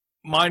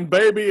 Mine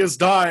baby is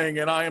dying,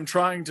 and I am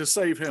trying to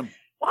save him.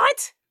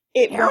 What?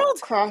 It Harold?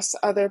 won't cross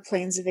other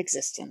planes of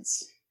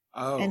existence.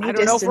 Oh, Any I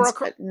don't know if distance,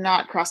 we're but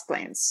not cross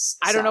planes.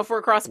 I don't know if we're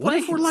across what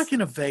planes. if we're like in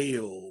a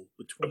veil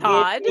The between?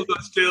 Todd? portals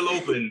are still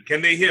open.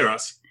 Can they hear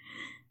us?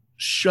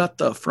 Shut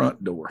the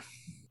front door.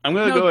 I'm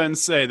going to No. go ahead and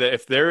say that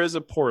if there is a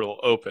portal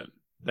open,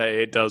 that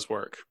it does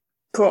work.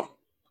 Cool.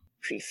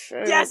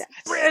 Prefer Yes,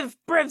 that.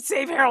 Briv,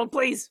 save Harold,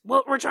 please.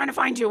 We're trying to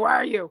find you. Where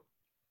are you?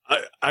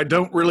 I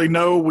don't really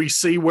know. We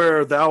see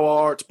where thou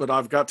art, but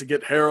I've got to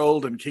get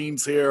Harold, and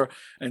Keen's here,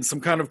 and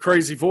some kind of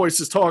crazy voice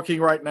is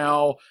talking right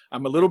now.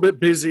 I'm a little bit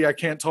busy. I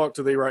can't talk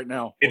to thee right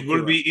now. It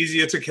will be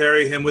easier to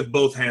carry him with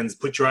both hands.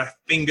 Put your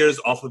fingers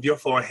off of your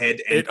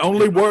forehead. And It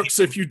only works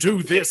if you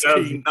do this, It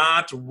does Keen.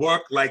 not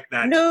work like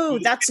that. No, You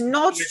that's can't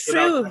not do it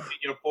without true. touching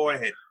your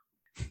forehead.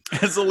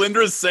 As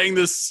Alindra's saying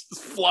this,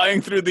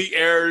 flying through the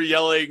air,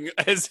 yelling,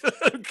 as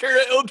Kara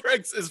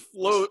Ildrex is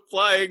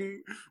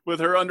flying with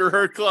her under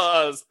her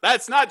claws.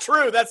 That's not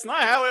true. That's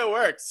not how it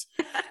works.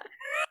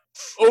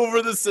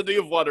 Over the city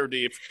of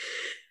Waterdeep.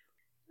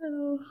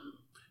 Oh.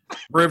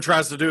 Briv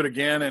tries to do it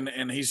again,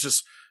 and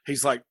he's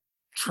like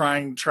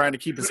trying to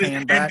keep his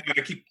hand back.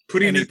 I keep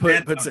putting And he his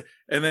hand puts up.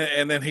 it,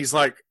 and then he's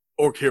like,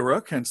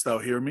 Orkira, canst thou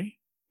hear me?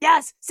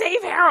 Yes,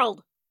 save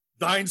Harold.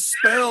 Thine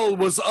spell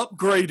was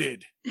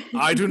upgraded.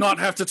 I do not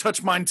have to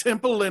touch mine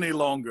temple any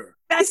longer.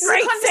 That's This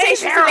great. is a Save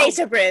conversation for Harold.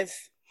 later, Briv.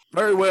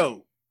 Very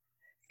well.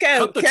 Go,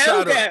 Cut the go,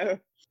 chatter. go.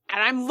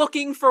 And I'm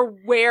looking for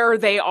where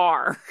they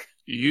are.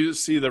 You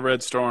see the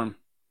red storm.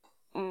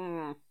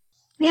 Mm.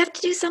 We have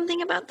to do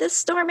something about this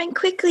storm, and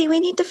quickly. We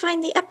need to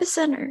find the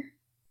epicenter.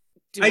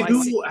 I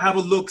do see- have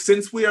a look.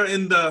 Since we are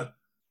in the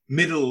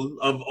middle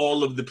of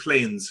all of the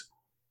plains,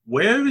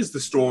 where is the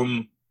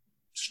storm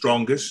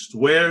strongest?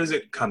 Where is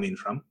it coming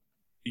from?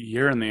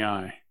 You're in the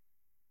eye.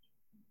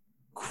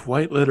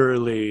 Quite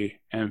literally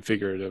and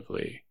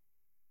figuratively.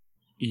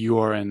 You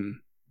are in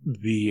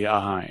the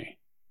eye.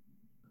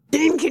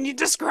 Dean, can you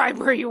describe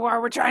where you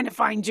are? We're trying to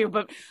find you,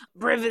 but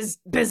Briv is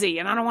busy,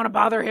 and I don't want to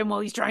bother him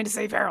while he's trying to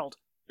save Harold.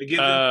 I give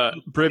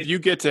them- Briv, you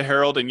get to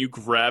Harold and you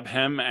grab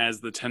him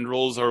as the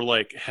tendrils are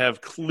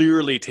have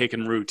clearly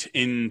taken root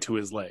into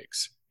his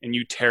legs, and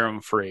you tear him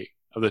free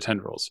of the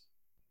tendrils.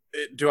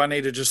 Do I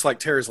need to just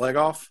tear his leg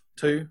off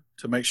too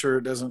to make sure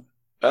it doesn't?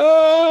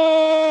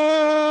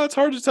 It's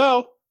hard to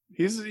tell.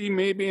 He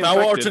may be infected.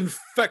 Thou art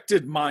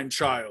infected, mine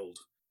child.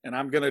 And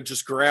I'm gonna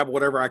just grab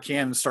whatever I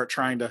can and start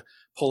trying to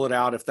pull it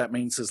out if that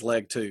means his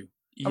leg too.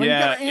 I mean, you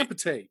Yeah, gotta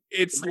amputate.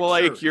 it's to make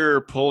like sure.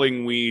 you're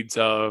pulling weeds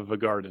of a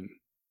garden.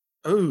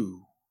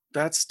 Ooh,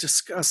 that's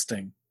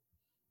disgusting.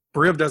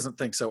 Briv doesn't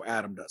think so.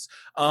 Adam does.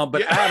 But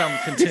Yeah. Adam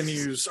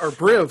continues, or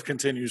Briv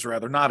continues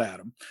rather, not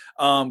Adam,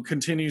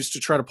 continues to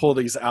try to pull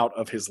these out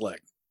of his leg.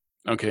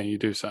 Okay, you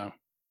do so.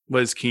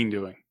 What is Keen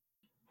doing?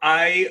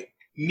 I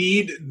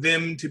need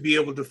them to be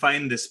able to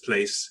find this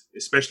place,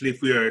 especially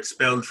if we are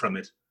expelled from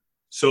it.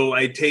 So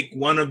I take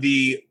one of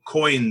the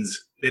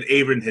coins that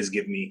Avon has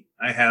given me.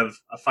 I have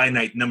a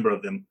finite number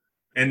of them.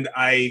 And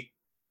I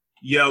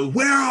yell,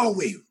 "Where are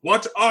we?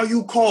 What are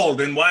you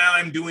called?" And while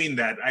I'm doing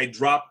that, I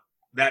drop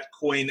that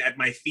coin at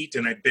my feet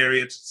and I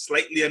bury it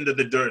slightly under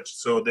the dirt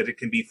so that it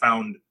can be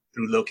found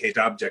through locate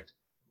object.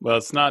 Well,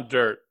 it's not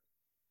dirt,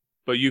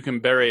 but you can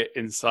bury it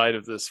inside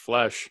of this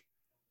flesh.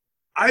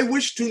 I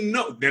wish to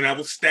know. Then I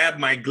will stab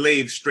my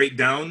glaive straight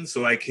down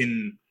so I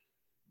can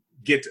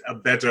get a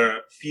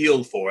better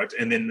feel for it,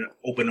 and then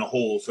open a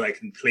hole so I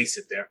can place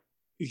it there.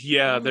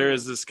 Yeah, there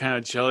is this kind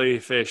of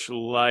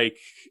jellyfish-like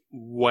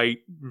white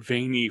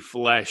veiny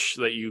flesh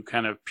that you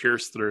kind of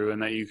pierce through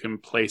and that you can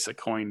place a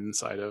coin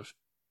inside of.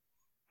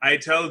 I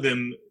tell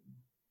them,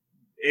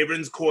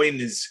 Avron's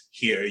coin is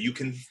here. You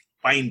can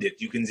find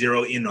it. You can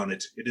zero in on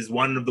it. It is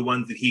one of the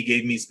ones that he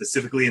gave me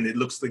specifically, and it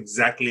looks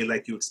exactly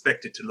like you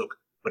expect it to look,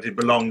 but it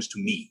belongs to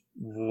me.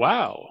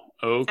 Wow.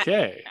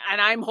 Okay. And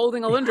I'm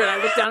holding Alindra, and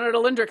I look down at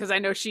Alindra because I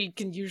know she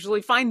can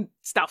usually find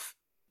stuff.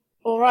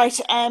 All right.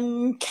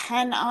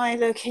 Can I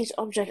locate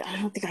object? I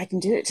don't think I can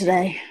do it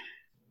today.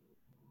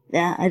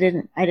 Yeah, I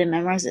didn't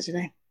memorize it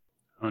today.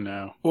 Oh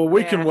no. Well,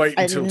 we Yeah. can wait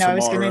I until didn't know I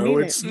was gonna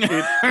tomorrow.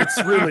 need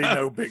It's really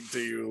no big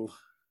deal.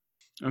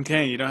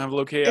 Okay, you don't have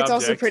locate It's object.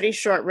 also pretty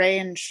short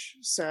range,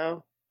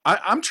 so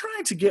I'm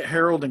trying to get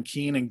Harold and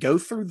Keen and go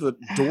through the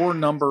door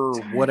number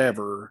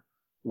whatever,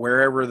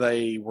 wherever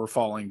they were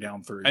falling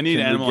down through. I need Can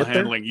we animal get there?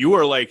 handling.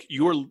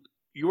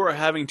 You are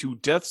having to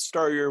Death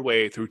Star your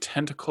way through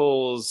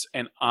tentacles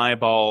and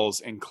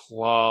eyeballs and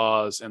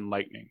claws and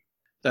lightning.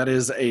 That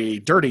is a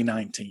dirty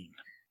 19.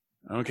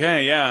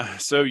 Okay, yeah.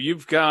 So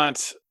you've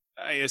got,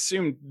 I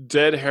assume,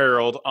 dead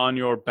Harold on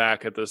your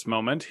back at this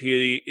moment.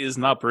 He is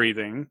not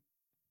breathing.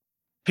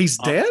 He's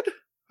dead?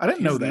 I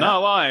didn't know He's that. not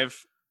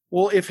alive.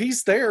 Well, if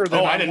he's there,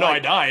 then Oh, I I'm didn't know I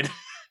like- died.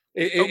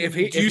 If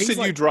he, you if he's said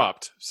you like-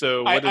 dropped.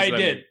 So what does I that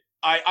did. mean?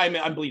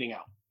 I'm bleeding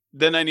out.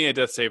 Then I need a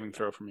death saving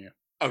throw from you.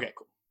 Okay,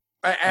 cool.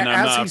 And I'm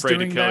as not he's afraid to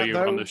doing kill that, you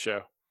though, on the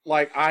show.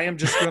 like I am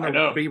just going I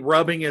know. to be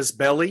rubbing his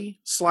belly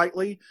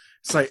slightly.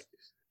 It's like,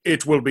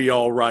 it will be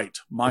all right,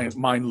 my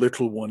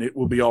little one. It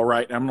will be all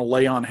right. I'm going to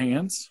lay on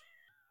hands.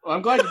 Well,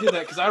 I'm glad you did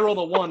that because I rolled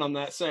a 1 on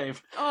that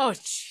save. Oh,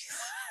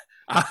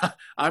 jeez.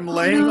 I'm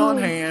laying on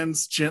no.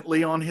 hands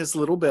gently on his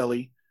little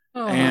belly,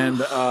 Oh.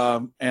 and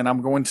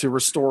I'm going to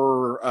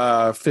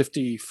restore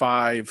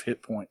 55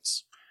 hit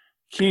points.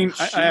 Keen,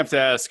 I have to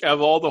ask,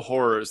 of all the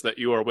horrors that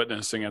you are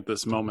witnessing at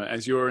this moment,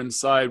 as you are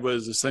inside what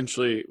is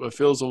essentially what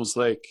feels almost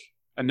like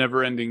a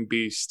never-ending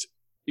beast,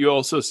 you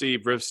also see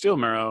Briv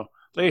Steelmarrow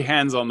lay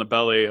hands on the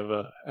belly of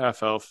a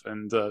half-elf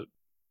and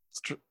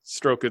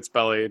stroke its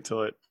belly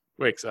until it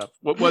wakes up.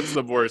 What's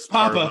the worst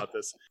part Papa. about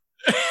this?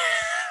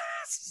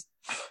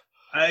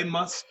 I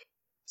must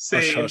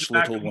say, Hush, hush, in the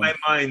back little of one. my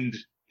mind,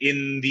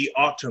 in the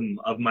autumn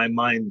of my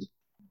mind,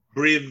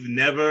 Briv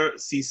never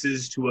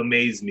ceases to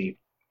amaze me.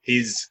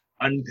 His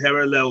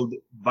unparalleled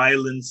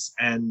violence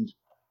and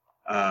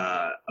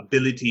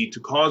ability to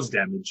cause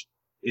damage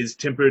is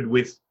tempered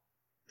with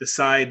the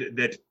side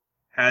that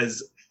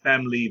has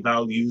family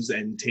values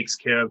and takes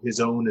care of his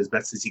own as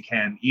best as he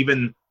can.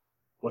 Even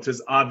what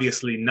is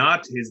obviously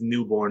not his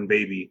newborn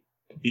baby,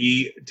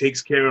 he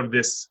takes care of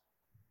this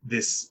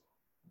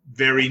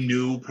very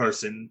new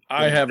person.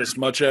 I have as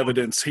much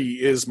evidence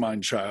he is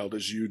mine child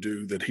as you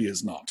do that he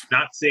is not.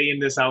 Not saying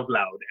this out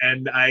loud,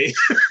 and I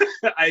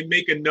I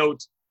make a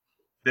note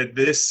that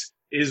this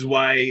is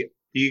why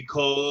I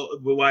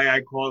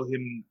call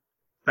him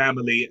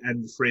family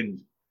and friend.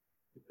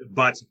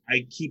 But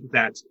I keep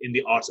that in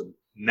the autumn.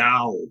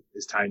 Now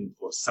is time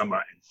for summer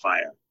and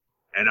fire,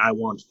 and I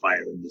want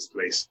fire in this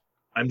place.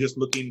 I'm just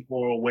looking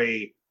for a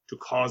way to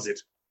cause it.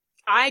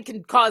 I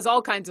can cause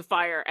all kinds of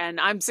fire, and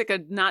I'm sick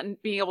of not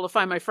being able to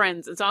find my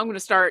friends. And so I'm going to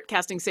start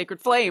casting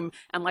Sacred Flame,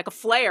 and like a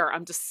flare,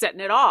 I'm just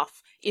setting it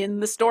off in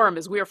the storm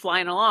as we are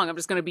flying along. I'm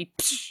just going to be,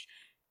 psh,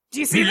 do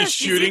you see You're this? just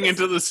Do you see shooting this?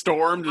 into the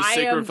storm, just I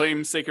sacred am-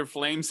 flame, sacred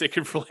flame,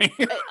 sacred flame.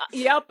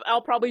 Yep,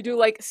 I'll probably do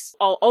like,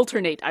 I'll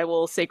alternate. I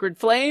will Sacred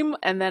Flame,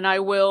 and then I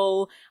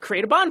will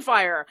create a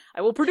bonfire.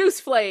 I will produce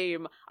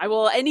flame. I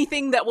will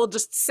anything that will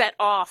just set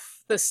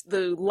off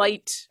the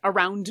light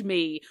around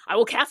me. I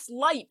will cast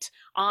light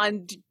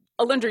on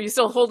Alindra. You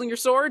still holding your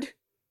sword?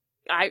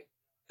 I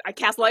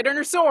cast light on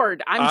her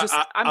sword. I'm a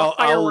I'll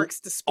fireworks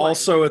display.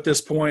 Also, at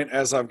this point,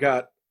 as I've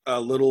got a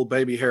little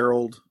baby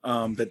Harold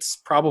that's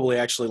probably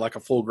actually like a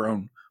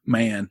full-grown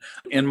man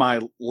in my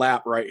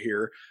lap right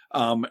here,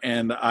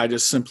 and I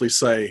just simply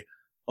say,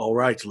 "All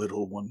right,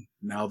 little one,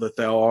 now that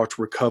thou art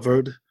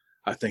recovered,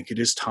 I think it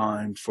is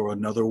time for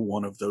another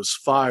one of those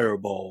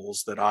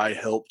fireballs that I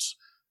helped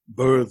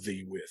birth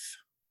thee with."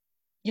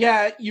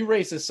 Yeah, you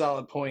raise a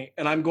solid point,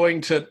 and I'm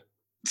going to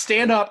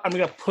stand up. I'm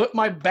going to put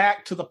my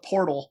back to the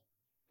portal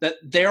that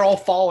they're all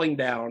falling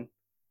down,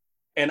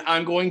 and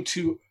I'm going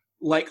to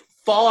like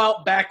fall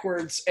out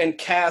backwards and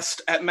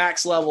cast at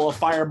max level a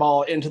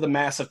fireball into the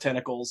massive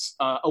tentacles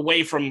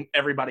away from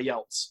everybody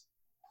else.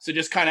 So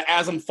just kind of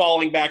as I'm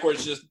falling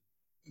backwards, just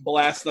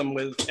blast them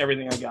with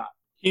everything I got.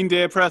 Keen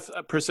Deapreth,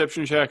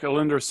 perception check,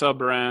 Alindra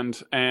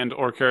Subbrand, and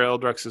Orkara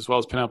Eldrex, as well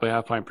as Penelope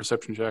Halfpint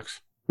perception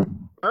checks.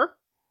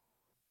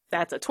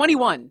 That's a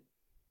 21.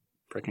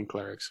 Freaking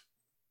clerics.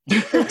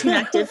 13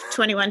 active,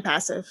 21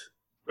 passive.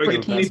 Do I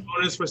get any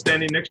bonus for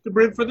standing next to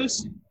Briv for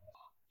this?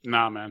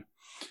 Nah, man.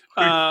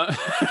 I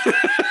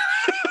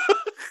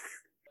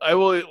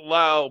will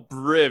allow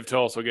Briv to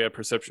also get a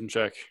perception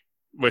check,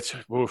 which,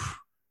 oof,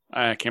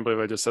 I can't believe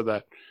I just said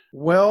that.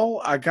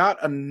 Well, I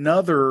got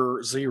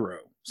another 0.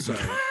 So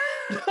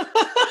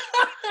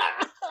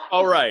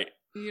All right.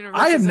 The universe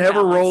I have is in never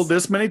balance. rolled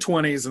this many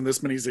 20s and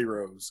this many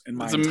 0s in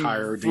my It's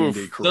entire D&D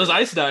oof. career. Those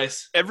ice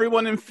dice.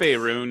 Everyone in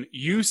Faerun,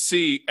 you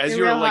see as They're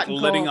you're real like hot and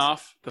letting cold.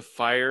 off the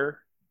fire,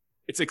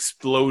 it's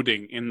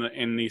exploding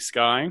in the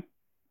sky.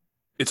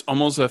 It's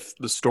almost as if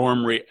the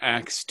storm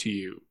reacts to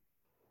you,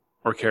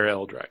 or Kara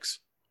Eldrex.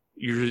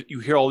 You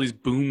hear all these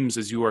booms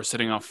as you are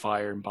setting off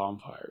fire and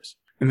bonfires.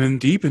 And then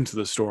deep into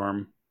the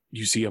storm,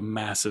 you see a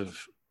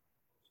massive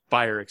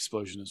fire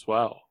explosion as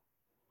well.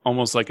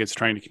 Almost like it's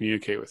trying to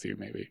communicate with you,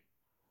 maybe.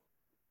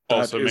 That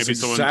Also, is maybe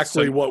someone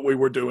exactly said- what we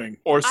were doing.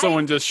 or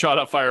someone just shot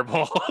a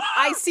fireball.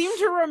 I seem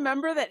to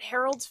remember that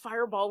Harold's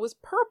fireball was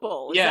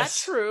purple. Is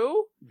Yes. that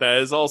true? That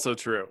is also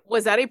true.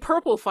 Was that a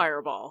purple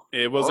fireball?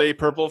 It was a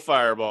purple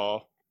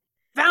fireball.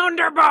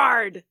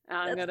 Founderbard!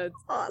 I'm That's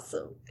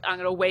awesome.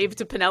 gonna wave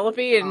to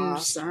Penelope and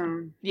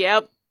Awesome.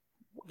 yep.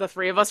 The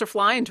three of us are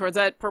flying towards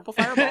that purple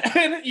fireball.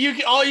 And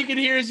all you can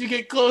hear as you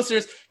get closer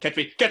is catch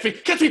me, catch me,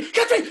 catch me,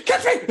 catch me,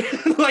 catch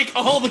me. Like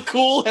all the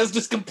cool has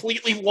just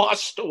completely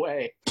washed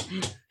away.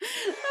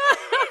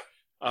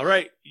 All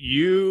right,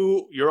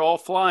 you're all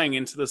flying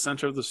into the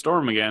center of the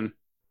storm again.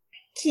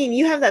 Keen,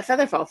 you have that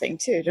featherfall thing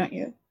too, don't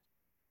you?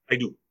 I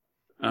do.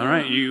 All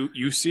right,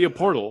 you see a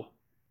portal,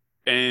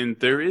 and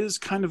there is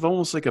kind of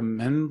almost like a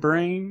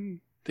membrane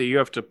that you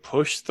have to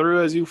push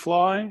through as you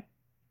fly.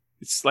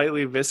 It's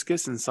slightly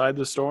viscous inside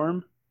the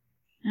storm.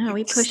 Oh,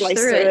 we pushed Slice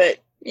through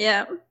it.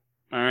 Yeah.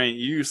 All right,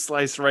 you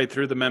slice right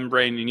through the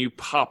membrane and you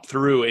pop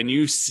through, and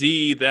you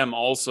see them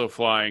also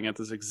flying at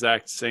this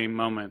exact same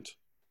moment.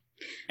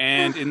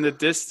 And in the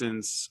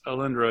distance,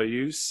 Alindra,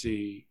 you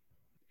see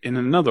in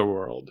another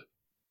world,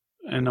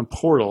 in a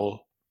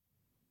portal,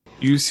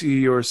 you see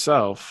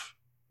yourself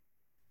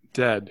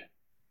dead.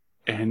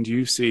 And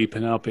you see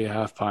Penelope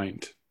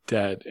Halfpint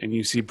dead. And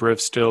you see Briff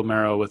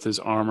Stillmarrow with his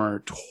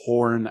armor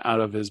torn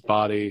out of his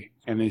body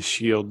and his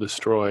shield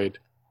destroyed.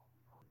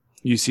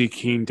 You see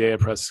Keen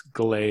Deapress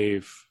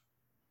Glaive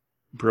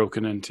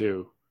broken in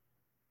two.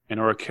 And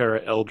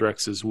Orkara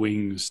Eldrex's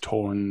wings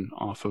torn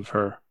off of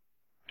her.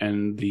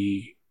 And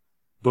the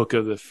Book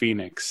of the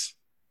Phoenix.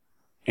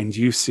 And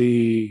you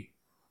see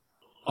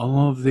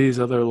all of these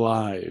other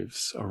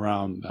lives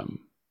around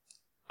them.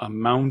 A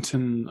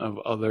mountain of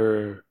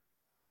other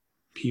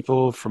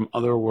people from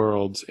other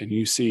worlds, and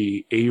you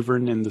see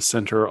Avern in the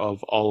center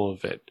of all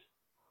of it,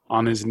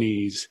 on his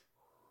knees,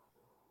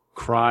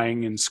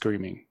 crying and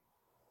screaming.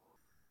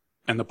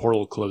 And the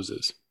portal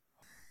closes.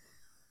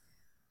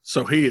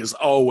 So he is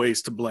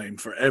always to blame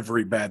for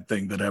every bad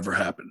thing that ever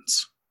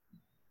happens.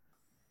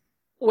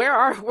 Where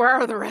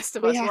are the rest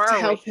of us? We have Where to are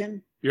help we?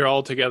 him. You're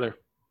all together.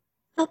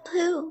 Oh,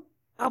 poo.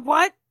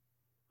 What?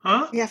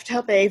 Huh? We have to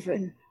help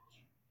Avon.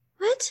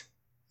 What?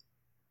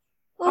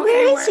 Well, Okay,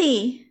 where where- is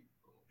he?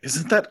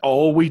 Isn't that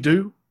all we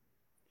do?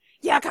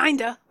 Yeah,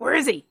 kinda. Where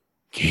is he?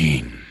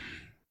 Keen,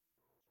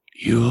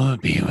 you will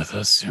be with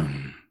us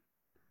soon.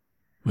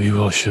 We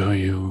will show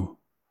you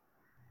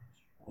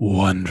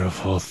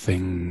wonderful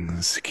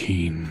things,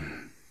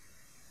 Keen.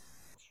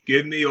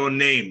 Give me your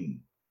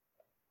name.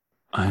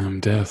 I am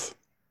Death.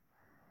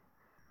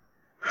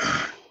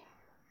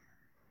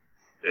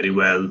 Very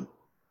well.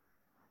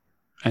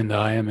 And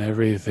I am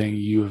everything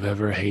you've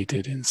ever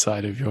hated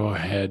inside of your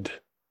head.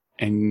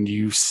 And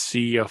you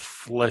see a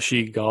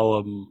fleshy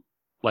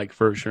golem-like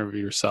version of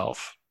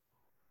yourself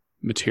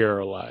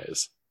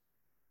materialize.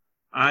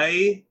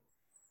 I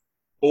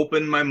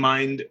open my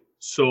mind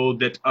so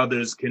that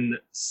others can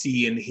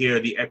see and hear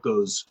the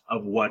echoes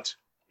of what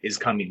is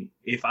coming.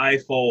 If I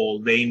fall,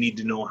 they need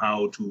to know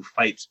how to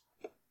fight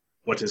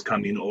what is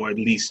coming, or at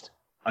least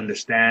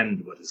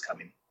understand what is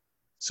coming.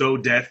 So,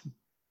 Death,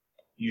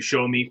 you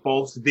show me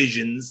false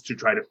visions to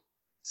try to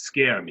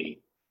scare me.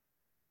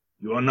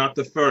 You are not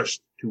the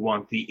first to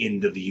want the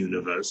end of the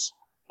universe,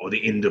 or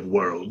the end of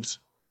worlds.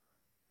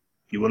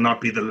 You will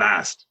not be the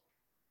last.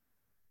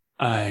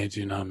 I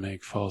do not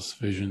make false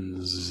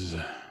visions.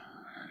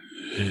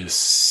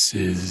 This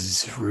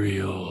is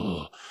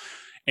real.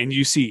 And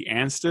you see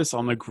Anstis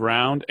on the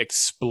ground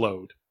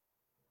explode.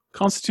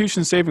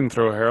 Constitution saving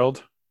throw,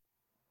 Harold.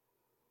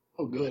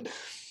 Oh, good.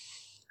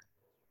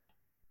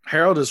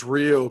 Harold is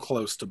real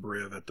close to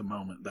Briv at the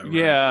moment, though. Right?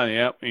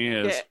 Yeah, he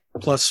is. Yeah.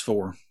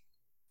 +4.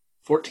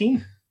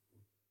 14.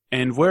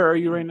 And where are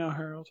you right now,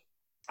 Harold?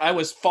 I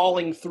was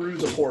falling through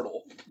the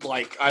portal.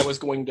 Like I was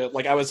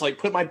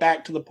put my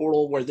back to the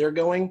portal where they're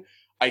going.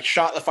 I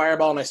shot the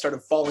fireball and I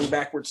started falling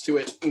backwards to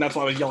it, and that's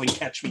why I was yelling,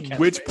 "Catch me!" Catch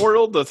Which me.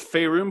 portal? The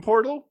Faerun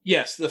portal?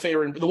 Yes, the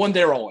Faerun, the one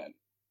they're all in.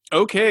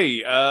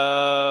 Okay,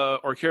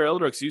 Orkara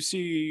Eldrix, you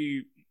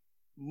see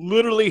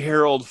literally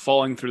Harold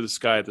falling through the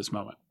sky at this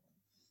moment.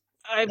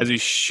 As he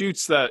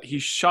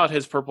shot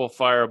his purple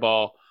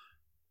fireball.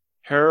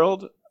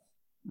 Harold,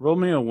 roll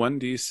me a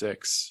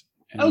 1d6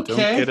 and don't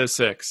Okay. get a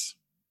 6.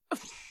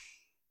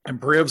 And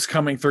Briv's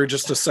coming through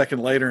just a second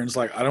later and is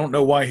like, I don't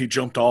know why he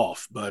jumped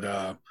off, but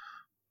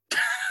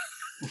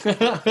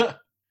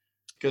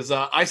Because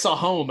I saw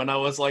home and I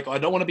was like, I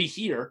don't want to be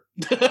here.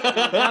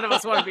 None of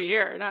us want to be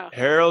here. No.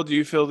 Harold,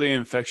 you feel the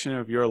infection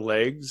of your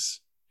legs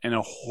and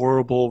a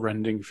horrible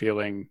rending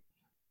feeling,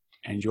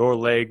 and your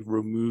leg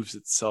removes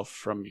itself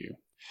from you.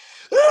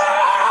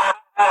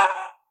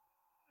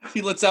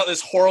 He lets out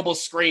this horrible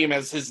scream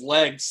as his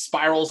leg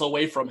spirals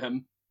away from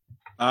him.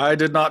 I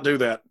did not do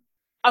that.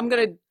 I'm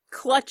going to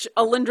clutch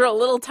Alindra a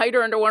little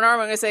tighter under one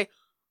arm. I'm going to say,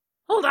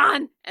 hold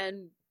on.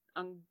 And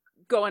I'm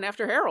going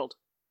after Harold.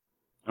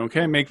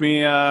 Okay, make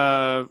me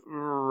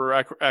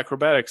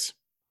acrobatics.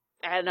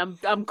 And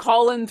I'm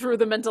calling through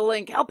the mental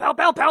link. Help, help,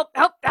 help, help,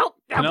 help, help,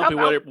 help, Penelope,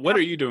 help, what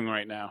are you doing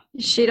right now?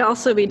 She'd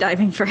also be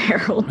diving for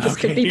Harold. This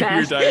could be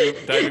bad. You're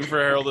diving for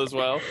Harold as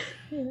well.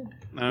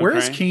 Okay. Where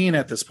is Keen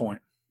at this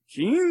point?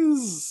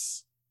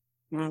 Keen's...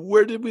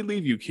 Where did we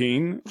leave you,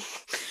 Keen?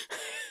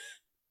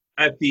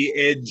 At the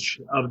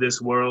edge of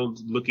this world,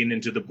 looking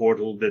into the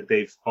portal that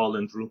they've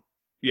fallen through.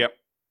 Yep.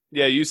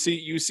 Yeah, you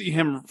see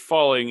him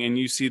falling, and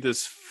you see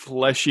this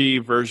fleshy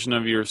version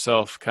of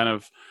yourself kind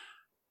of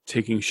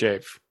taking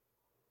shape.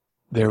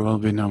 There will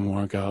be no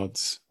more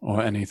gods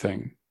or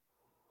anything.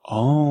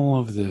 All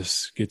of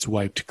this gets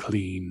wiped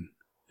clean,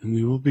 and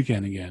we will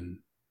begin again.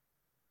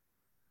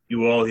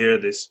 You all hear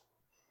this?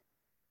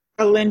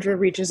 Alindra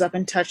reaches up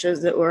and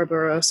touches the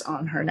Ouroboros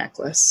on her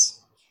necklace.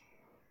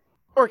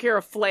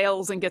 Orkira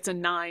flails and gets a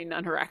 9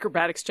 on her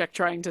acrobatics check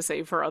trying to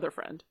save her other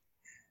friend.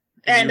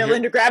 And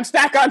Alindra grabs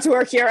back onto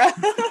Orkira.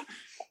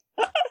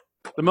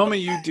 The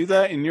moment you do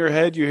that in your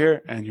head, you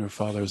hear, and your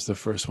father's the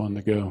first one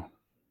to go.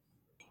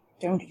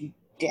 Don't you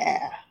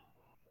dare.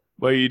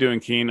 What are you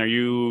doing, Keen? Are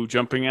you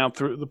jumping out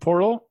through the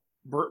portal?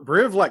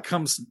 Briv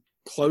comes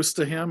close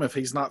to him if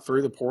he's not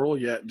through the portal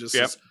yet. Just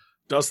says,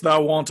 dost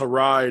thou want a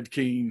ride,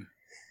 Keen?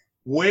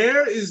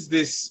 Where is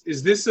this?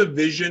 Is this a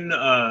vision?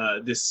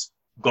 This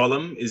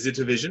golem? Is it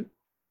a vision?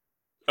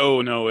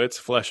 Oh no, it's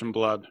flesh and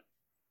blood.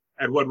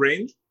 At what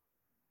range?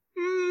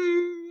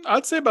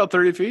 I'd say about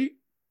 30 feet.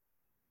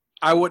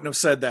 I wouldn't have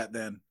said that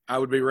then. I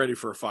would be ready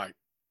for a fight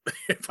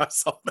if I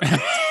saw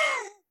that.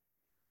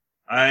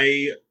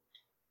 I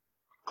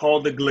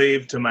call the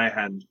glaive to my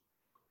hand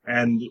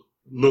and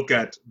look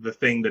at the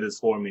thing that is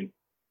forming.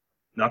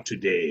 Not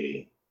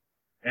today.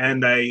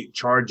 And I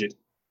charge it.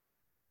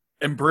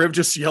 And Briv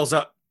just yells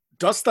out,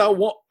 dost thou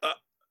want...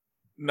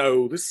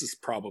 No, this is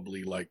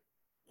probably like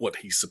what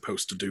he's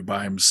supposed to do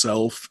by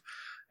himself.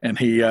 And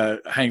he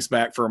hangs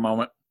back for a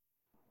moment.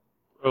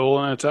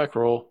 Roll an attack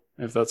roll,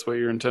 if that's what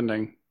you're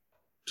intending.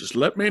 Just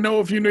let me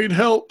know if you need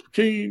help,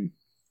 Keen.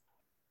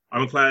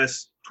 I'm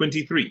class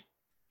 23.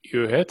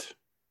 You hit?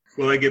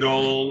 Will I get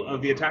all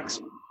of the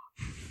attacks?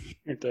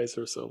 Your dice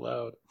are so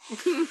loud.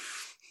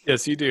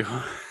 Yes, you do.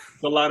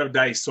 It's a lot of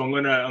dice, so I'm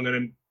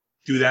gonna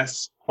do that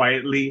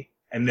quietly,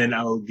 and then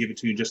I'll give it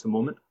to you in just a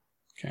moment.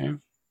 Okay.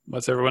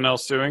 What's everyone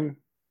else doing?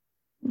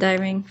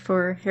 Diving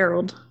for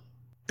Harold.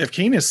 If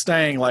Keen is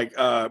staying,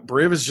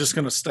 Briv is just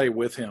going to stay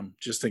with him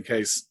just in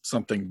case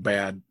something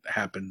bad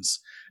happens.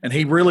 And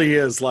he really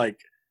is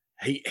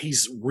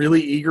he's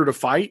really eager to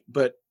fight,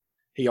 but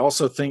he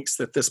also thinks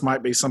that this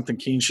might be something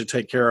Keen should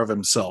take care of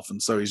himself.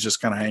 And so he's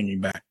just kind of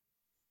hanging back.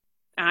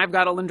 I've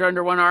got Alindra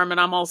under one arm,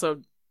 and I'm also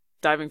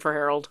diving for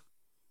Harold.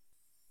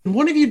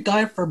 One of you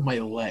dive for my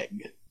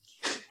leg.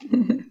 I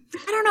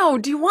don't know.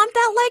 Do you want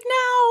that leg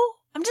now?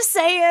 I'm just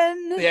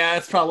saying. Yeah,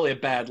 it's probably a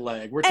bad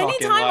leg. We're talking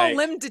Anytime a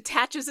limb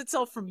detaches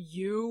itself from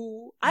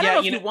you, I don't know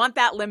if you want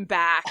that limb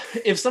back.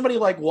 If somebody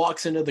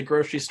walks into the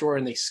grocery store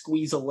and they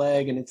squeeze a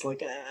leg and it's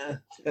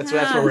that's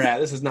where we're at.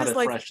 This is not a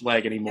fresh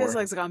leg anymore. His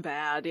leg's gone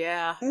bad,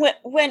 yeah.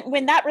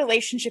 When that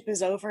relationship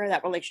is over,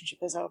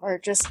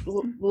 Just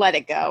let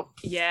it go.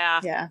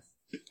 Yeah. Yeah.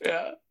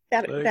 Yeah.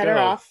 Better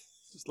off.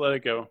 Just let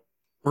it go.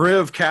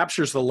 Briv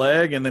captures the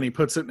leg and then he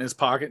puts it in his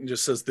pocket and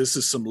just says, "This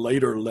is some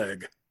later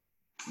leg."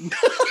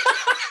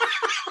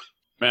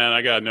 Man,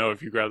 I gotta know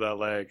if you grab that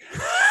leg.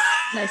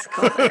 Nice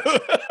call.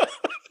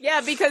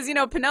 Yeah, because,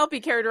 Penelope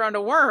carried around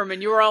a worm,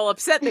 and you were all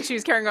upset that she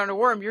was carrying around a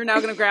worm. You're now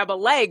going to grab a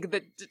leg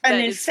that an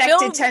is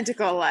infected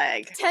tentacle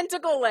leg.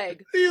 Tentacle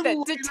leg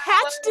that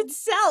detached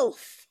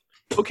itself.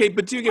 Okay,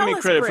 but do give me Tell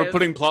us, credit for Briv.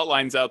 putting plot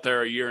lines out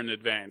there a year in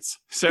advance.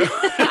 So,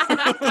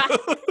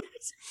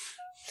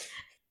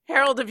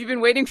 Harold, have you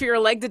been waiting for your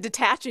leg to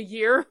detach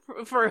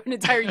for an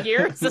entire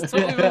year? Is this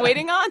what we've been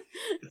waiting on?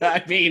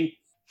 I mean,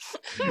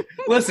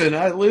 listen,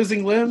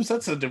 losing limbs,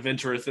 that's an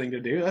adventurous thing to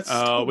do.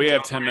 we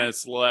have 10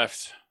 minutes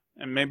left,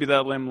 and maybe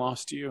that limb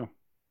lost you.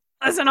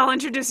 Listen, I'll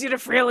introduce you to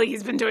Freely.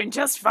 He's been doing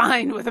just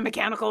fine with a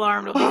mechanical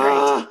arm. It'll be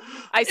great.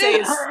 I say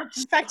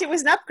In fact, it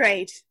was an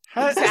upgrade.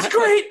 It's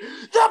great.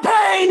 The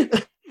pain.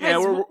 Yeah,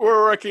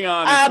 we're working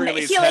on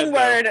Freely's healing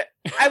head, word.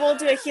 I will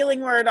do a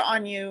healing word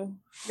on you.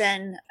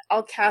 Then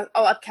I'll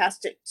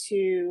upcast it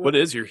to. What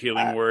is your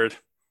healing word?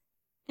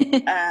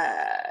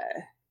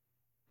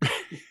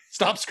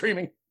 Stop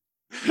screaming.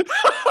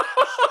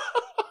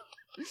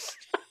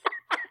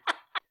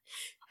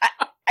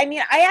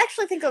 I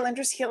actually think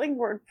Alindra's healing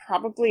word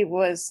probably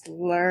was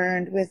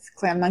learned with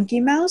Clan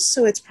Monkey Mouse,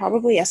 so it's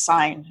probably a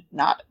sign,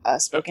 not a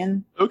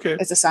spoken. Okay.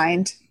 It's a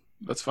signed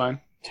That's fine.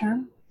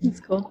 term. That's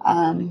cool.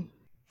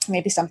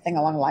 Maybe something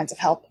along the lines of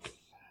help.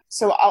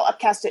 So I'll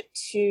upcast it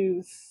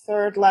to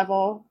 3rd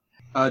level.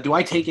 Do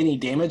I take any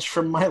damage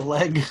from my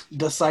leg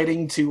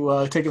deciding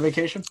to take a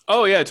vacation?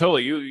 Oh yeah,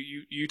 totally.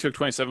 You took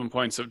 27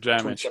 points of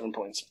damage. 27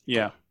 points.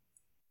 Yeah.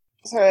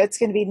 So it's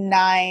going to be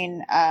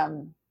 9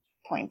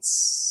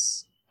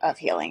 points of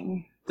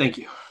healing. Thank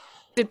you.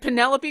 Did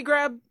Penelope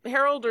grab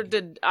Harold, or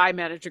did I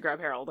manage to grab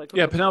Harold?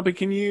 Yeah, Penelope,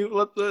 can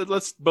you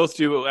let's both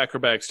do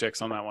acrobatics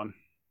checks on that one.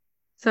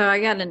 So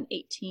I got an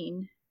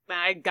 18.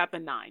 I got the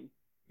 9.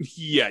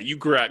 Yeah, you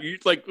grab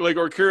like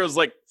Orkira's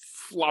like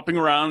flopping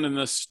around in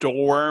the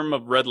storm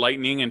of red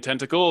lightning and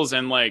tentacles,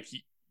 and like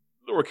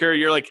Orkira,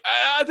 you're like,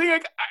 I think I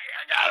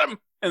got him,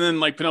 and then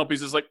like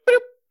Penelope's just like, boop.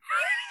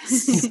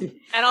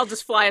 And I'll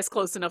just fly us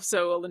close enough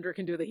so Alindra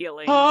can do the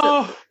healing.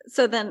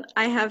 So then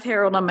I have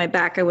Harold on my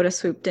back. I would have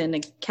swooped in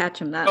and catch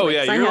him that Oh, way. yeah,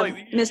 'cause I you're have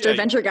like- Mr. yeah.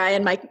 Adventure Guy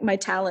in my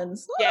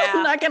talons. Yeah.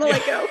 I'm not going to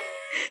let go.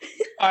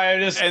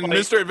 And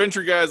Mr.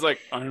 Adventure Guy is like,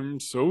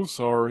 I'm so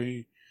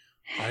sorry.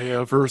 I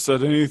ever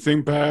said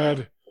anything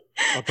bad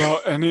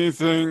about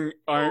anything.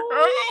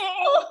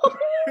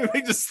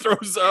 He just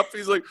throws up.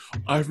 He's like,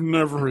 I've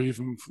never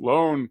even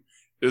flown.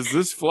 Is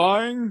this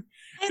flying?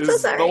 I'm so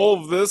Is sorry.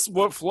 all of this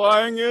what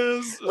flying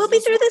is? We'll be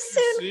through this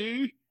soon.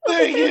 See? Thank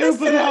We'll be you, through this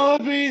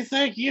Penelope.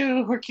 Thank you,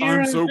 Orkira.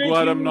 I'm so Thank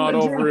glad you, I'm not a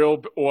Alindra.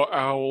 real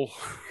owl.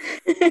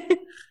 soon.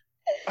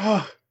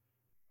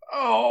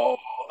 Oh.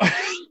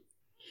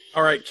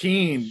 All right,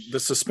 Keen, the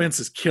suspense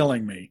is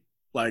killing me.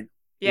 Like,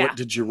 Yeah. what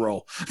did you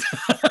roll?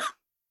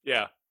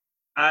 Yeah.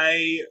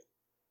 I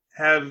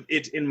have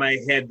it in my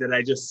head that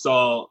I just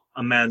saw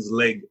a man's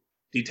leg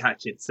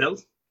detach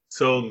itself.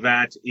 So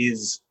that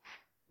is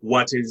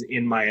what is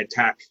in my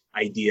attack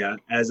idea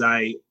as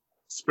I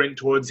sprint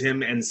towards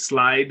him and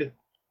slide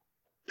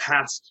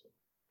past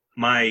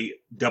my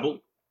double.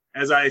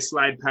 As I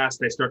slide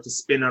past, I start to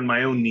spin on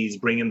my own knees,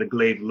 bringing the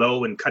glaive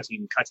low and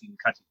cutting.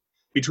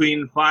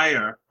 Between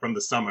fire from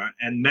the summer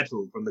and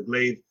metal from the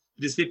glaive,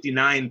 it is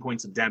 59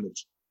 points of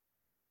damage.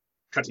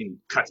 Cutting.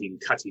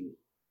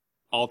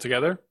 All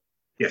together?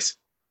 Yes,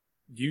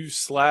 You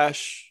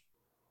slash.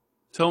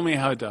 Tell me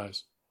how it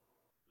dies.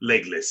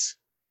 legless.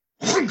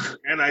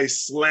 And I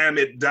slam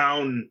it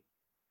down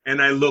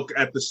and I look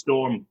at the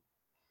storm.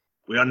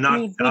 We are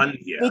not done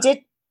here.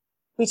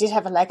 We did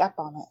have a leg up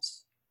on it.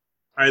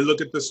 I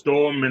look at the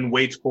storm and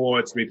wait for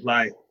its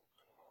reply.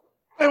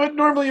 I would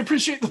normally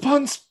appreciate the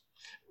puns,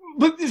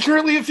 but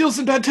currently it feels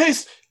in bad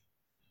taste.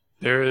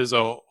 There is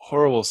a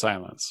horrible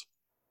silence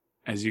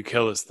as you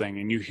kill this thing,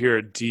 and you hear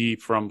a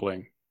deep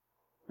rumbling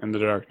in the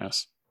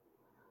darkness,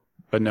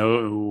 but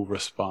no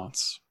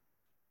response.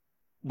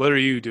 What are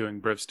you doing,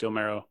 Briv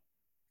Steelmarrow?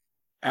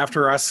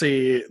 After I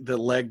see the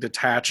leg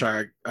detach,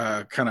 I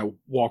kind of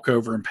walk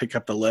over and pick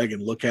up the leg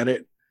and look at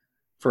it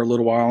for a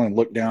little while and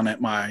look down at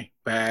my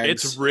bags.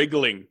 It's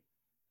wriggling.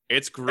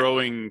 It's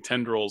growing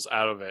tendrils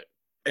out of it.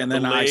 and The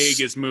then leg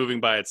is moving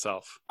by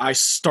itself. I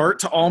start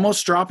to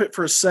almost drop it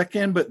for a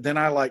second, but then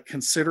I like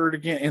consider it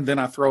again, and then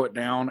I throw it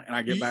down and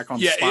I get back on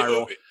the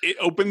spiral. It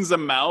opens the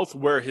mouth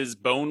where his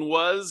bone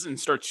was and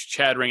starts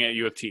chattering at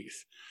you with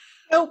teeth.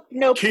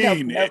 Nope.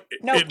 Keen,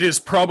 it is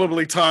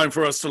probably time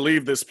for us to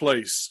leave this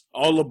place.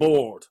 All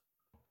aboard.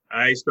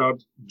 I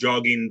start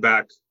jogging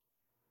back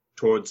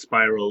towards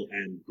Spiral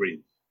and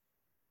Breathe.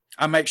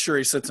 I make sure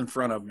he sits in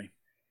front of me.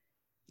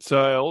 So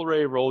I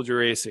already rolled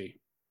your AC.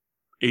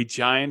 A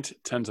giant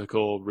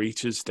tentacle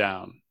reaches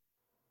down,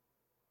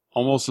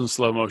 almost in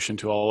slow motion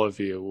to all of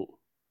you,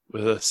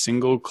 with a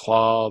single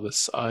claw the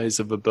size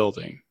of a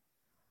building,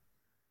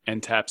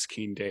 and taps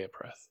Keen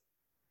Deapreth.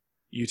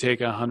 You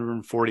take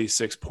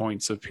 146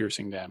 points of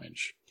piercing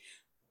damage.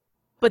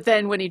 But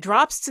then when he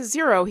drops to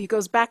 0, he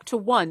goes back to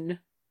 1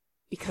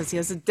 because he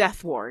has a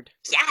death ward.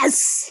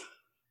 Yes!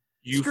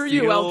 You Screw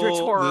feel you, Eldritch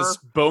Horror. this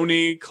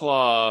bony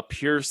claw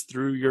pierce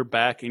through your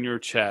back and your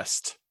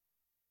chest,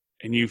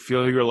 and you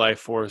feel your life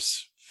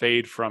force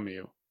fade from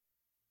you.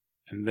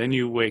 And then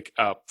you wake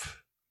up,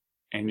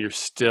 and you're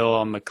still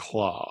on the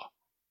claw.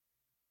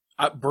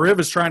 Briv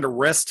is trying to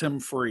wrest him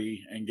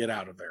free and get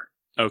out of there.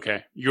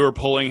 Okay, you're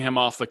pulling him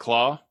off the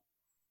claw?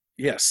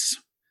 Yes.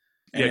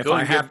 And Yeah, if go I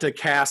and have to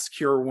cast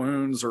Cure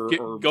Wounds or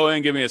Go ahead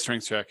and give me a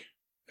strength check.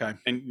 Okay.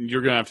 And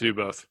you're going to have to do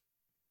both.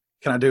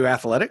 Can I do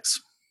athletics?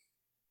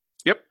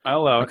 Yep, I'll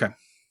allow it.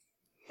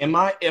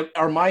 Okay.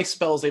 Are my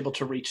spells able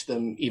to reach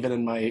them even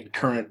in my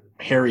current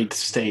harried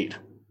state?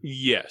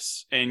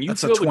 Yes, and you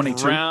That's a feel the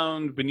 22.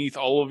 ground beneath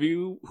all of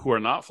you who are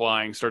not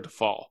flying start to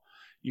fall.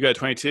 You got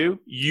 22.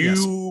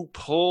 You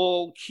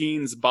pull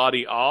Keen's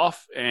body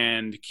off,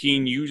 and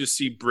Keen, you just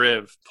see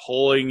Briv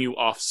pulling you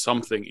off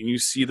something, and you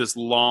see this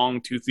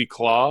long, toothy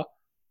claw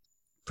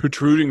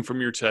protruding from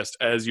your chest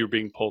as you're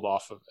being pulled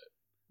off of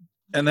it.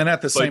 And then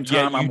at the same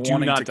yet time, you I'm do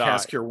wanting not to die.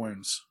 cast Cure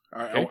Wounds.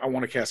 Okay. I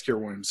want to cast Cure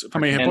Wounds. How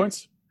many hit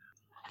points?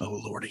 Oh,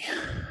 Lordy.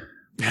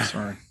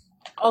 Sorry.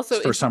 Also,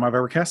 It's the first time I've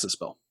ever cast this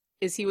spell.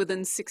 is he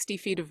within 60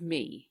 feet of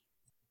me?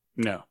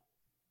 No.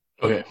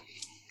 Okay.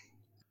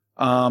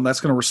 That's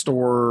going to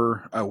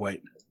restore. Oh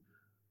wait,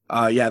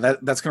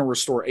 that's going to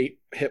restore 8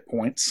 hit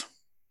points.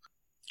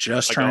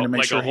 Just Like trying a- to make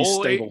like sure a he's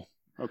whole stable.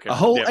 Okay. A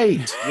whole Yeah. 8,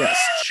 yes.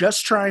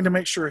 Just trying to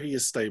make sure he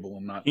is stable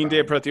and not. Keen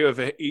dying. Day Preth, you have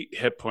 8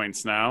 hit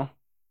points now.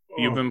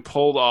 You've Oh. been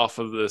pulled off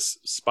of this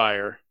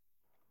spire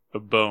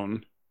of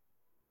bone.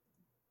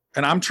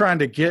 And I'm trying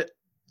to get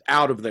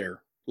out of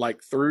there,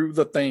 like through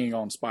the thing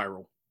on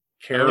Spiral,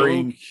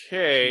 carrying,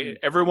 Okay, And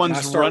I everyone's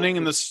start running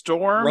in the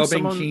storm. rubbing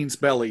Someone- Keen's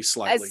belly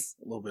slightly, As-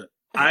 a little bit.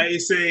 I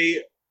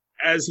say,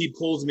 as he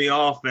pulls me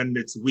off, and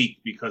it's weak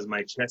because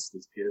my chest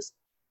is pierced.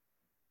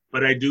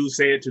 But I do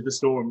say it to the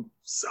storm,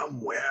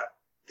 somewhere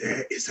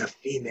there is a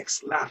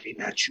phoenix laughing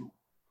at you.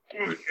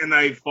 And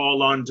I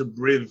fall onto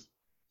Briv.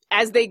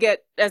 As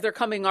they're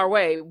coming our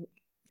way,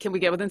 can we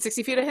get within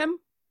 60 feet of him?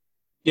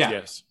 Yeah.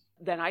 Yes.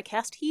 Then I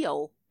cast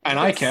heal. And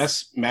I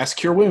cast Mass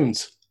Cure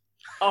Wounds.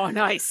 Oh,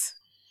 nice.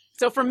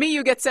 So for me,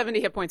 you get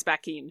 70 hit points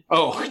back, Keen.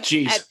 Oh,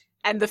 jeez.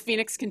 And the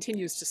Phoenix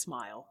continues to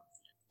smile.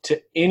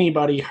 To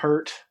anybody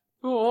hurt?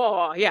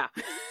 Oh, yeah.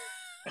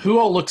 Who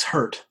all looks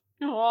hurt?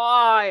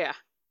 Oh, yeah.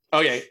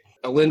 Okay,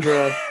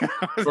 Alindra,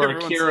 or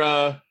Everyone's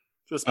Akira,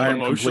 just I am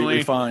completely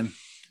emotionally. fine.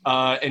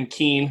 and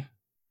Keen.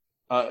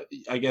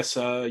 I guess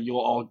you'll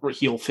all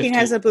heal 15. He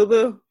has a boo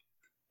boo.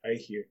 I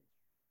hear.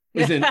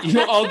 Then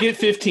you'll all get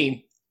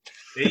 15.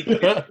 Thank you.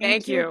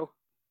 Thank you.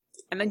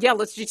 And then, yeah,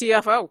 let's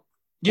GTFO.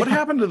 What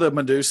happened to the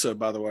Medusa,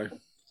 by the way?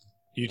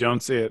 You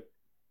don't see it.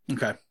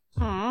 Okay.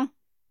 Hmm.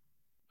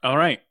 All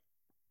right.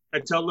 I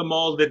tell them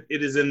all that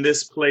it is in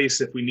this place,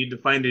 if we need to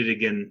find it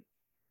again,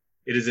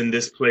 it is in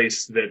this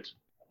place that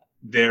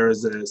there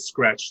is a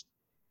scratched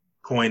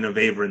coin of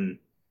Avron.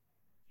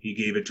 He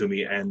gave it to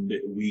me, and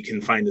we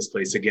can find this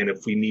place again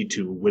if we need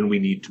to, when we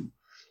need to.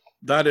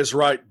 That is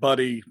right,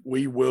 buddy.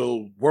 We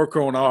will work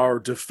on our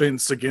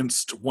defense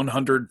against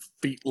 100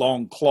 feet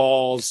long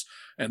claws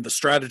and the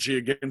strategy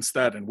against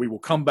that, and we will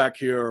come back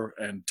here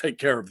and take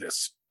care of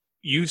this.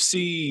 You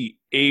see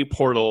a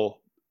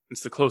portal.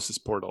 It's the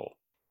closest portal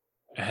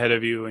ahead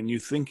of you, and you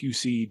think you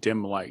see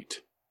dim light.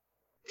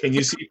 Can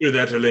you see through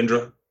that,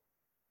 Alindra?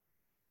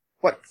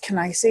 What can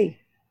I see?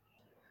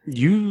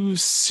 You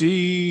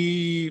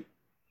see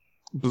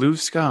blue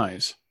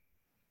skies,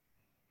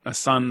 a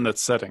sun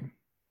that's setting,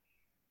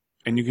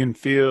 and you can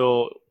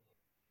feel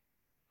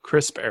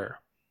crisp air.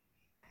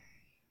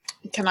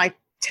 Can I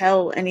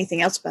tell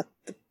anything else about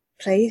the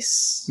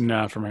place?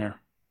 Not from here.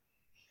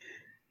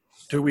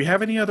 Do we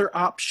have any other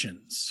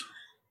options?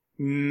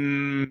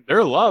 There are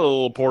a lot of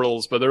little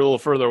portals, but they're a little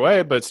further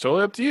away, but it's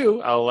totally up to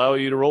you. I'll allow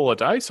you to roll a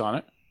dice on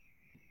it.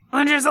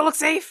 Andrew, does it look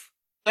safe?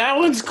 That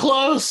one's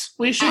close.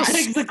 We should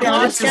take the Yeah,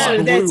 let's closest go.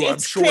 one. Blue, I'm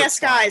It's sure clear it's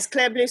fine. skies,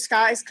 clear blue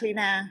skies, clean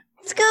air.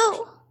 Let's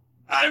go.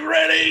 I'm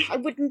ready. I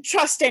wouldn't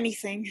trust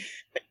anything.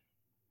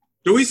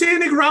 Do we see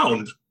any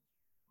ground?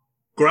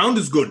 Ground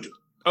is good.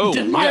 Oh,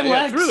 Did my yeah, yeah.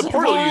 legs Through the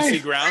portal you survive? see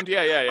ground.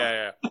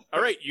 Yeah.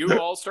 All right, you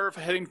all start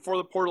heading for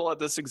the portal at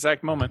this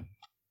exact moment.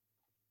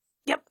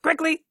 Yep,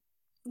 quickly.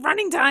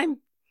 Running time.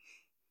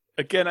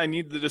 Again, I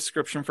need the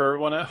description for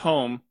everyone at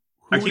home.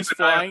 I Who keep is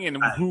an eye flying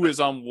and who is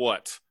on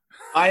what?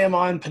 I am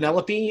on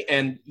Penelope,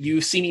 and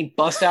you see me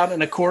bust out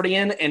an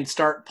accordion and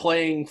start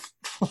playing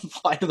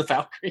Fly to the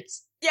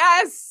Valkyries.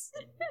 Yes.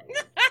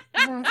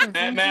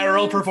 Matt,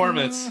 roll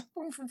performance.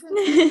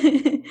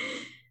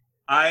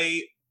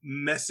 I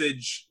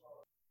message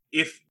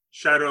if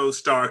Shadow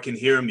Star can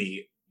hear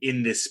me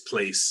in this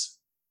place.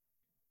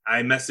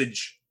 I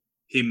message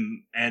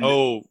him and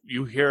Oh,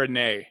 you hear a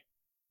neigh.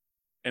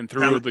 And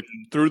through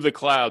the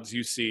clouds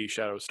you see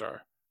Shadow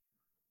Star.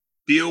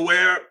 be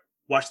aware,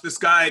 watch the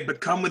sky, but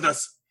come with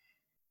us.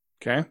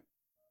 Okay.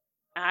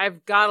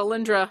 I've got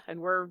Alindra, and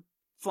we're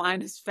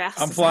flying as fast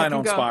I'm as flying I can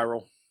on go.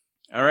 Spiral.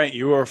 All right,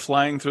 you are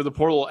flying through the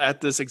portal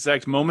at this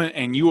exact moment,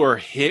 and you are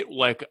hit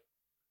like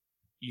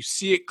you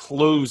see it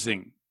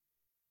closing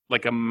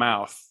like a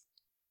mouth,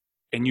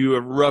 and you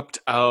erupt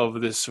out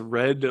of this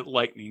red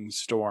lightning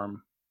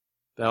storm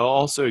that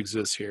also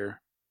exists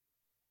here,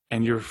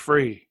 and you're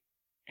free,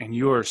 and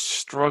you are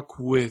struck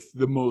with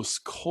the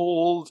most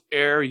cold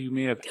air you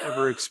may have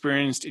ever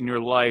experienced in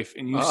your life,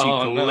 and you see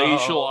Oh,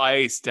 glacial no.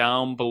 ice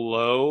down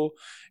below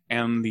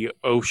and the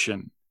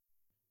ocean.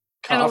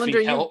 Coffee,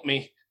 Alindra, you- help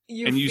me.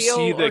 And you feel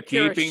see the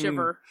Akira gaping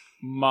shiver.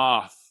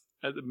 moth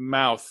at the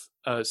mouth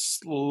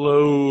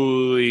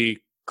slowly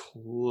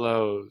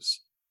close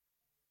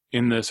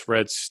in this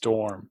red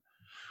storm.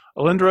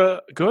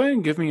 Alindra, go ahead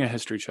and give me a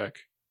history check.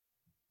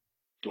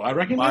 Do I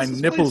recognize My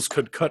this nipples place?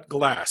 could cut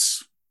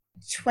glass.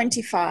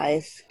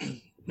 25.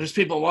 There's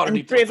people, a lot of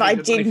And people. Briv, I paying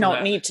good money did for not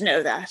that. need to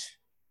know that.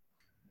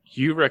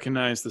 You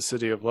recognize the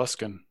city of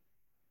Luskan,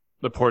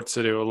 the port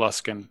city of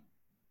Luskan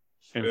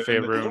in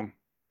Faerun.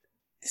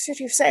 The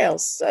City of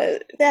Sails.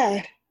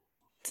 There.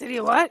 City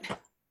of what?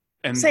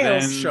 And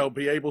Sales. then Shall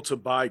be able to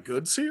buy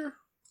goods here?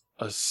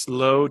 a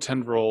slow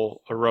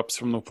tendril erupts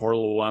from the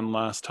portal one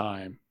last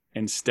time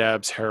and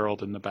stabs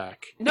Harold in the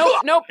back.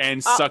 Nope.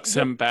 And sucks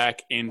him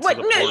back into what?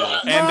 the No. portal.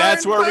 And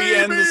that's where we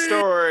end the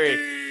story.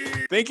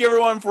 Thank you,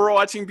 everyone, for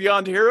watching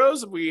Beyond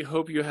Heroes. We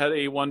hope you had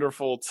a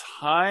wonderful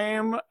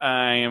time.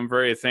 I am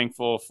very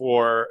thankful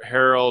for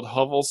Harold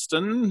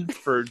Hovelston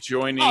for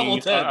joining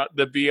Hovelston.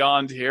 the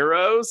Beyond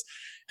Heroes.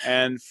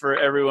 And for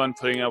everyone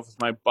putting up with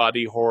my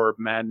body horror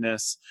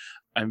madness,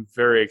 I'm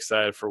very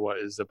excited for what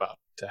is about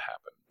to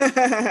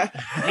happen.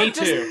 Me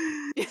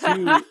too.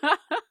 To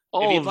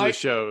all you'd of the like-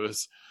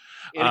 shows.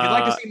 And if you'd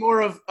like to see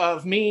more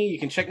of me, you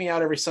can check me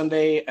out every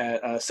Sunday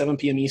at 7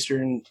 p.m.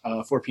 Eastern,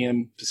 4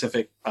 p.m.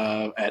 Pacific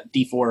at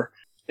D4.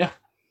 Yeah.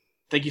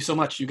 Thank you so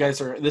much. You guys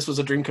this was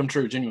a dream come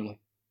true, genuinely.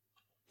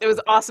 It was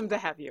awesome to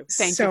have you.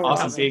 Thank So you. for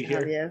awesome coming. being to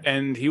have here. you.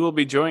 And he will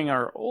be joining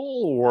our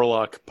old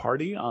Warlock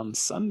party on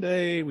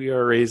Sunday. We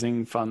are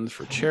raising funds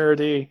for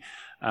charity.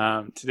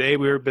 Today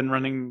we've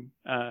been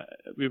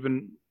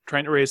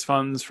trying to raise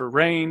funds for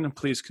Rain.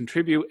 Please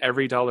contribute.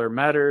 Every dollar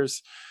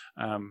matters.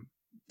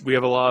 We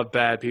have a lot of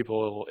bad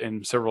people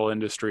in several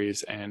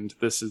industries, and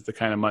this is the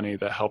kind of money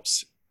that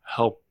helps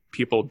help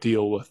people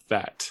deal with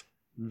that.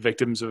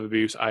 Victims of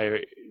abuse,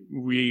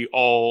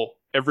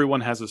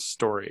 everyone has a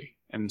story,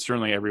 and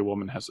certainly every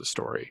woman has a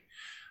story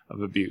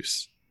of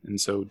abuse. And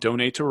so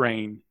donate to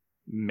Rain,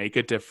 make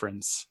a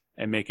difference,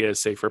 and make it a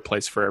safer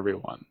place for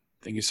everyone.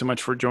 Thank you so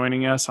much for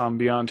joining us on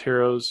Beyond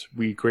Heroes.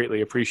 We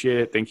greatly appreciate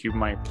it. Thank you,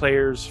 my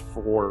players,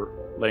 for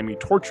letting me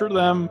torture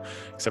them,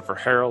 except for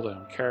Harold. I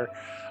don't care.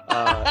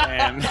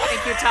 And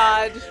Thank you,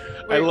 Todd.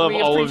 I love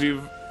We all of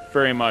appreciate- you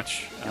very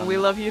much. And we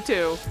love you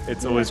too.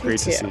 It's always love you great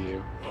to too. see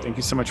you. Thank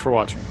you so much for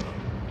watching.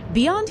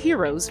 Beyond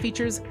Heroes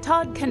features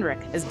Todd Kenrick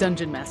as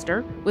Dungeon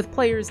Master, with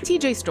players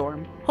TJ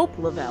Storm, Hope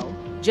Lavelle,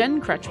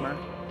 Jen Kretschmer,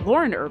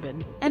 Lauren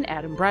Urban, and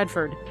Adam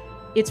Bradford.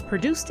 It's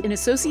produced in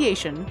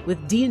association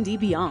with D&D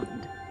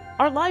Beyond.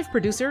 Our live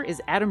producer is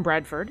Adam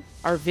Bradford,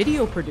 our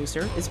video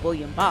producer is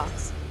William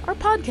Box, our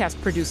podcast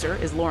producer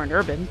is Lauren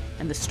Urban,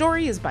 and the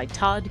story is by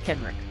Todd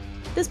Kenrick.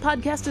 This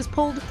podcast is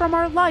pulled from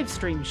our live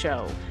stream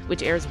show,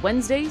 which airs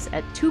Wednesdays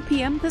at 2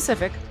 p.m.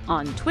 Pacific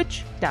on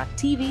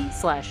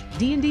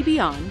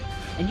twitch.tv/DNDBeyond,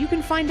 and you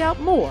can find out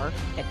more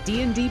at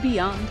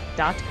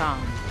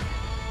dndbeyond.com.